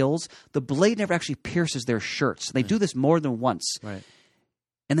when she kills, the blade never actually pierces their shirts. They do this more than once. Right.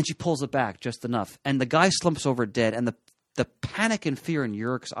 And then she pulls it back just enough. And the guy slumps over dead, and the panic and fear in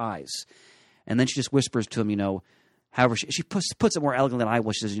Urich's eyes. And then she just whispers to him, however, she puts it more elegantly than I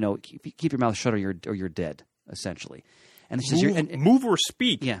will. She says, keep your mouth shut or you're dead, essentially. And she says, move or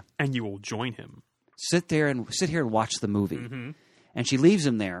speak, Yeah. and you will join him. sit here and watch the movie. And she leaves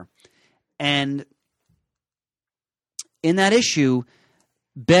him there. And in that issue,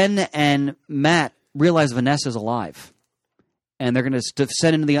 Ben and Matt realize Vanessa's alive. And they're going to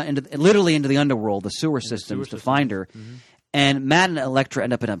descend literally into the underworld, the sewer systems, to find her. And Matt and Elektra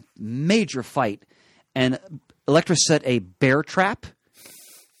end up in a major fight. And Elektra set a bear trap,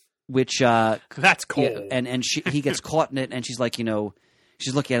 which That's cold. and he gets caught in it, and she's like,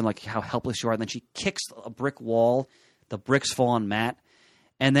 she's looking at him like how helpless you are. And then she kicks a brick wall. The bricks fall on Matt.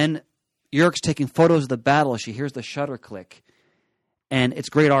 And then Urich's taking photos of the battle as she hears the shutter click. And it's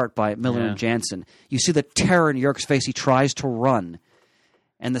great art by Miller and Jansen. You see the terror in Urich's face. He tries to run.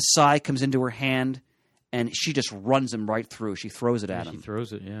 And the sai comes into her hand, and she just runs him right through. She throws it at him. She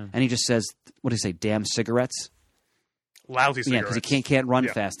throws it, yeah. And he just says, what did he say, damn cigarettes? Lousy Yeah, cigarettes. because he can't run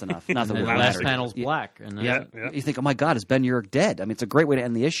fast enough. Not that And it the would last matter. panel's black. And then, Yeah. You think, oh my God, is Ben Urich dead? I mean, it's a great way to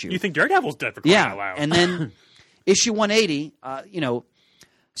end the issue. You think Daredevil's dead for crying out loud. And then issue 180,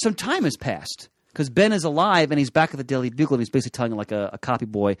 some time has passed because Ben is alive and he's back at the Daily Bugle and he's basically telling like a copy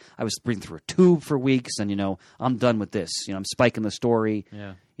boy, I was breathing through a tube for weeks and, I'm done with this. I'm spiking the story,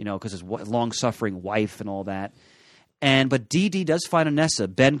 because his long-suffering wife and all that. But DD does find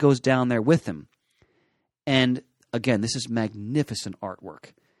Anessa. Ben goes down there with him. And again, this is magnificent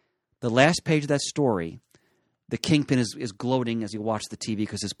artwork. The last page of that story, the Kingpin is gloating as he watches the TV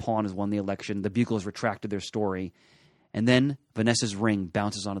because his pawn has won the election. The Bugle has retracted their story. And then Vanessa's ring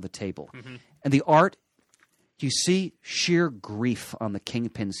bounces onto the table. And the art, you see sheer grief on the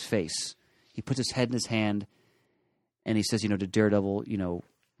Kingpin's face. He puts his head in his hand and he says, to Daredevil,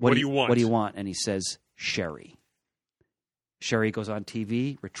 what do you want? What do you want? And he says, Sherry. Sherry goes on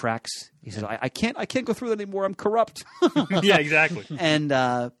TV, retracts. He says, I can't go through that anymore. I'm corrupt. Yeah, exactly.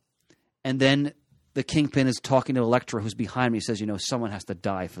 And then the Kingpin is talking to Elektra, who's behind me. He says, someone has to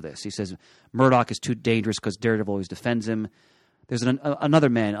die for this. He says, Murdoch is too dangerous because Daredevil always defends him. There's another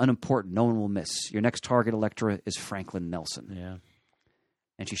man, unimportant, no one will miss. Your next target, Elektra, is Franklin Nelson. Yeah.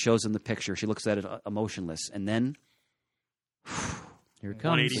 And she shows him the picture. She looks at it emotionless. And then, Here it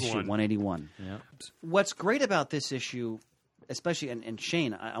comes. issue 181. Yeah. What's great about this issue, especially, and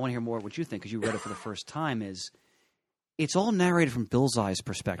Shane, I want to hear more what you think because you read it for the first time, is it's all narrated from Bullseye's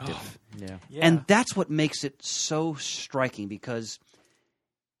perspective. Yeah. And that's what makes it so striking because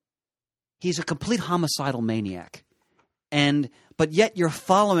he's a complete homicidal maniac. But yet you're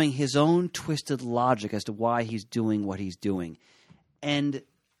following his own twisted logic as to why he's doing what he's doing. And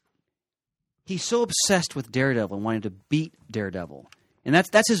he's so obsessed with Daredevil and wanting to beat Daredevil. And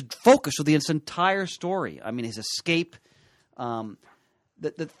that's his focus for this entire story. I mean, his escape,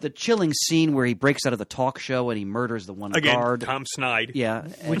 the chilling scene where he breaks out of the talk show and he murders the one Again, guard. Tom Snide. Yeah.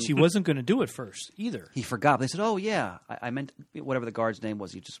 Which he wasn't going to do at first either. He forgot. They said, oh, yeah, I meant whatever the guard's name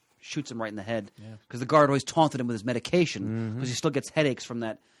was. He just shoots him right in the head because the guard always taunted him with his medication because he still gets headaches from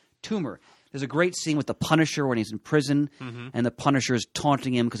that tumor. There's a great scene with the Punisher when he's in prison and the Punisher is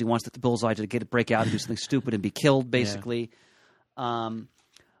taunting him because he wants the Bullseye to break out and do something stupid and be killed, basically.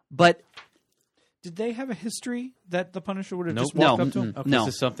 But Did they have a history that the Punisher would have Nope. just walked No. up to him? Okay. No.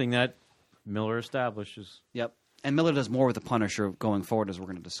 This is something that Miller establishes. Yep. And Miller does more with the Punisher going forward, as we're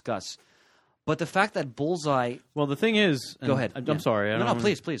going to discuss. But the fact that Bullseye... Well, the thing is... Go ahead. I'm Yeah. sorry. No,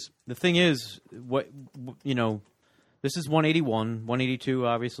 please. The thing is, this is 181. 182,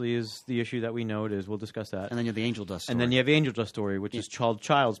 obviously, is the issue that we know it is. We'll discuss that. And then you have the Angel Dust story. And then you have Angel Dust story, which is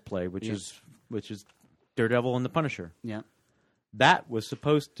Child's Play, which is Daredevil and the Punisher. Yeah. That was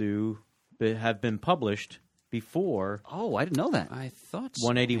supposed to have been published before Oh, I didn't know that. I thought so.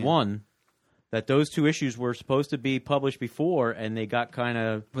 181. That those 2 issues were supposed to be published before, and they got kind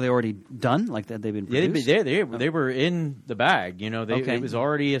of Were they already done? Like that they've been they produced? were in the bag. Okay. It was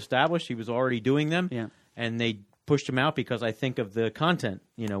already established. He was already doing them, Yeah. and they pushed him out because I think of the content.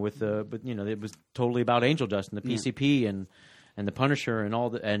 It was totally about Angel Dust and the PCP and the Punisher and all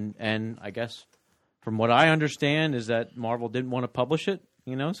the and I guess from what I understand is that Marvel didn't want to publish it.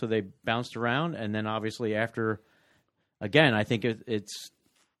 So they bounced around, and then obviously after, again, I think it's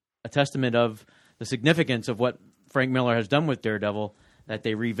a testament of the significance of what Frank Miller has done with Daredevil that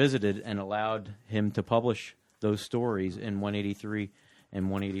they revisited and allowed him to publish those stories in 183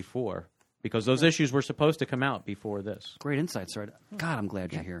 and 184 because those issues were supposed to come out before this. Great insight, sir. God, I'm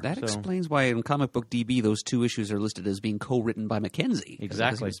glad you're here. That explains why in Comic Book DB those 2 issues are listed as being co-written by Mackenzie.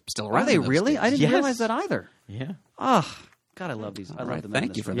 Exactly. He's still around. Are they in those really? days. I didn't Yes. realize that either. Yeah. Ah, God, I love these. I love them.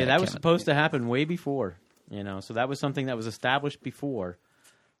 Thank you for Yeah, that, that was Kevin. supposed to happen way before, so that was something that was established before.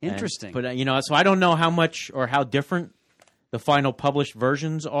 Interesting. But so I don't know how much or how different the final published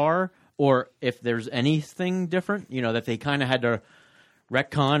versions are, or if there's anything different. That they kind of had to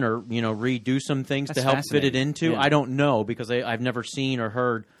retcon or redo some things That's to help fit it fascinating. into. Yeah. I don't know because I've never seen or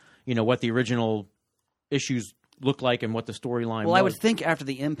heard what the original issues looked like and what the storyline. Well, was. I would think after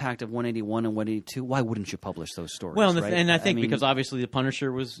the impact of 181 and 182, why wouldn't you publish those stories? Well, right? and I think mean, because obviously the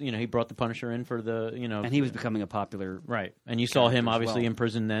Punisher was he brought the Punisher in for the and he was becoming a popular. right, and you saw him character as obviously well. in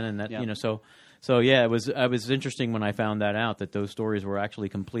prison then, and that Yeah. So yeah, it was interesting when I found that out that those stories were actually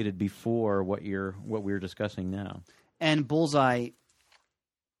completed before what we're discussing now. And Bullseye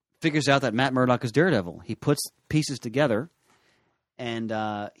figures out that Matt Murdock is Daredevil. He puts pieces together, and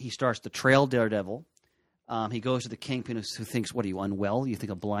he starts to trail Daredevil. He goes to the Kingpin who thinks, what are you, unwell? You think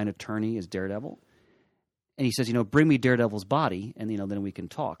a blind attorney is Daredevil? And he says, bring me Daredevil's body, and then we can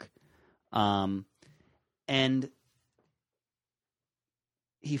talk. And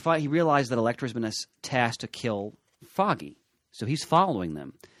he realized that Elektra has been tasked to kill Foggy. So he's following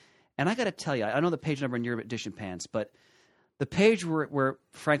them. And I got to tell you, I know the page number in your edition, Pants, but the page where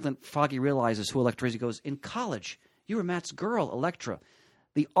Foggy realizes who Elektra is, he goes, in college, you were Matt's girl, Elektra.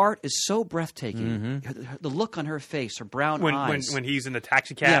 The art is so breathtaking. The look on her face, her brown eyes. When he's in the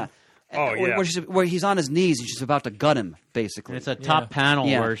taxi cab. Oh, yeah. Where he's on his knees and she's about to gut him, basically. And it's a top panel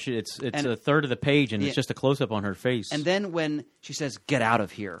Yeah. where it's a third of the page, and it's just a close up on her face. And then when she says, "Get out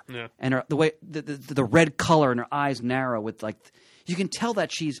of here," Yeah. and the way the red color and her eyes narrow with you can tell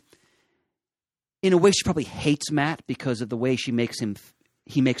that she's, in a way, she probably hates Matt because of the way he makes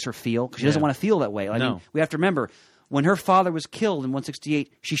her feel. Because she doesn't want to feel that way. I mean, we have to remember when her father was killed in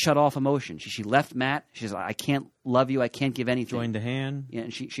 168, she shut off emotion. She left Matt. She says, "I can't love you. I can't give anything." joined the hand. Yeah,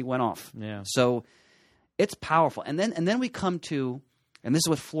 and she went off. Yeah. So it's powerful. And then we come to, and this is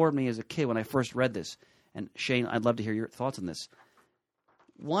what floored me as a kid when I first read this. And Shane, I'd love to hear your thoughts on this.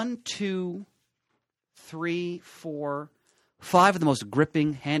 1, 2, 3, 4, 5 of the most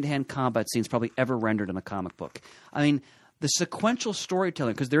gripping hand-to-hand combat scenes probably ever rendered in a comic book. I mean, the sequential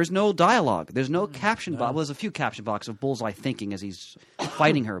storytelling, because there's no dialogue. There's no caption box. Well, there's a few caption boxes of Bullseye thinking as he's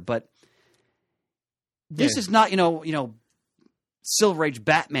fighting her. But this is not, Silver Age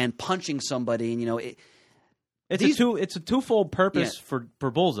Batman punching somebody, and It's a twofold purpose for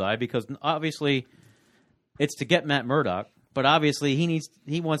Bullseye because obviously it's to get Matt Murdock, but obviously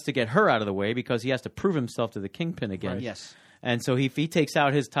he wants to get her out of the way because he has to prove himself to the Kingpin again. Right. Yes. And so if he takes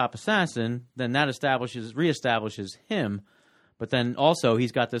out his top assassin, then that reestablishes him. But then also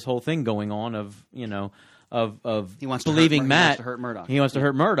he's got this whole thing going on of He wants to believing hurt, Matt. He wants to hurt Murdock. He wants to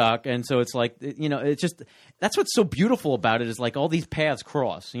hurt Murdock, and so it's like it's just that's what's so beautiful about it is like all these paths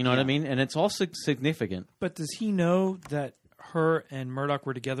cross. You know what I mean? And it's all significant. But does he know that her and Murdoch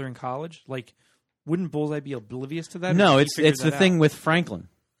were together in college? Like, wouldn't Bullseye be oblivious to that? No, Or did it's he figure the that thing out? with Franklin.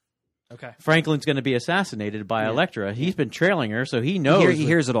 Okay. Franklin's going to be assassinated by Elektra. He's been trailing her, so he knows. He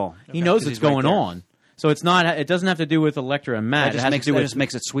hears it all. He knows 'Cause what's he's right going there. on. So it's not. It doesn't have to do with Elektra and Matt. That It has to do with just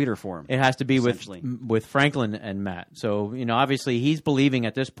makes it sweeter for him. It has to be essentially. with Franklin and Matt. So obviously he's believing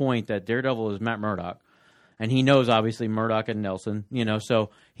at this point that Daredevil is Matt Murdock, and he knows obviously Murdock and Nelson. So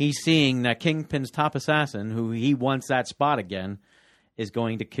he's seeing that Kingpin's top assassin, who he wants that spot again, is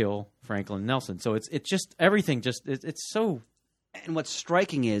going to kill Franklin Nelson. So it's just everything. It's so. And what's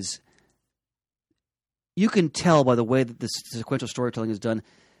striking is you can tell by the way that the sequential storytelling is done.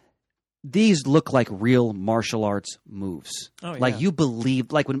 These look like real martial arts moves. Oh, yeah. Like you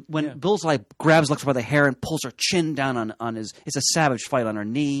believe, like when Bullseye grabs Elektra by the hair and pulls her chin down on his. It's a savage fight on her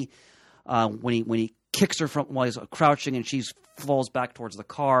knee. When he kicks her from while he's crouching and she falls back towards the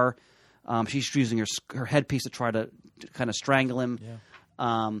car. She's using her headpiece to try to kind of strangle him.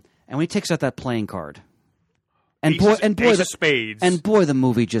 Yeah. And when he takes out that playing card, And Ace boy, of spades. and boy, the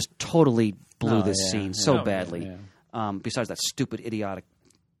movie just totally blew this yeah. scene so Oh, badly. yeah. Besides that stupid, idiotic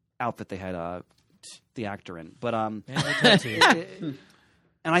outfit they had the actor in, but And they had to.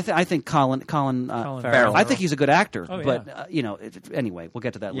 and I think Colin Farrell. I think he's a good actor. Oh, yeah. But anyway, we'll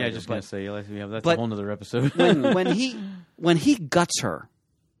get to that Yeah, later. just but gonna say that's but a whole nother episode. when he guts her,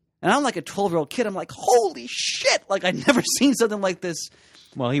 and I'm like a 12-year-old kid, I'm like, holy shit! Like I'd never seen something like this.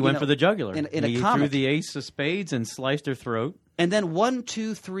 Well, he went for the jugular. in a he comic. threw the ace of spades and sliced her throat. And then 1,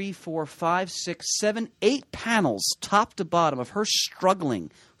 2, 3, 4, 5, 6, 7, 8 panels, top to bottom, of her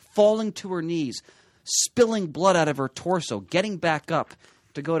struggling, falling to her knees, spilling blood out of her torso, getting back up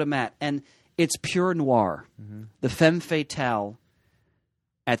to go to Matt. And it's pure noir. Mm-hmm. The femme fatale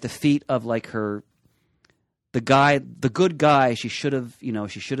at the feet of like the good guy she should have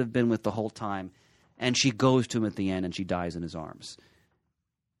been with the whole time. And she goes to him at the end and she dies in his arms.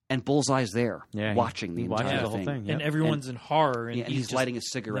 And Bullseye's there, watching the entire the whole thing. Yep. And everyone's in horror, and he's just lighting a in the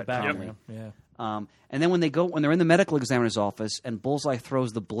cigarette. background. Probably. Yeah. And then when they're in the medical examiner's office, and Bullseye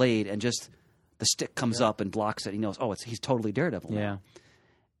throws the blade, and just the stick comes up and blocks it. He knows, he's totally Daredevil. Yeah.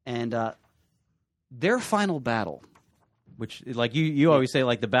 And their final battle, Which, like you always say,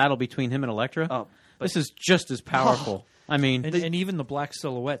 like the battle between him and Elektra. This is just as powerful. I mean, And even the black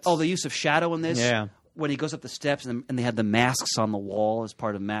silhouettes. the use of shadow in this. Yeah. When he goes up the steps and they had the masks on the wall as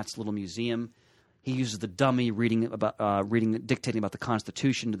part of Matt's little museum, he uses the dummy dictating about the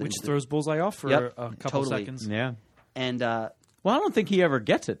Constitution, which throws Bullseye off for a couple seconds. Yeah. And well, I don't think he ever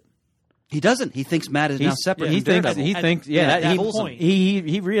gets it. he doesn't. He thinks Matt is now separate. He from thinks. Daredevil. He thinks. at that he point.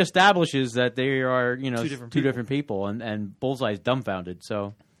 he reestablishes that they are two different people, and Bullseye's dumbfounded.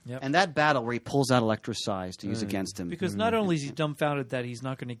 So And that battle where he pulls out Elektra's size to use against him. Because not only is he dumbfounded that he's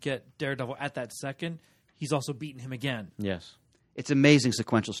not going to get Daredevil at that second, he's also beaten him again. yes, It's amazing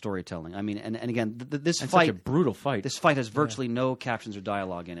sequential storytelling. I mean, and again, this it's fight, such a brutal fight. this fight has virtually no captions or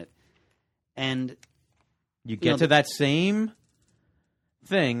dialogue in it. And You get to that same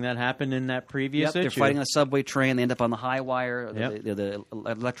thing that happened in that previous issue. they're fighting on a subway train. They end up on the high wire, Yep. the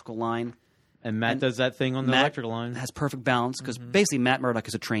electrical line. and Matt does that thing on the Matt electrical line. has perfect balance because basically Matt Murdock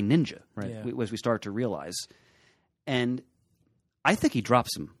is a trained ninja, Right. Yeah. as we start to realize. And I think he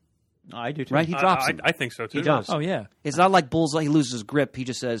drops him. I do too. Right? He drops him. I think so too. He does. Oh, yeah. It's not like Bullseye. He loses his grip. He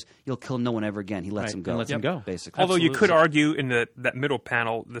just says, "You'll kill no one ever again." He lets Right, him go. and lets him go. Basically. Although you Absolutely. could argue in that middle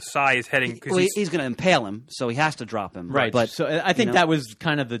panel, the Psy is heading because Well, he's going to impale him, so he has to drop him. Right, But so I think that was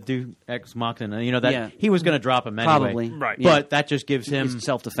kind of the Deus Ex Machina. That Yeah. he was going to drop him anyway. Probably. Right. But that just gives him. It's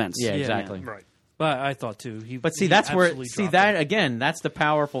self-defense. Yeah, exactly. right. But I thought, too. But see, that's where absolutely dropped that him. again. That's the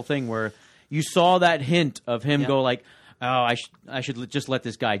powerful thing where you saw that hint of him go like, "Oh, I should just let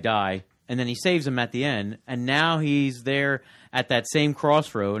this guy die," and then he saves him at the end, and now he's there at that same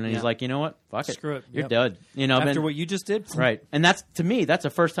crossroad, and he's like, "You know what? Fuck it, Screw it. you're Yep. dead." After then- what you just did? right? And that's to me, that's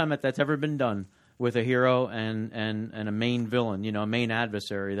the first time that's ever been done with a hero and a main villain, a main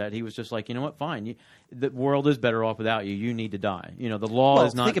adversary. That he was just like, "You know what? Fine, the world is better off without you. You need to die." The law Well,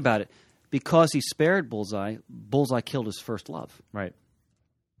 is not. think about it. Because he spared Bullseye, Bullseye killed his first love. right.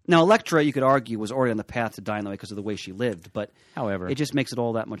 Now, Elektra, you could argue, was already on the path to dying that way because of the way she lived, but However, it just makes it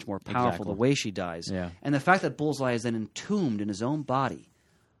all that much more powerful Exactly. the way she dies. Yeah. And the fact that Bullseye is then entombed in his own body,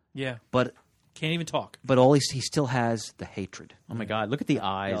 Yeah. but Can't even talk. all he still has the hatred. oh my God, look at the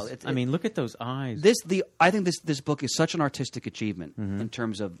eyes. No, look at those eyes. I think this book is such an artistic achievement Mm-hmm. in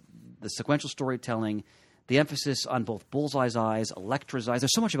terms of the sequential storytelling, the emphasis on both Bullseye's eyes, Elektra's eyes.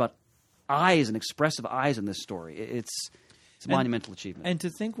 There's so much about eyes and expressive eyes in this story. It's a monumental achievement. And to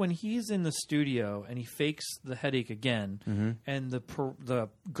think when he's in the studio and he fakes the headache again, Mm-hmm. and the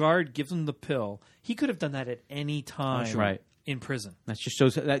guard gives him the pill, he could have done that at any time Right. in prison. That just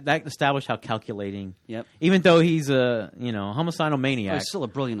shows that established how calculating. Yep. Even though he's a homicidal maniac, He's still a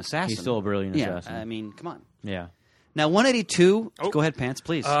brilliant assassin. he's still a brilliant yeah, assassin. I mean, come on. Yeah. Now, 182. Oh. Go ahead, Pants,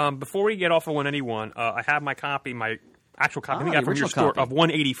 please. Before we get off of 181, I have my actual copy I think I got the from your original store copy. of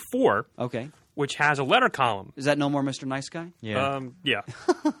 184, okay. which has a letter column. Is that No More Mr. Nice Guy? Yeah. Yeah.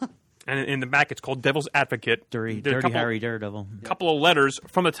 And in the back, it's called Devil's Advocate. Dirty There's a couple, Harry Daredevil. couple of letters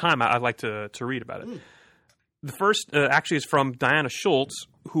from the time I'd like to read about it. The first actually is from Diana Schultz,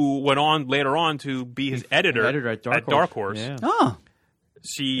 who went on later on to be his editor at Dark Horse. Horse. Yeah. Oh.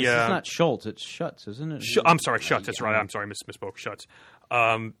 She, It's not Schultz, it's Schutz, isn't it? I'm sorry, Schutz. That's right. I'm sorry, misspoke. Schutz.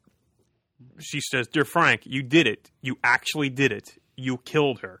 She says, "Dear Frank, you did it. You actually did it. You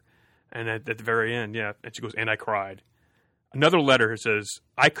killed her." And at the very end, and she goes, "And I cried." Another letter says,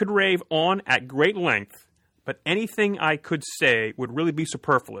 "I could rave on at great length, but anything I could say would really be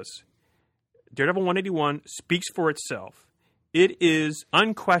superfluous. Daredevil 181 speaks for itself. It is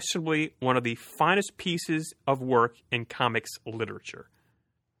unquestionably one of the finest pieces of work in comics literature.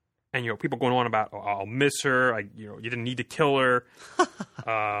 And, people going on about, I'll miss her. You didn't need to kill her.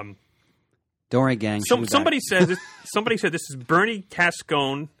 Don't worry, gang. Somebody said this is Bernie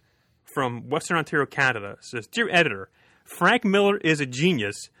Cascone from Western Ontario, Canada. Says, "Dear editor, Frank Miller is a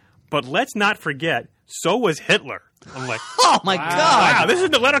genius, but let's not forget, so was Hitler." I'm like, oh my God! Wow, this is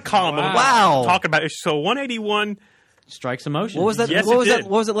the letter column. Wow. Talking about it. So 181 strikes emotion. What was that? Yes, what was it that? did.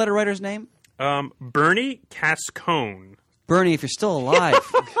 What was that letter writer's name? Bernie Cascone. Bernie, if you're still alive.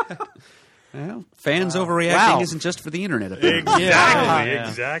 Well, fans overreacting Wow. isn't just for the internet. Apparently.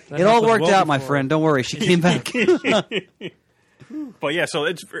 Exactly. It all happened worked well out, my before. friend. Don't worry. She came back. But yeah,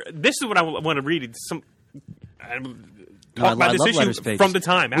 so this is what I want to read. I Talk about this love issue letters pages. from the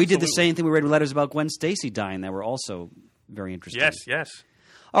time. We did the Absolutely. same thing. We read letters about Gwen Stacy dying that were also very interesting. Yes.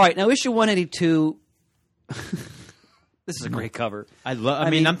 All right, now issue 182. This is a great cover. I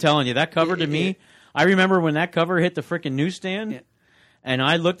mean, I'm telling you, that cover to me, I remember when that cover hit the freaking newsstand, Yeah. and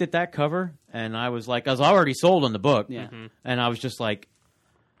I looked at that cover, and I was like, I was already sold on the book, Yeah. and I was just like,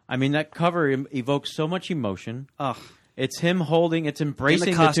 I mean, that cover evokes so much emotion. Ugh. It's him holding, it's embracing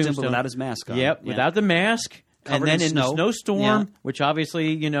In the costume, but tombstone. without his mask on. Yep, Yeah. without the mask, Covered and then in in snow. the snowstorm, Yeah. which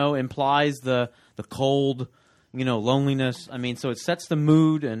obviously implies the cold, loneliness. I mean, so it sets the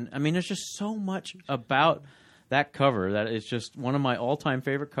mood, and I mean, there's just so much about that cover that is just one of my all-time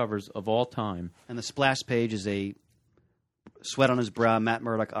favorite covers of all time. And the splash page is a sweat on his brow, Matt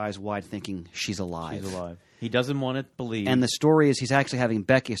Murdock, eyes wide, thinking, she's alive. He's alive. He doesn't want to believe. And the story is he's actually having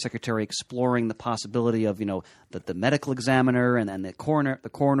Becky, his secretary, exploring the possibility of, the medical examiner and the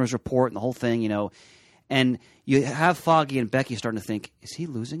coroner's report and the whole thing, And you have Foggy and Becky starting to think, is he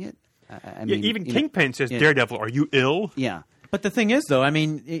losing it? I mean, Even Kingpin says, Daredevil, are you ill? Yeah. But the thing is, though, I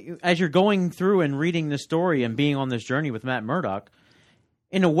mean, as you're going through and reading this story and being on this journey with Matt Murdock,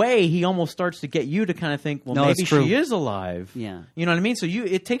 in a way, he almost starts to get you to kind of think, well, No, maybe it's true. she is alive. Yeah. You know what I mean? So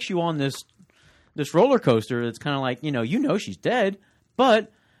it takes you on this roller coaster. It's kind of like, she's dead,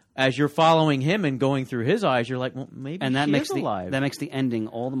 but as you're following him and going through his eyes, you're like, well, maybe And that she makes is alive. that makes the ending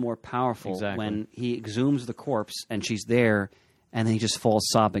all the more powerful Exactly. when he exhumes the corpse and she's there, and then he just falls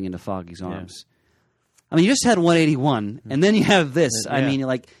sobbing into Foggy's arms. I mean, you just had 181, and then you have this. I Yeah.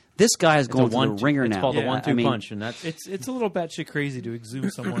 mean, this guy is going through the ringer it's now. called Yeah, the 1-2 I mean, punch, and that's It's a little batshit crazy to exhume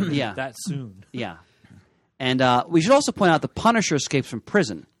someone Yeah. that soon. Yeah. And we should also point out the Punisher escapes from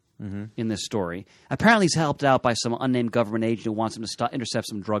prison in this story. Apparently, he's helped out by some unnamed government agent who wants him to intercept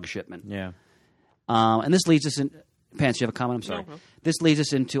some drug shipment. yeah. And this leads us in. Pants, you have a comment? I'm sorry. No. This leads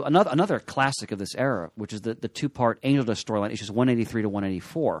us into another classic of this era, which is the two-part Angel Dust storyline, issues 183 to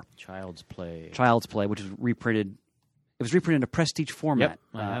 184. Child's Play. Child's Play, which is reprinted. It was reprinted in a prestige format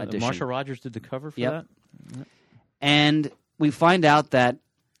Yep. edition. Marshall Rogers did the cover for Yep. that. And we find out that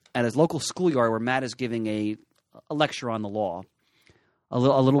at his local schoolyard where Matt is giving a lecture on the law, a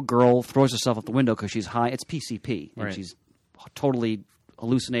little girl throws herself out the window because she's high. It's PCP, and Right. she's totally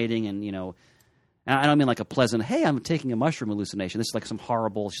hallucinating, and and I don't mean like a pleasant, hey, I'm taking a mushroom hallucination. This is like some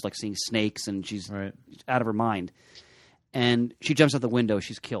horrible, she's like seeing snakes, and she's Right. out of her mind. And she jumps out the window.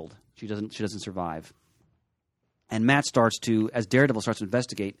 She's killed. She doesn't survive. And Matt starts to, as Daredevil starts to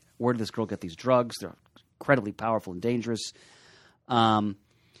investigate, where did this girl get these drugs? They're incredibly powerful and dangerous.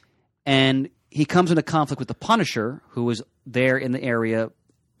 And he comes into conflict with the Punisher, who is there in the area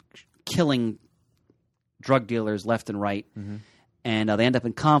killing drug dealers left and right. And they end up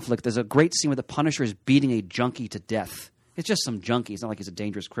in conflict. There's a great scene where the Punisher is beating a junkie to death. It's just some junkie. It's not like he's a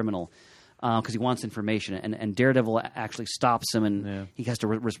dangerous criminal because he wants information. And Daredevil actually stops him, and he has to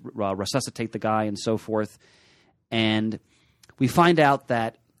resuscitate the guy and so forth. And we find out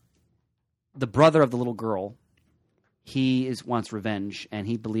that the brother of the little girl, wants revenge, and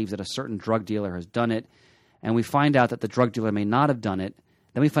he believes that a certain drug dealer has done it. And we find out that the drug dealer may not have done it.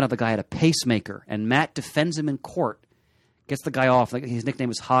 Then we find out the guy had a pacemaker, and Matt defends him in court. Gets the guy off. Like, his nickname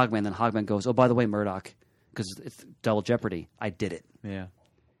is Hogman. Then Hogman goes, "Oh, by the way, Murdoch, because it's double jeopardy. I did it. Yeah.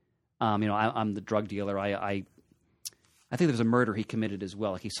 I'm the drug dealer. I think there was a murder he committed as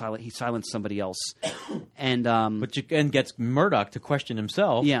well. Like he silenced somebody else, and But gets Murdoch to question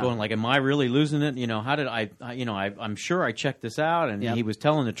himself, Yeah. going like, "Am I really losing it? How did I'm sure I checked this out, and Yep. he was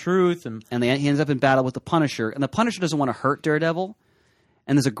telling the truth." And he ends up in battle with the Punisher, and the Punisher doesn't want to hurt Daredevil.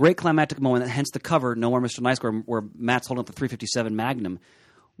 And there's a great climactic moment, hence the cover, No More Mr. Nice Guy, where Matt's holding up the .357 Magnum,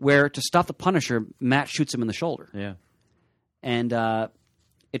 where to stop the Punisher, Matt shoots him in the shoulder. yeah, And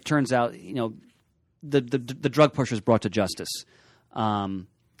it turns out, the drug pusher is brought to justice.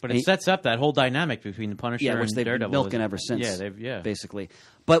 but it sets up that whole dynamic between the Punisher which and they've Daredevil. been milking ever since. Yeah, basically.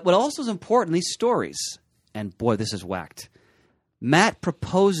 But what also is important in these stories, and boy, this is whacked, Matt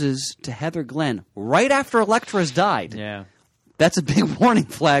proposes to Heather Glenn right after Elektra has died. Yeah. That's a big warning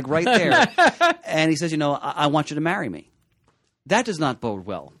flag right there. And he says, I want you to marry me. That does not bode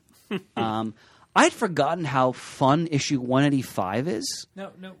well. I'd forgotten how fun issue 185 is.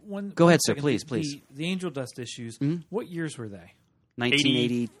 No. Go ahead, sir. second. Please. The Angel Dust issues. What years were they?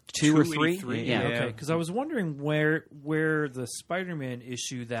 1982 or 3? 83, Yeah. Okay, because I was wondering where the Spider-Man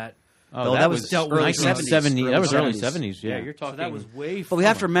issue that. Oh, that was dealt with early 1970. That was early 70s. 70s. Yeah, Yeah. you're So talking. that was way. But we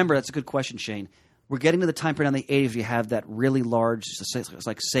have to remember, that's a good question, Shane. We're getting to the time period in the 80s. You have that really large, it's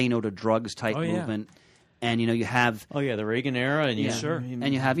like say no to drugs type Oh, yeah. movement. And, you have... Oh yeah, the Reagan era, and Yeah. Sure.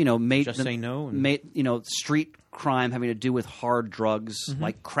 And you have, Just Say No and- street crime having to do with hard drugs,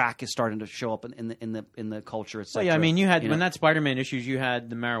 like crack is starting to show up in the culture, etc. Well, yeah, I mean, you had when that Spider-Man issues, you had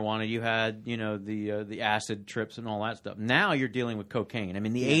the marijuana, you had the acid trips and all that stuff. Now you're dealing with cocaine. I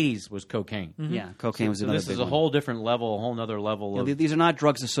mean, the '80s was cocaine. Yeah, cocaine was So another this big is a one. whole different level, a whole other level of. These are not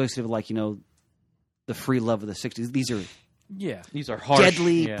drugs associated with the free love of the 60s. These are Yeah. These are harsh,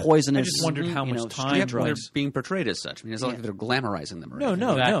 deadly, yeah. poisonous. I just wondered how much street time They're drugs. being portrayed as such. I mean, it's not like they're glamorizing them. Or No, anything.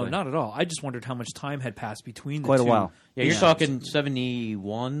 Exactly. not at all. I just wondered how much time had passed between the Quite a two. while. Yeah, you're Yeah. talking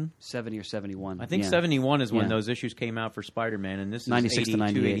 71. 70 or 71. I think yeah. 71 is when Yeah. those issues came out for Spider-Man, and this is 96 to 82,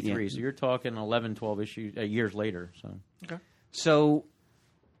 98, 83. yeah. So you're talking 11, 12 issues years later. So So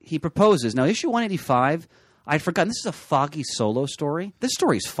he proposes. Now, issue 185, I'd forgotten. This is a Foggy solo story. This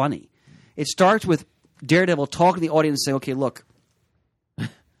story is funny. It starts with Daredevil talking to the audience and saying, okay, look,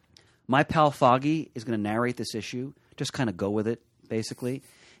 my pal Foggy is going to narrate this issue. Just kind of go with it, basically.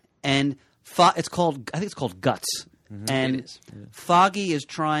 And I think it's called Guts. And It is. Foggy is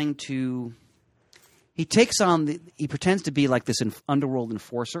trying to... He pretends to be like this underworld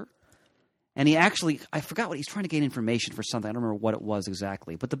enforcer. And he actually, I forgot what he's trying to gain information for something. I don't remember what it was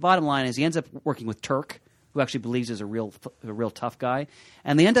exactly. But the bottom line is he ends up working with Turk, who actually believes is a real tough guy.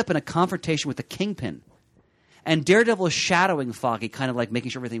 And they end up in a confrontation with the Kingpin. And Daredevil is shadowing Foggy, kind of like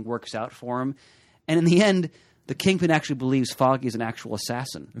making sure everything works out for him. And in the end, the Kingpin actually believes Foggy is an actual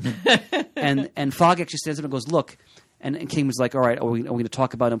assassin. and Foggy actually stands up and goes, look. And Kingpin's like, all right, are we going to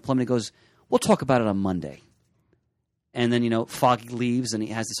talk about employment? He goes, we'll talk about it on Monday. And then, Foggy leaves, and he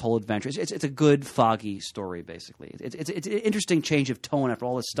has this whole adventure. It's a good Foggy story, basically. It's an interesting change of tone after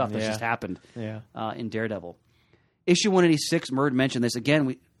all this stuff that's Yeah. just happened yeah, in Daredevil. Issue 186, Murd mentioned this.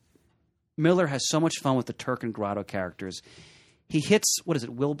 Again, Miller has so much fun with the Turk and Grotto characters. He hits,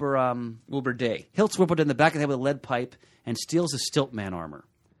 Wilbur Day. Hilts Wilbur in the back of the head with a lead pipe and steals his Stiltman armor.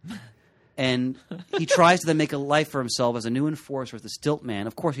 And he tries to then make a life for himself as a new enforcer with the Stiltman.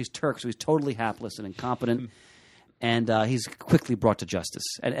 Of course, he's Turk, so he's totally hapless and incompetent. And he's quickly brought to justice.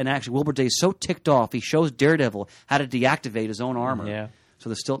 And actually, Wilbur Day is so ticked off, he shows Daredevil how to deactivate his own armor. Yeah. So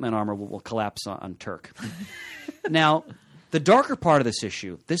the Stiltman armor will collapse on Turk. Now, the darker part of this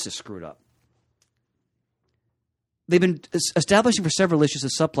issue, this is screwed up. They've been establishing for several issues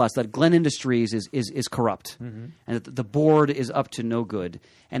of subplots that Glen Industries is corrupt, and that the board is up to no good.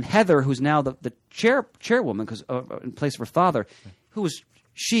 And Heather, who's now the chairwoman, because in place of her father,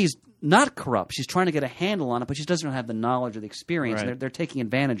 she's not corrupt. She's trying to get a handle on it, but she doesn't have the knowledge or the experience. Right. And they're taking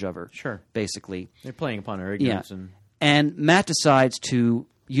advantage of her. Sure. Basically. they're playing upon her ignorance. And And Matt decides to,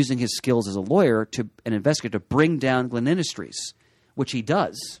 using his skills as a lawyer and investigator, to bring down Glen Industries, which he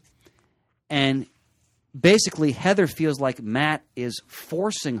does. And basically, Heather feels like Matt is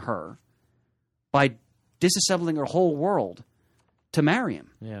forcing her by disassembling her whole world to marry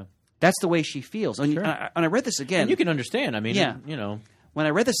him. yeah, That's the way she feels. And, Sure. and I read this again. and you can understand. I mean, Yeah. When I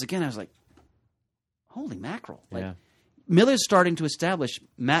read this again, I was like, holy mackerel. Like, yeah, Miller's starting to establish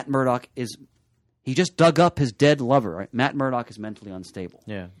Matt Murdock he just dug up his dead lover. Right? Matt Murdock is mentally unstable.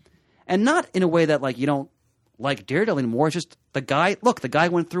 yeah. And not in a way that, like, you don't like Daredevil anymore. It's just the guy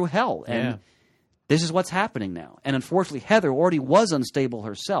went through hell. And Yeah. this is what's happening now. And unfortunately, Heather already was unstable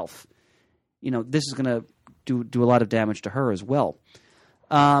herself. This is going to do a lot of damage to her as well.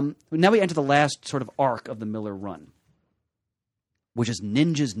 Now we enter the last sort of arc of the Miller run, which is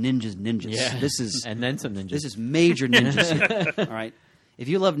ninjas. Yeah. This is and then some ninjas. this is major ninjas here. All right. If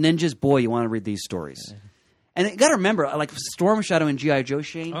you love ninjas, boy, you want to read these stories. And you got to remember, like Storm Shadow and G.I. Joe,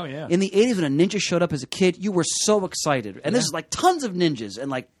 Shane. Oh, yeah. In the 80s, when a ninja showed up as a kid, you were so excited. And this is like tons of ninjas and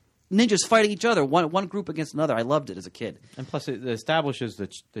like ninjas fighting each other, one group against another. I loved it as a kid. and plus, it establishes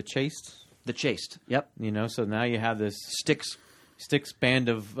the chaste. The Chaste. Yep. So now you have this Sticks band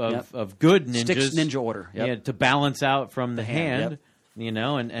of Yep. good ninjas. Sticks Ninja Order. Yep. Yeah, to balance out from the hand,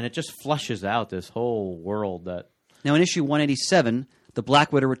 hand. And it just flushes out this whole world that. Now, in issue 187, the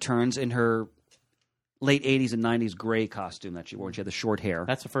Black Widow returns in her late 80s and 90s gray costume that she wore. She had the short hair.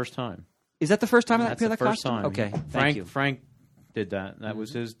 That's the first time. Is that the first time I That's appeared the that first costume? time. Okay, thank you. Frank did that. That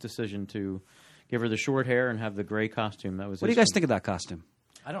was his decision to give her the short hair and have the gray costume. That was. What do you guys think of that costume?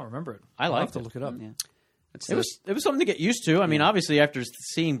 I don't remember it. I I'll liked have to look it up. Yeah. It was something to get used to. I mean, obviously, after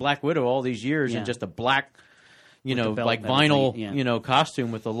seeing Black Widow all these years and just a black, the belt like and vinyl, everything,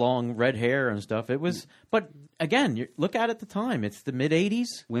 costume with the long red hair and stuff. It was, but again, look at it at the time. It's the mid '80s.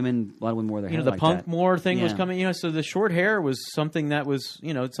 A lot of women wore their hair The like punk that. more thing was Yeah. coming. So the short hair was something that was,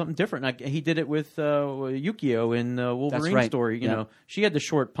 something different. Like, he did it with Yukio in Wolverine right. story. Yeah. She had the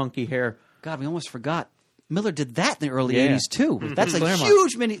short, punky hair. God, we almost forgot. Miller did that in the early Yeah. 80s, too. That's a Claremont.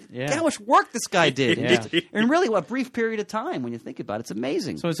 huge mini... Yeah. How much work this guy did. Yeah. In really what brief period of time, when you think about it. It's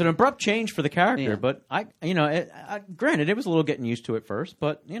amazing. So it's an abrupt change for the character. Yeah. But, granted, it was a little getting used to it first.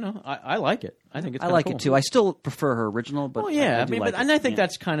 But, I like it. I think it's I kinda like cool. it, too. I still prefer her original, but Well, yeah, I do like it. and I think Yeah.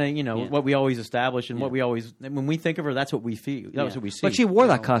 that's kind of what we always establish and what we always when we think of her, that's what we feel. That's what we see. But she wore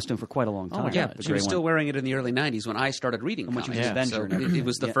that costume for quite a long time. my Yeah, God. The she was gray still one. wearing it in the early '90s when I started reading when she comics. was Avenger So and everything. it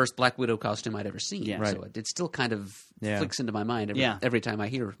was the Yeah. first Black Widow costume I'd ever seen. Yeah. So it still kind of Yeah. flicks into my mind every time I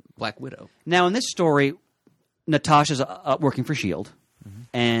hear Black Widow. Now, in this story, Natasha's working for S.H.I.E.L.D.,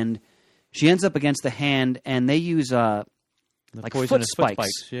 and she ends up against the Hand, and they use like foot poisonous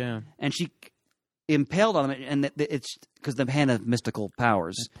spikes. Yeah, And she impaled on them, and it's because the Hand has mystical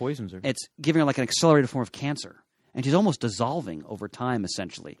powers. it poisons her. It's giving her like an accelerated form of cancer, and she's almost dissolving over time,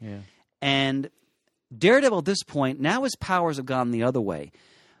 essentially. Yeah. And Daredevil at this point, now his powers have gone the other way.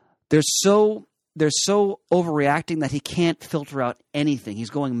 They're so overreacting that he can't filter out anything. He's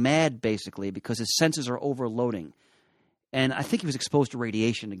going mad, basically, because his senses are overloading. And I think he was exposed to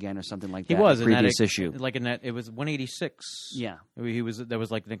radiation again or something like that. He was in the in previous that issue. like in that it was 186. Yeah. He was there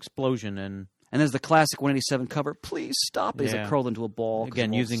was like an explosion and there's the classic 187 cover. Please stop it. He's Yeah. like curled into a ball. 'cause again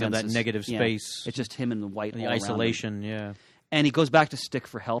of all using that senses. negative Yeah. space, It's just him and the white the all around him. isolation. Yeah, And he goes back to Stick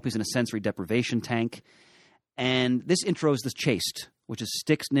for help. He's in a sensory deprivation tank. And this intros the Chaste, which is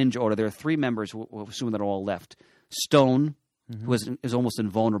Stick's ninja order. There are three members who assume that are all left. Stone, who is almost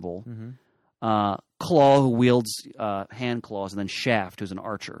invulnerable. Claw, who wields hand claws. And then Shaft, who's an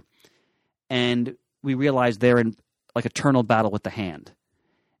archer. And we realize they're in like eternal battle with the Hand.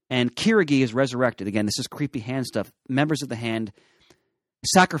 And Kirigi is resurrected. Again, this is creepy Hand stuff. Members of the Hand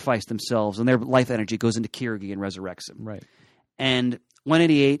sacrifice themselves, and their life energy goes into Kirigi and resurrects him. right. And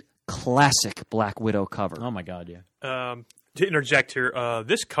 188, classic Black Widow cover. Oh my God, yeah. To interject here,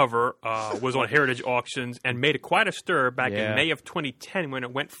 this cover was on Heritage Auctions and made quite a stir back Yeah. in May of 2010 when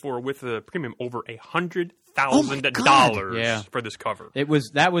it went for, with a premium, over $100,000 Yeah. for this cover.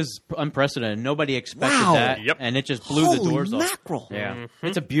 That was unprecedented. Nobody expected Wow. that, Yep. and it just blew the Holy doors off. mackerel. Yeah,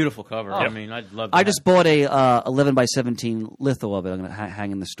 it's a beautiful cover. I mean, I love. I just bought a 11 by 17 litho of it. I'm going to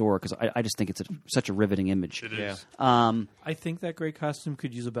hang in the store because I just think it's such a riveting image. It is. Yeah. I think that gray costume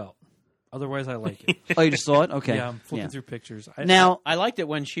could use a belt. Otherwise, I like it. Oh, you just saw it? Okay. Yeah, I'm flipping through pictures. Now, I liked it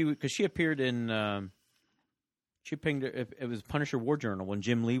when because she appeared in. She pinged it was Punisher War Journal when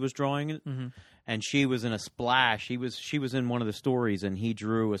Jim Lee was drawing it, and she was in a splash. She was in one of the stories, and he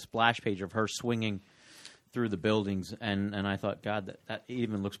drew a splash page of her swinging through the buildings, and I thought, God, that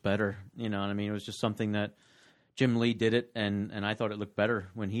even looks better. You know what I mean? It was just something that Jim Lee did it, and I thought it looked better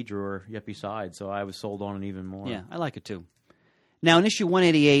when he drew her yet beside. So I was sold on it even more. yeah, I like it too. Now, in issue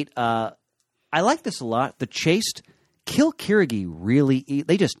 188, I like this a lot. The Chaste kill Kirigi really.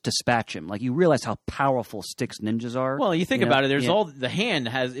 They just dispatch him. Like, you realize how powerful Stick's ninjas are. Well, you think know? about it. There's Yeah. all the Hand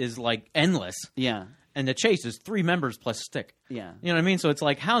is like endless, Yeah. and the Chase is 3 members plus Stick. Yeah. You know what I mean? So it's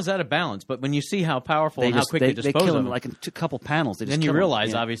like, how's that a balance? But when you see how powerful and how quick they dispose kill of him them, like in a couple panels. They just then you kill him.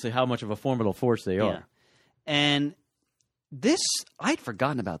 realize, Yeah. obviously, how much of a formidable force they Yeah. are. And this, I'd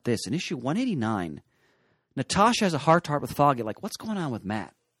forgotten about this. In issue 189, Natasha has a heart-to-heart with Foggy. Like, what's going on with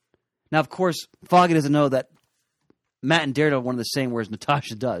Matt? Now, of course, Foggy doesn't know that Matt and Daredevil are one of the same, whereas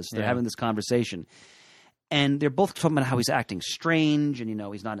Natasha does. They're Yeah. having this conversation. And they're both talking about how he's acting strange and,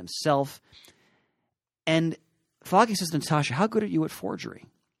 he's not himself. And Foggy says to Natasha, how good are you at forgery?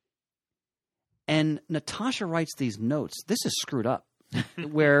 And Natasha writes these notes. This is screwed up.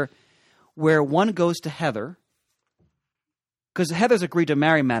 where one goes to Heather, because Heather's agreed to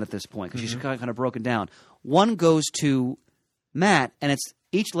marry Matt at this point, because she's kind of broken down. One goes to Matt, and it's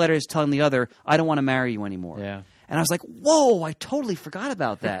each letter is telling the other, I don't want to marry you anymore. Yeah. And I was like, whoa, I totally forgot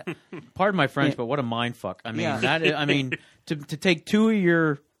about that. Pardon my French, Yeah. but what a mind fuck. I mean, Yeah. to take 2 of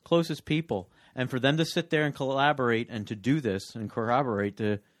your closest people and for them to sit there and collaborate and to do this and corroborate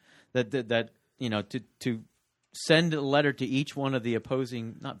to send a letter to each one of the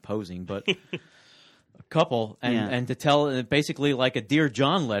not opposing, but a couple and to tell basically like a Dear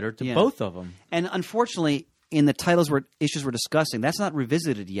John letter to both of them. And unfortunately, in the titles issues we're discussing, that's not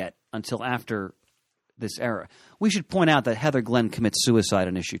revisited yet until after this era. We should point out that Heather Glenn commits suicide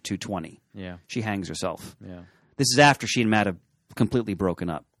in issue 220. Yeah. She hangs herself. Yeah. This is after she and Matt have completely broken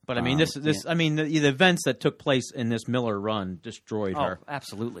up. But I mean, the events that took place in this Miller run destroyed her. Oh,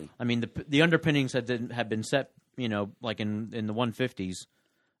 absolutely. I mean, the underpinnings had been set, like in the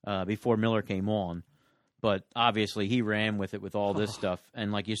 150s before Miller came on. But obviously, he ran with it with all this stuff.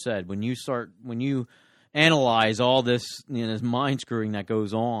 And like you said, when you analyze all this, this mind screwing that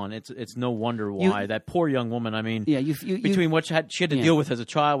goes on, it's no wonder why that poor young woman. I mean, between what she had to deal with as a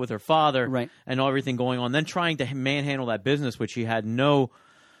child with her father, right, and everything going on, then trying to manhandle that business, which she had no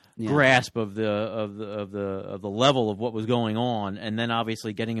grasp of the level of what was going on, and then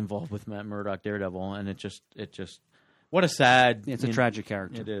obviously getting involved with Matt Murdock, Daredevil, and it just what a sad. It's a tragic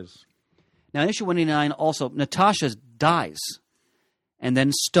character. It is. Now in issue 189, also Natasha dies, and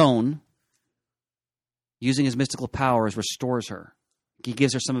then Stone, using his mystical powers, restores her. He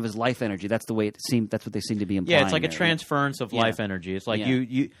gives her some of his life energy. That's the way it seemed. That's what they seem to be implying. Yeah, it's like a transference of life energy. It's like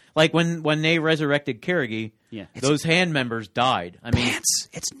you like when they resurrected Kirigi. Yeah, those hand members died. I mean,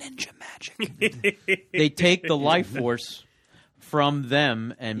 it's ninja magic. They take the life force from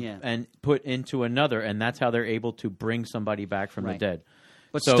them and put into another, and that's how they're able to bring somebody back from the dead.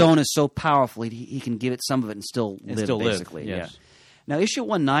 But Stone is so powerful; he can give it some of it and still live. Basically, yes. Yeah. Now, issue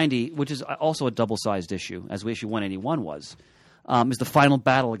 190, which is also a double-sized issue, as issue 181 was, is the final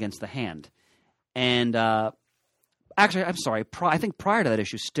battle against the Hand. And actually, I'm sorry. I think prior to that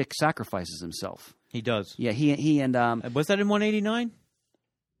issue, Stick sacrifices himself. He does. Yeah, he and was that in 189?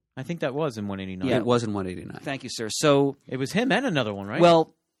 I think that was in 189. Yeah, it was in 189. Thank you, sir. So it was him and another one, right?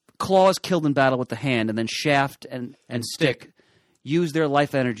 Well, Claw is killed in battle with the Hand, and then Shaft and Stick use their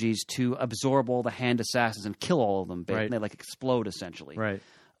life energies to absorb all the Hand assassins and kill all of them. Right. They explode essentially. Right.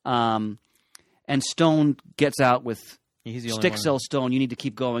 And Stone gets out with Stick tells Stone, "You need to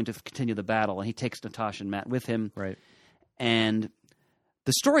keep going to continue the battle," and he takes Natasha and Matt with him. Right. And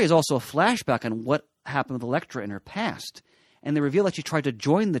the story is also a flashback on what happened with Elektra in her past, and they reveal that she tried to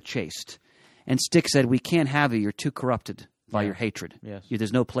join the Chaste, and Stick said, "We can't have you. You're too corrupted by your hatred. Yes.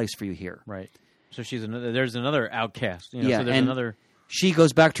 There's no place for you here." Right. So there's another outcast. Yeah, so there's and another. She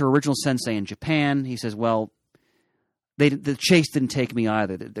goes back to her original sensei in Japan. He says, "Well, the Chaste didn't take me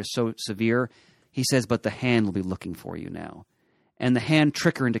either. They're so severe." He says, "But the Hand will be looking for you now." And the Hand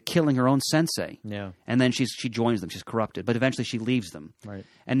trick her into killing her own sensei. Yeah. And then she joins them. She's corrupted. But eventually she leaves them. Right.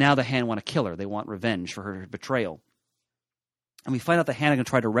 And now the Hand want to kill her. They want revenge for her betrayal. And we find out the Hand are going to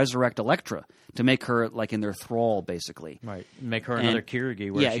try to resurrect Elektra to make her like in their thrall, basically. Right. Make her another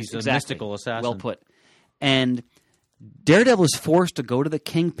Kirigi where she's a mystical assassin. Well put. And Daredevil is forced to go to the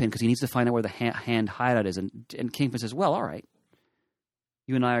Kingpin because he needs to find out where the Hand hideout is. And Kingpin says, "Well, all right.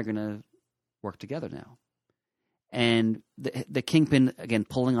 You and I are going to work together now." And the Kingpin, again,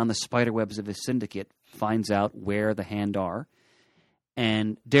 pulling on the spider webs of his syndicate, finds out where the Hand are.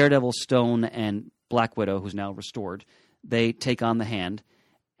 And Daredevil, Stone, and Black Widow, who's now restored, they take on the Hand.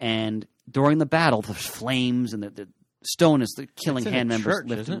 And during the battle, there's flames, and the Stone is killing Hand members.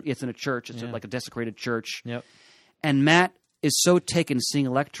 It's in a church. It's like a desecrated church. Yep. And Matt is so taken seeing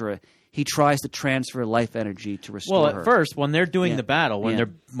Elektra, he tries to transfer life energy to restore her. Well, at first, when they're doing the battle,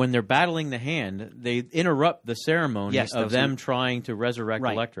 when they're battling the Hand, they interrupt the ceremony of them trying to resurrect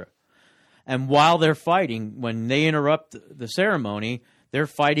Elektra. And while they're fighting, when they interrupt the ceremony, they're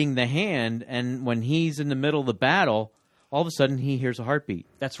fighting the Hand, and when he's in the middle of the battle, all of a sudden he hears a heartbeat.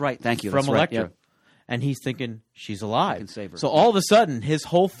 That's right. Thank you. From That's Elektra. Right, And he's thinking, she's alive. I can save her. So all of a sudden, his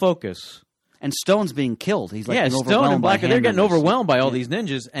whole focus... And Stone's being killed. He's being Stone overwhelmed and Black, by they're getting members. overwhelmed by all these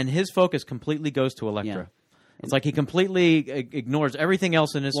ninjas, and his focus completely goes to Elektra. Yeah. It's like he completely ignores everything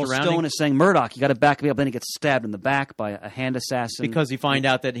else in his surroundings. Stone is saying, "Murdoch, you got to back me up." Then he gets stabbed in the back by a Hand assassin. Because he finds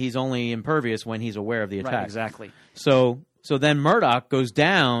out that he's only impervious when he's aware of the attack. Right, exactly. So then Murdoch goes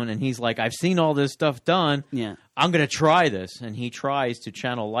down, and he's like, "I've seen all this stuff done. Yeah. I'm going to try this." And he tries to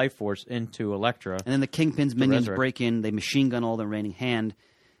channel life force into Elektra. And then the Kingpin's minions break in. They machine gun all the remaining Hand.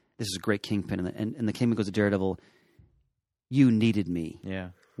 This is a great Kingpin. And the Kingpin goes to Daredevil, "You needed me. Yeah.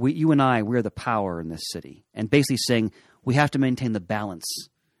 You and I, we're the power in this city." And basically saying, we have to maintain the balance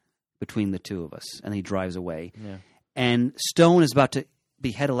between the two of us. And he drives away. Yeah. And Stone is about to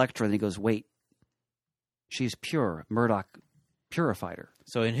behead Elektra, and he goes, "Wait. She's pure. Murdoch purified her."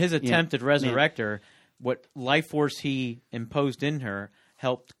 So in his attempt at resurrect her, what life force he imposed in her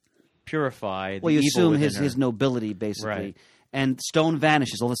helped purify the evil you assume within her. his nobility, basically. Right. And Stone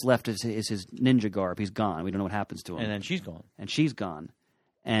vanishes. All that's left is his ninja garb. He's gone. We don't know what happens to him. And then she's gone.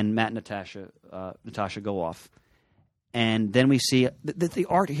 And Matt and Natasha go off. And then we see the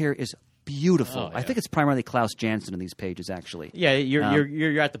art here is beautiful. Oh, I yeah. think it's primarily Klaus Janson in these pages, actually. Yeah,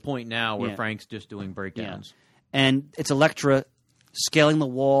 you're at the point now where Yeah. Frank's just doing breakdowns. And it's Elektra scaling the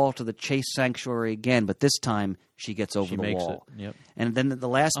wall to the Chaste sanctuary again, but this time she gets over She the makes wall. it. Yep. And then the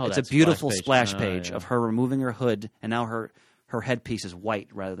last, Oh, it's a that beautiful splash splash page. page Oh, yeah. of her removing her hood, and now her headpiece is white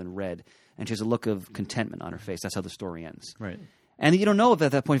rather than red, and she has a look of contentment on her face. That's how the story ends. Right. And you don't know at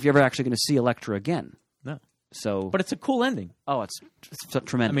that point if you're ever actually going to see Elektra again. No. So, But it's a cool ending. it's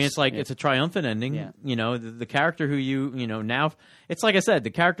tremendous. I mean, it's like Yeah. it's a triumphant ending. Yeah. You know, the character who now it's like I said,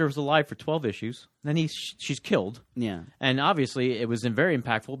 the character was alive for 12 issues. Then she's killed. Yeah. And obviously, it was very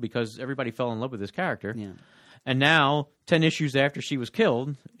impactful because everybody fell in love with this character. Yeah. And now, 10 issues after she was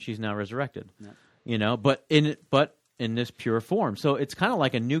killed, she's now resurrected. Yeah. You know, but in this pure form. So it's kind of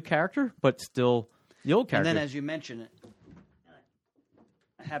like a new character, but still the old character. And then, as you mentioned,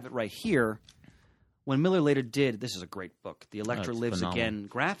 I have it right here. When Miller later did, this is a great book, The Elektra it's Lives phenomenal. Again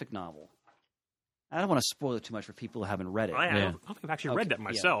graphic novel. I don't want to spoil it too much for people who haven't read it. I Yeah. don't think I've actually read that yeah.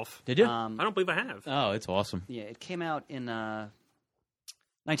 myself. Did you? I don't believe I have. Oh, it's awesome. Yeah, it came out in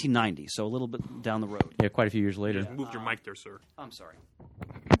 1990, so a little bit down the road. Yeah, quite a few years later. You moved your mic there, sir. I'm sorry.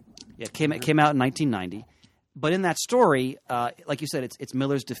 Yeah, it came out in 1990. But in that story, like you said, it's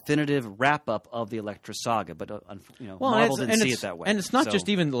Miller's definitive wrap-up of the Elektra saga. But Marvel didn't see it that way. And it's not So- just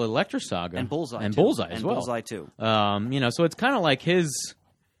even the Elektra saga. and Bullseye And too. Bullseye as and well. Bullseye too. So it's kind of like his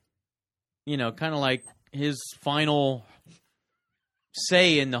final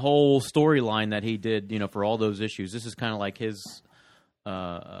say in the whole storyline that he did, for all those issues. This is kind of like his,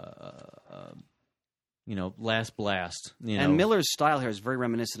 last blast. And Miller's style here is very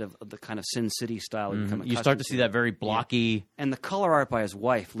reminiscent of the kind of Sin City style. You start to see that very blocky. And the color art by his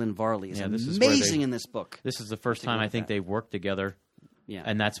wife, Lynn Varley, is Yeah, this is where amazing in this book. This is the first time I think they worked together. Yeah.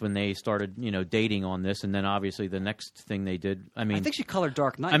 And that's when they started, dating on this. And then obviously the next thing they did, I think she colored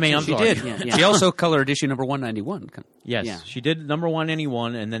Dark Knight. I'm too. sorry. She did. Yeah, yeah. She also colored issue number 191. Yes, Yeah. she did number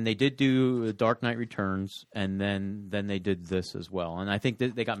 191, and then they did do Dark Knight Returns, and then they did this as well. And I think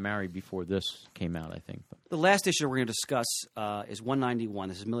they got married before this came out. I think. The last issue we're going to discuss is 191.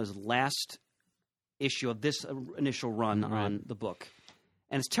 This is Miller's last issue of this initial run on the book.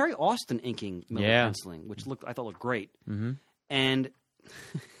 And it's Terry Austin inking Miller penciling, which I thought looked great. Mm-hmm. And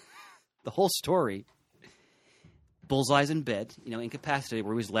the whole story, Bullseye's in bed, incapacitated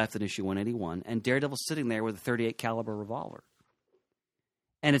where he was left in issue 181, and Daredevil's sitting there with a .38 caliber revolver.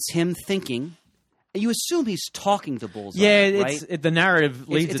 And it's him thinking. You assume he's talking to Bullseye, Yeah, right? the narrative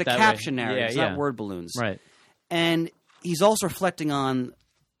leads It's it a that caption way. narrative. Yeah, It's yeah. not word balloons. Right. And he's also reflecting on,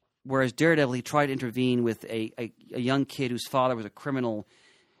 whereas Daredevil, he tried to intervene with a young kid whose father was a criminal,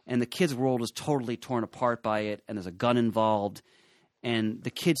 and the kid's world is totally torn apart by it, and there's a gun involved. And the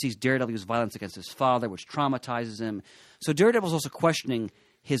kid sees Daredevil use violence against his father, which traumatizes him. So Daredevil's also questioning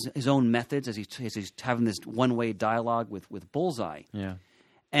his own methods as he's having this one-way dialogue with Bullseye. Yeah.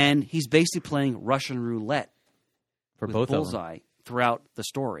 And he's basically playing Russian roulette For with both Bullseye throughout the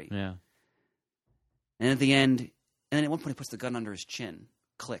story. of them. And at the end, and then at one point he puts the gun under his chin.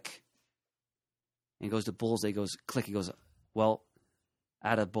 Click. And he goes to Bullseye, he goes, click. He goes, well,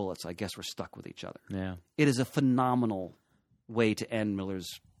 out of bullets, I guess we're stuck with each other. Yeah. It is a phenomenal way to end Miller's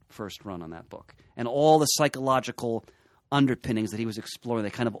first run on that book. And all the psychological underpinnings that he was exploring, they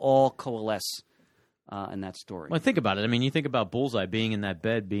kind of all coalesce in that story. Well, think about it. I mean, you think about Bullseye being in that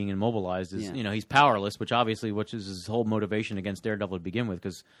bed, being immobilized. Yeah. He's powerless, which is his whole motivation against Daredevil to begin with,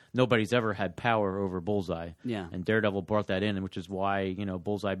 because nobody's ever had power over Bullseye. Yeah. And Daredevil brought that in, which is why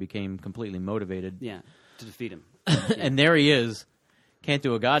Bullseye became completely motivated. Yeah, to defeat him. And there he is, can't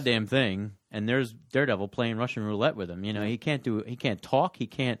do a goddamn thing, and there's Daredevil playing Russian roulette with him. He can't talk, he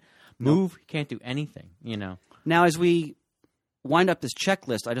can't move, he can't do anything. Now, as we wind up this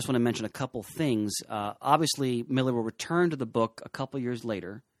checklist, I just want to mention a couple things. Obviously, Miller will return to the book a couple years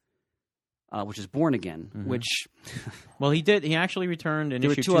later, which is Born Again, which Well, he did. He actually returned in there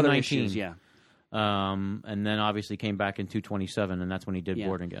were issue two other 219. issues, yeah. And then obviously came back in 227, and that's when he did Yeah.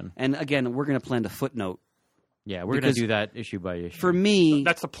 Born Again. And again, we're going to plan to footnote. Yeah, we're going Because to do that issue by issue. For me,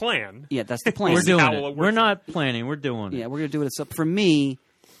 That's the plan. yeah, that's the plan. we're doing How it. will it We're work? not planning. We're doing it. Yeah, we're going to do it. So for me,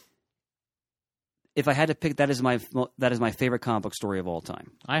 if I had to pick, that is my favorite comic book story of all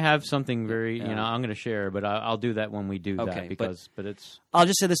time. I have something very, Yeah. I'm going to share, but I'll do that when we do Okay, that but it's I'll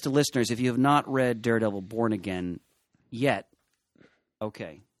just say this to listeners: if you have not read Daredevil: Born Again yet,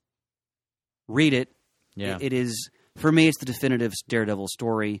 okay, read it. yeah. It is, for me, it's the definitive Daredevil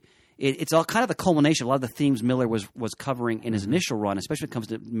story. It's all kind of the culmination of a lot of the themes Miller was covering in his initial run, especially when it comes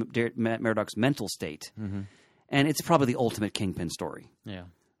to Murdoch's mental state. And it's probably the ultimate Kingpin story. Yeah.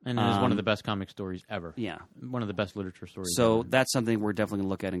 And it is one of the best comic stories ever. Yeah. One of the best literature stories So ever. that's something we're definitely going to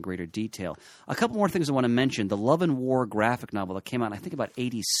look at in greater detail. A couple more things I want to mention. The Love and War graphic novel that came out, I think, about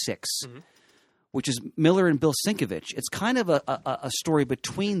 86, which is Miller and Bill Sienkiewicz. It's kind of a story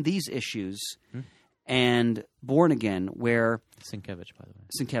between these issues and Born Again, where... Sienkiewicz, by the way.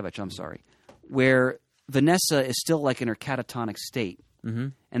 Sienkiewicz, I'm sorry. Where Vanessa is still like in her catatonic state. Mm-hmm.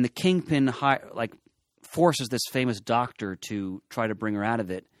 And the Kingpin forces this famous doctor to try to bring her out of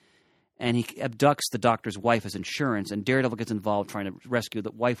it. And he abducts the doctor's wife as insurance, and Daredevil gets involved trying to rescue the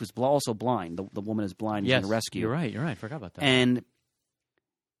wife who's also blind. The woman is blind. He's Yes, going to rescue. You're right. I forgot about that. And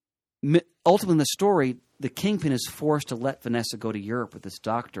ultimately in the story, the Kingpin is forced to let Vanessa go to Europe with this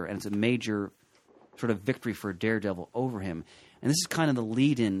doctor, and it's a major sort of victory for Daredevil over him. And this is kind of the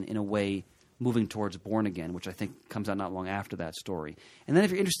lead-in, in a way, moving towards Born Again, which I think comes out not long after that story. And then if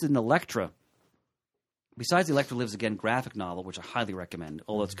you're interested in Elektra, besides the Elektra Lives Again graphic novel, which I highly recommend,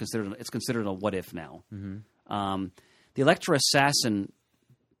 although it's considered a what-if now, the Elektra Assassin,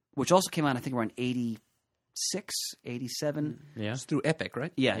 which also came out, I think, around 86, 87. Yeah. It's through Epic,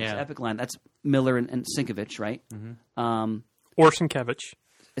 right? Yeah, it's Epic Line. That's Miller and Sienkiewicz, right? Or Sienkiewicz.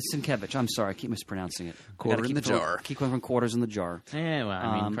 It's Sienkiewicz. I'm sorry, I keep mispronouncing it. Quarter in the jar. Keep going from quarters in the jar. Yeah, well,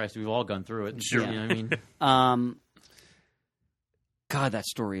 I mean, Christ, we've all gone through it. Sure. You know what I mean? God, that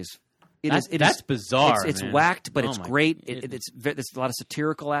story is... That's bizarre. It's man. whacked, but Oh it's my great. There's a lot of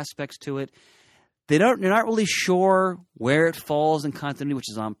satirical aspects to it. They're not really sure where it falls in continuity,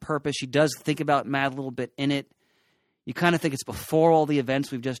 which is on purpose. She does think about Mad a little bit in it. You kind of think it's before all the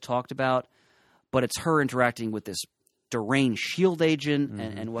events we've just talked about, but it's her interacting with this deranged S.H.I.E.L.D. agent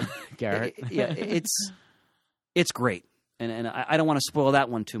and what Garrett. It's great. And I don't want to spoil that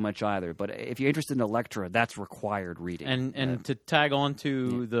one too much either. But if you're interested in Elektra, that's required reading. And to tag on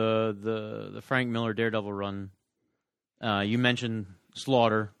to the Frank Miller Daredevil run, you mentioned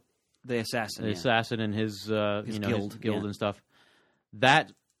Slaughter, the assassin, assassin, and his guild, and stuff.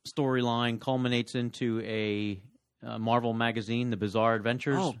 That storyline culminates into a Marvel magazine, The Bizarre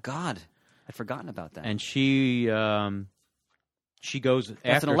Adventures. Oh God, I'd forgotten about that. And she goes after...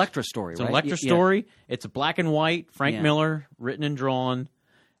 That's an Elektra story, It's right? an Elektra story. It's a black and white, Frank Miller, written and drawn,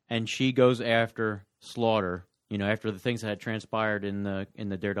 and she goes after Slaughter, after the things that had transpired in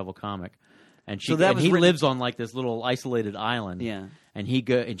the Daredevil comic. And he lives on like this little isolated island. Yeah. And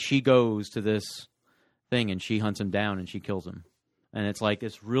she goes to this thing, and she hunts him down, and she kills him. And it's like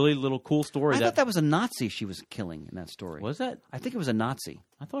this really little cool story. I thought that was a Nazi she was killing in that story. Was that? I think it was a Nazi.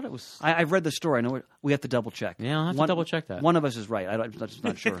 I thought it was... I've read the story. I know we have to double check. Yeah, I'll have to double check that. One of us is right. I'm just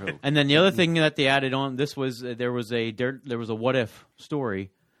not sure who. And then the other thing that they added on, there was a what if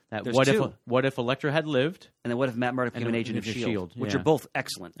story. What if Elektra had lived? And then what if Matt Murdock became an agent of S.H.I.E.L.D., which are both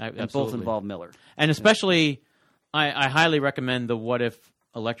excellent. And both involve Miller. And especially, I highly recommend the what if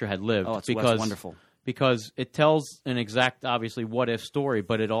Elektra had lived. Oh, it's wonderful. Because it tells an exact, obviously, what-if story,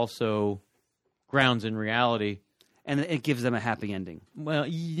 but it also grounds in reality. And it gives them a happy ending. Well,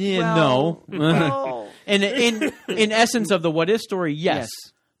 no. in essence of the what-if story, yes.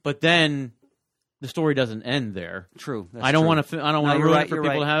 But then the story doesn't end there. True. I don't want to ruin it for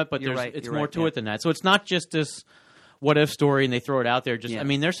people to have it, but it's more to it than that. So it's not just this what-if story and they throw it out there. I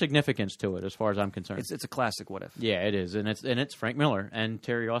mean, there's significance to it as far as I'm concerned. It's a classic what-if. Yeah, it is. And it's Frank Miller. And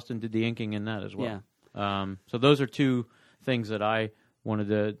Terry Austin did the inking in that as well. Yeah. So those are two things that I wanted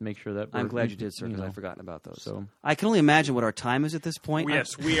to make sure that I'm glad you did, sir, because I'd forgotten about those. So I can only imagine what our time is at this point.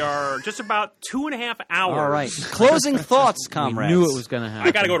 Yes, we are just about 2.5 hours. All right. Closing thoughts, comrades. We knew it was going to happen.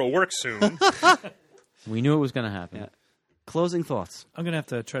 I got to go to work soon. We knew it was going to happen. Yeah. Closing thoughts. I'm going to have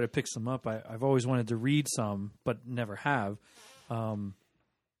to try to pick some up. I've always wanted to read some, but never have.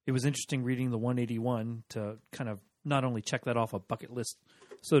 It was interesting reading the 181 to kind of not only check that off a bucket list,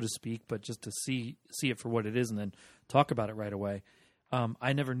 so to speak, but just to see it for what it is and then talk about it right away.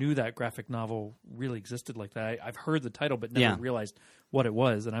 I never knew that graphic novel really existed like that. I've heard the title, but never realized what it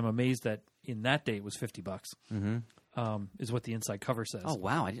was, and I'm amazed that in that day it was $50. Mm-hmm. Is what the inside cover says. Oh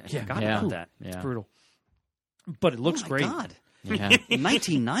wow, I forgot about that. Yeah. It's brutal, but it looks great. God. Yeah.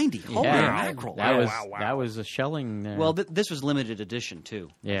 1990. Holy mackerel! That was a shelling there. Well, this was limited edition too.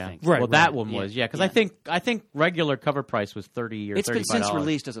 Yeah, I think. Right. Well, that one was because I think regular cover price was $30 or $35. It's been since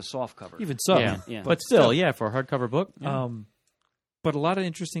released as a soft cover. Even so, yeah. But still, for a hardcover book. Yeah. But a lot of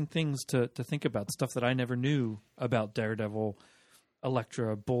interesting things to think about, stuff that I never knew about Daredevil,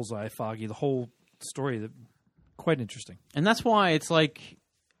 Elektra, Bullseye, Foggy, the whole story. Quite interesting. And that's why it's like,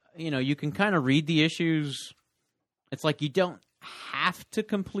 you can kind of read the issues. It's like you don't have to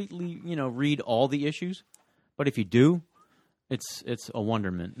completely, read all the issues. But if you do, it's a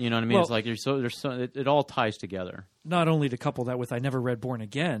wonderment. You know what I mean? Well- It's like it all ties together. Not only to couple that with I never read Born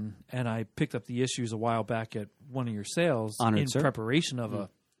Again, and I picked up the issues a while back at one of your sales Honored, in sir. preparation of a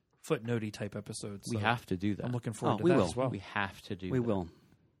footnotey type episode. We So have to do that. I'm looking forward to we that will. as well. We have to do We that. will,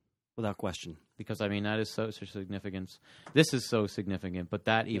 without question. Because I mean that is so significant. This is so significant, but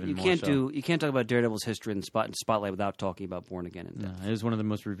that even You more can't so. you can't talk about Daredevil's history in Spotlight without talking about Born Again. In No, depth. it is one of the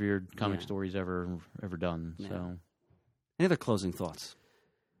most revered comic Yeah. stories ever done. Yeah. So, Any other closing thoughts?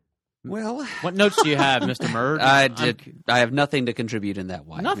 Well, what notes do you have, Mr. Murd? I have nothing to contribute in that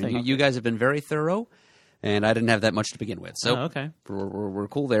way. Nothing. I mean, you guys have been very thorough, and I didn't have that much to begin with. So Oh, okay. we're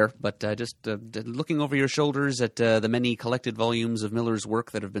cool there. But just looking over your shoulders at the many collected volumes of Miller's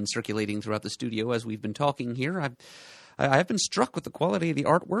work that have been circulating throughout the studio as we've been talking here, I've been struck with the quality of the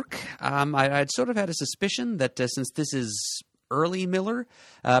artwork. I'd sort of had a suspicion that since this is early Miller,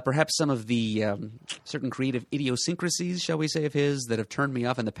 perhaps some of the certain creative idiosyncrasies, shall we say, of his that have turned me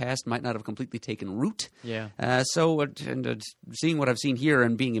off in the past might not have completely taken root. Yeah. So seeing what I've seen here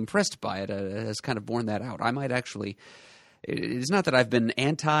and being impressed by it has kind of borne that out. I might actually... It's not that I've been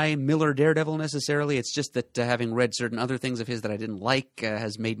anti-Miller Daredevil necessarily. It's just that having read certain other things of his that I didn't like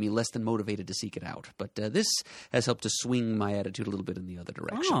has made me less than motivated to seek it out. But this has helped to swing my attitude a little bit in the other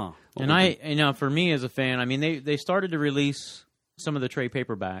direction. Oh. And for me as a fan, I mean, they started to release some of the trade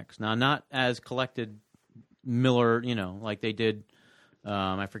paperbacks. Now, not as collected Miller, like they did.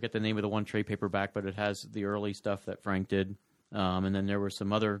 I forget the name of the one trade paperback, but it has the early stuff that Frank did. And then there were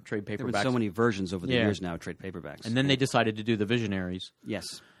some other trade paperbacks. There have been so many versions over the Yeah. years now, trade paperbacks. And then they decided to do the Visionaries. yes,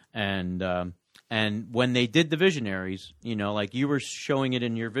 And when they did the Visionaries, like you were showing it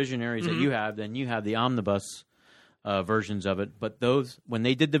in your Visionaries that you have, then you have the omnibus versions of it. But when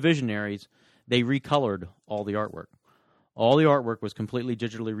they did the Visionaries, they recolored all the artwork. All the artwork was completely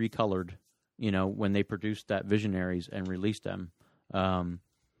digitally recolored, when they produced that Visionaries and released them.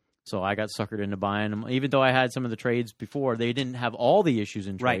 So I got suckered into buying them. Even though I had some of the trades before, they didn't have all the issues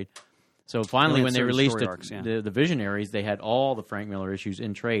in trade. Right. So finally, They only when had they certain released story arcs, yeah. the Visionaries, they had all the Frank Miller issues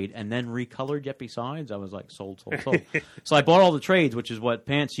in trade and then recolored yet besides. I was like, sold. So I bought all the trades, which is what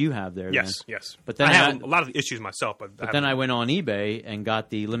pants you have there. Yes, then. yes. But then I have a lot of issues myself. But then I went on eBay and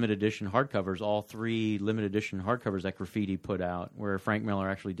got the limited edition hardcovers, all 3 limited edition hardcovers that Graffiti put out, where Frank Miller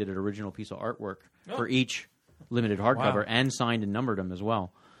actually did an original piece of artwork for each limited hardcover and signed and numbered them as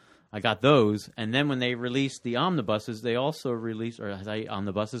well. I got those, and then when they released the omnibuses, they also released, or I say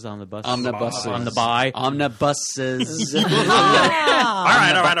omnibuses. Omnibuses. On the buy. Omnibuses. all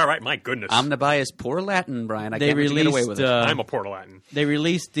right. My goodness. Omnibuy is poor Latin, Brian. I They can't let you get away released, with it. I'm a Port Latin. They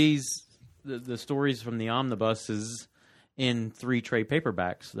released the stories from the omnibuses in 3 trade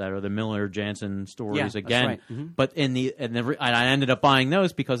paperbacks that are the Miller Jansen stories Yeah, that's again. right. Mm-hmm. But I ended up buying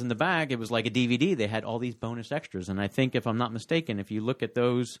those because in the back it was like a DVD. They had all these bonus extras, and I think if I'm not mistaken, if you look at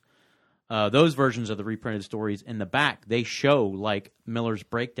those versions of the reprinted stories in the back, they show like Miller's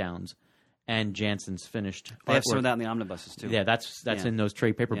breakdowns and Jansen's finished they have artwork. some of that in the omnibuses too. Yeah, that's Yeah. in those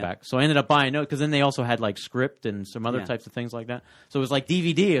trade paperbacks. Yeah. So I ended up buying those because then they also had like script and some other Yeah. types of things like that. So it was like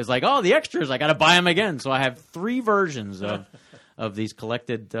DVD. It was like, oh, the extras. I got to buy them again. So I have 3 versions of these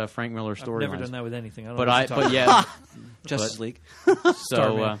collected Frank Miller I've never done storylines. that with anything. I don't But know what you're talking about. Justice League. So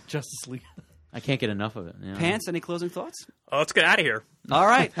Starman, Justice League. I can't get enough of it. you know? Pants. Any closing thoughts? Let's get out of here. All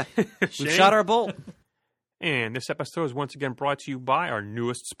right, we've Shane? shot our bolt. And this episode is once again brought to you by our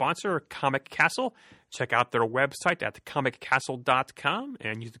newest sponsor, Comic Castle. Check out their website at comiccastle.com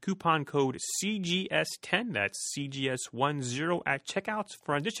and use the coupon code CGS10, that's CGS10 at checkouts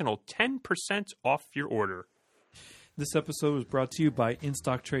for an additional 10% off your order. This episode was brought to you by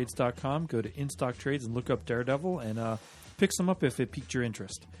InStockTrades.com. Go to InStockTrades and look up Daredevil and pick some up if it piqued your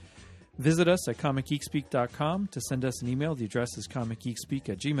interest. Visit us at ComicGeekSpeak.com to send us an email. The address is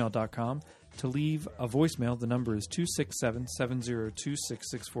ComicGeekSpeak@gmail.com. To leave a voicemail, the number is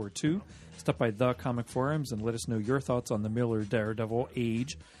 267-702-6642. Stop by the Comic Forums and let us know your thoughts on the Miller Daredevil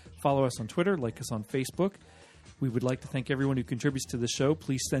age. Follow us on Twitter, like us on Facebook. We would like to thank everyone who contributes to the show.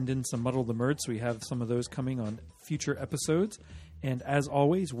 Please send in some Muddle the Murd so we have some of those coming on future episodes. And as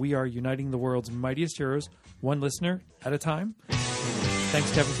always, we are uniting the world's mightiest heroes, one listener at a time. Thanks,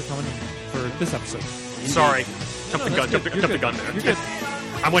 Kevin, for coming in for this episode. Sorry. Jump the gun there. You're good.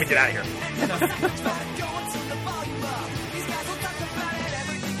 I'm going to get out of here.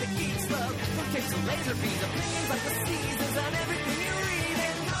 Laser beams, opinions like the seasons, and everything